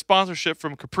trying to get a sponsorship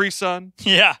from Capri Sun.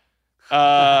 Yeah.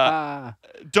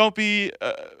 Don't be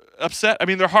upset. I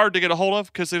mean, they're hard to get a hold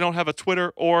of because they don't have a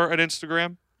Twitter or an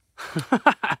Instagram.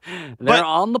 They're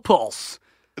on the pulse.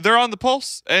 They're on the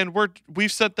pulse, and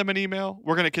we've sent them an email.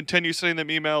 We're going to continue sending them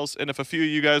emails, and if a few of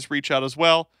you guys reach out as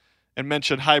well and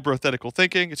mention Hybrothetical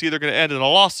Thinking, it's either going to end in a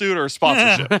lawsuit or a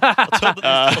sponsorship.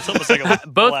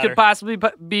 Both could possibly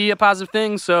be a positive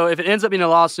thing, so if it ends up being a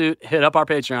lawsuit, hit up our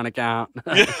Patreon account.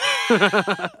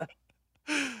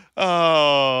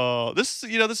 Oh, this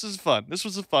is fun. This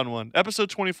was a fun one. Episode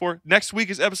 24. Next week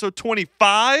is episode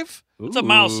 25. It's a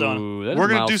milestone. We're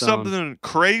going to do something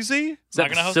crazy. Is that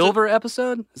the silver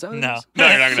episode? Is that what no. It is? No,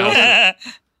 you're not going to host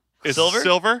it. Is Silver?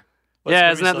 Silver?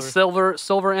 Yeah, isn't that the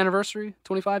silver anniversary?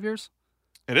 25 years?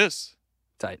 It is.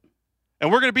 Tight.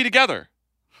 And we're going to be together,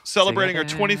 celebrating our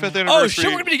 25th anniversary. Oh, shit,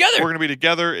 we're going to be together. We're going to be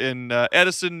together in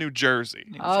Edison, New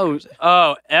Jersey.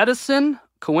 Oh, Edison?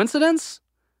 Coincidence?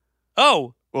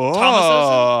 Oh,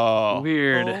 Thomas Edison?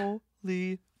 Weird.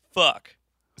 Holy fuck.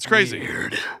 It's crazy.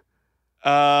 Weird.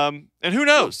 And who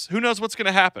knows? Who knows what's going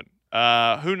to happen?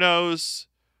 Who knows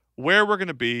where we're going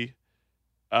to be?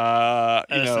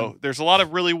 There's a lot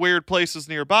of really weird places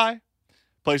nearby.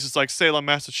 Places like Salem,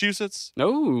 Massachusetts.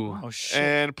 Oh shit.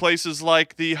 And places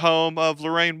like the home of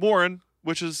Lorraine Warren,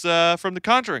 which is from The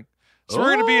Conjuring. So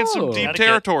we're going to be in some deep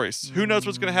territories. Who knows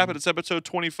what's going to happen? It's episode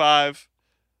 25.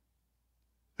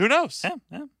 Who knows? Yeah.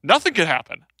 Nothing could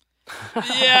happen.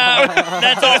 Yeah,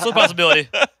 that's also a possibility.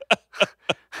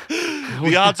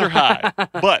 The odds are high.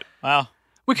 But wow.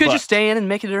 We could just stay in and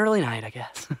make it an early night, I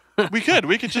guess. We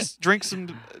could just drink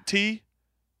some tea.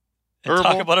 And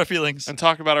talk about our feelings.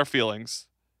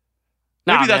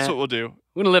 Maybe that's what we'll do.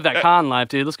 We're going to live that con life,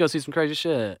 dude. Let's go see some crazy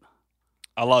shit.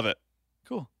 I love it.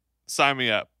 Cool. Sign me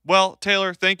up. Well,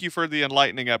 Taylor, thank you for the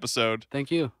enlightening episode.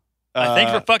 Thank you. I think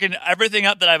for fucking everything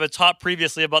up that I've been taught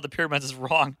previously about the pyramids is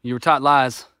wrong. You were taught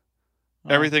lies.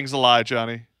 Everything's a lie,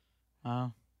 Johnny.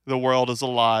 Oh. The world is a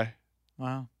lie.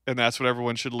 Wow. And that's what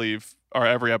everyone should leave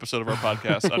every episode of our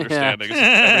podcast understanding.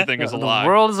 Everything is a lie. The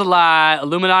world is a lie.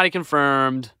 Illuminati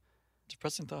confirmed.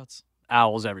 Depressing thoughts.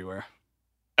 Owls everywhere.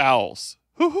 Owls.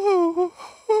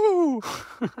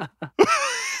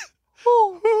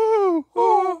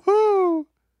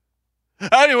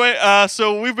 Anyway,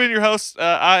 so we've been your hosts.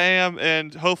 I am,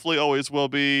 and hopefully always will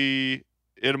be,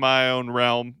 in my own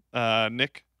realm,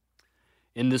 Nick.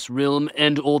 In this realm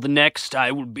and all the next,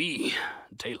 I will be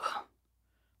Taylor.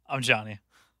 I'm Johnny.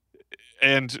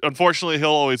 And unfortunately,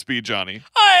 he'll always be Johnny.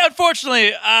 Very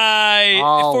fortunately,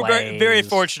 I'll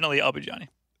be Johnny.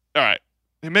 All right.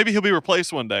 And maybe he'll be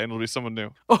replaced one day and it'll be someone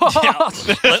new.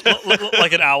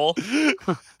 Like an owl.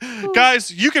 Guys,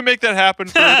 you can make that happen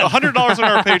for $100 on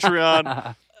our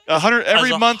Patreon.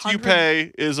 Every month you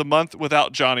pay is a month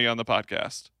without Johnny on the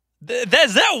podcast.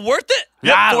 Is that worth it?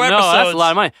 Yep, I don't know. That's a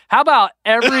lot of money. How about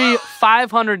every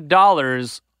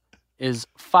 $500 is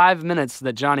 5 minutes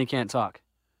that Johnny can't talk?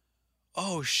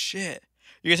 Oh, shit.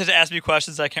 You guys have to ask me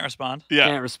questions I can't respond? Yeah.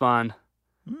 Can't respond.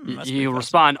 You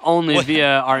respond only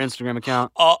via our Instagram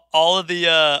account. All of the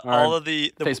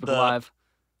Facebook Live.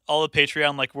 All the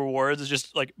Patreon rewards is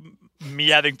just me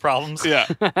having problems. Yeah.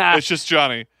 It's just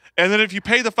Johnny. And then if you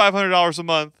pay the $500 a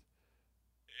month,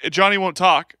 Johnny won't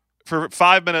talk for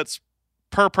 5 minutes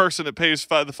per person that pays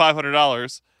the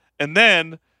 $500. And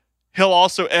then he'll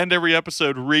also end every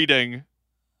episode reading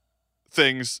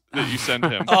things that you send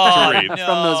him to read.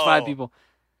 From those 5 people.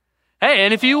 Hey,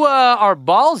 and if you are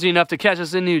ballsy enough to catch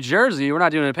us in New Jersey, we're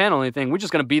not doing a panel or anything. We're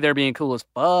just going to be there being cool as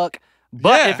fuck.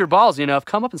 But if you're ballsy enough,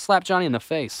 come up and slap Johnny in the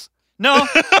face. No,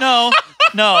 don't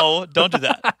do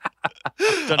that.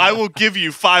 I will give you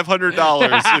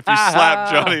 $500 if you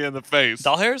slap Johnny in the face.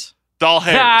 Doll hairs? Doll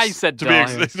hairs. Yeah, you said doll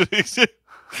hairs.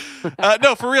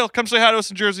 No, for real. Come say hi to us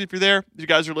in Jersey if you're there. If you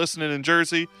guys are listening in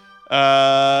Jersey,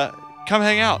 come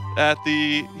hang out at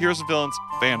the Heroes and Villains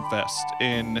Fan Fest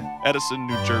in Edison,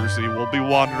 New Jersey. We'll be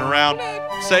wandering around.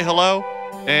 Say hello,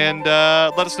 and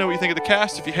let us know what you think of the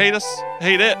cast. If you hate us,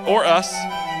 hate it, or us.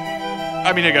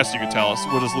 I mean, I guess you could tell us.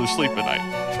 We'll just lose sleep at night.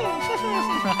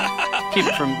 Keep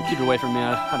it away from me.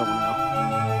 I don't want to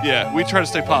know. Yeah, we try to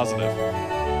stay positive.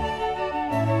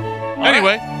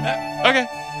 Anyway, okay.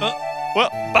 Well,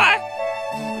 bye.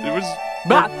 It was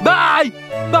bye.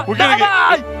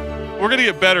 We're gonna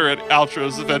get better at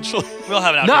outros eventually. We'll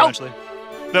have an outro eventually.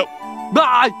 Nope.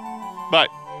 Bye. Bye.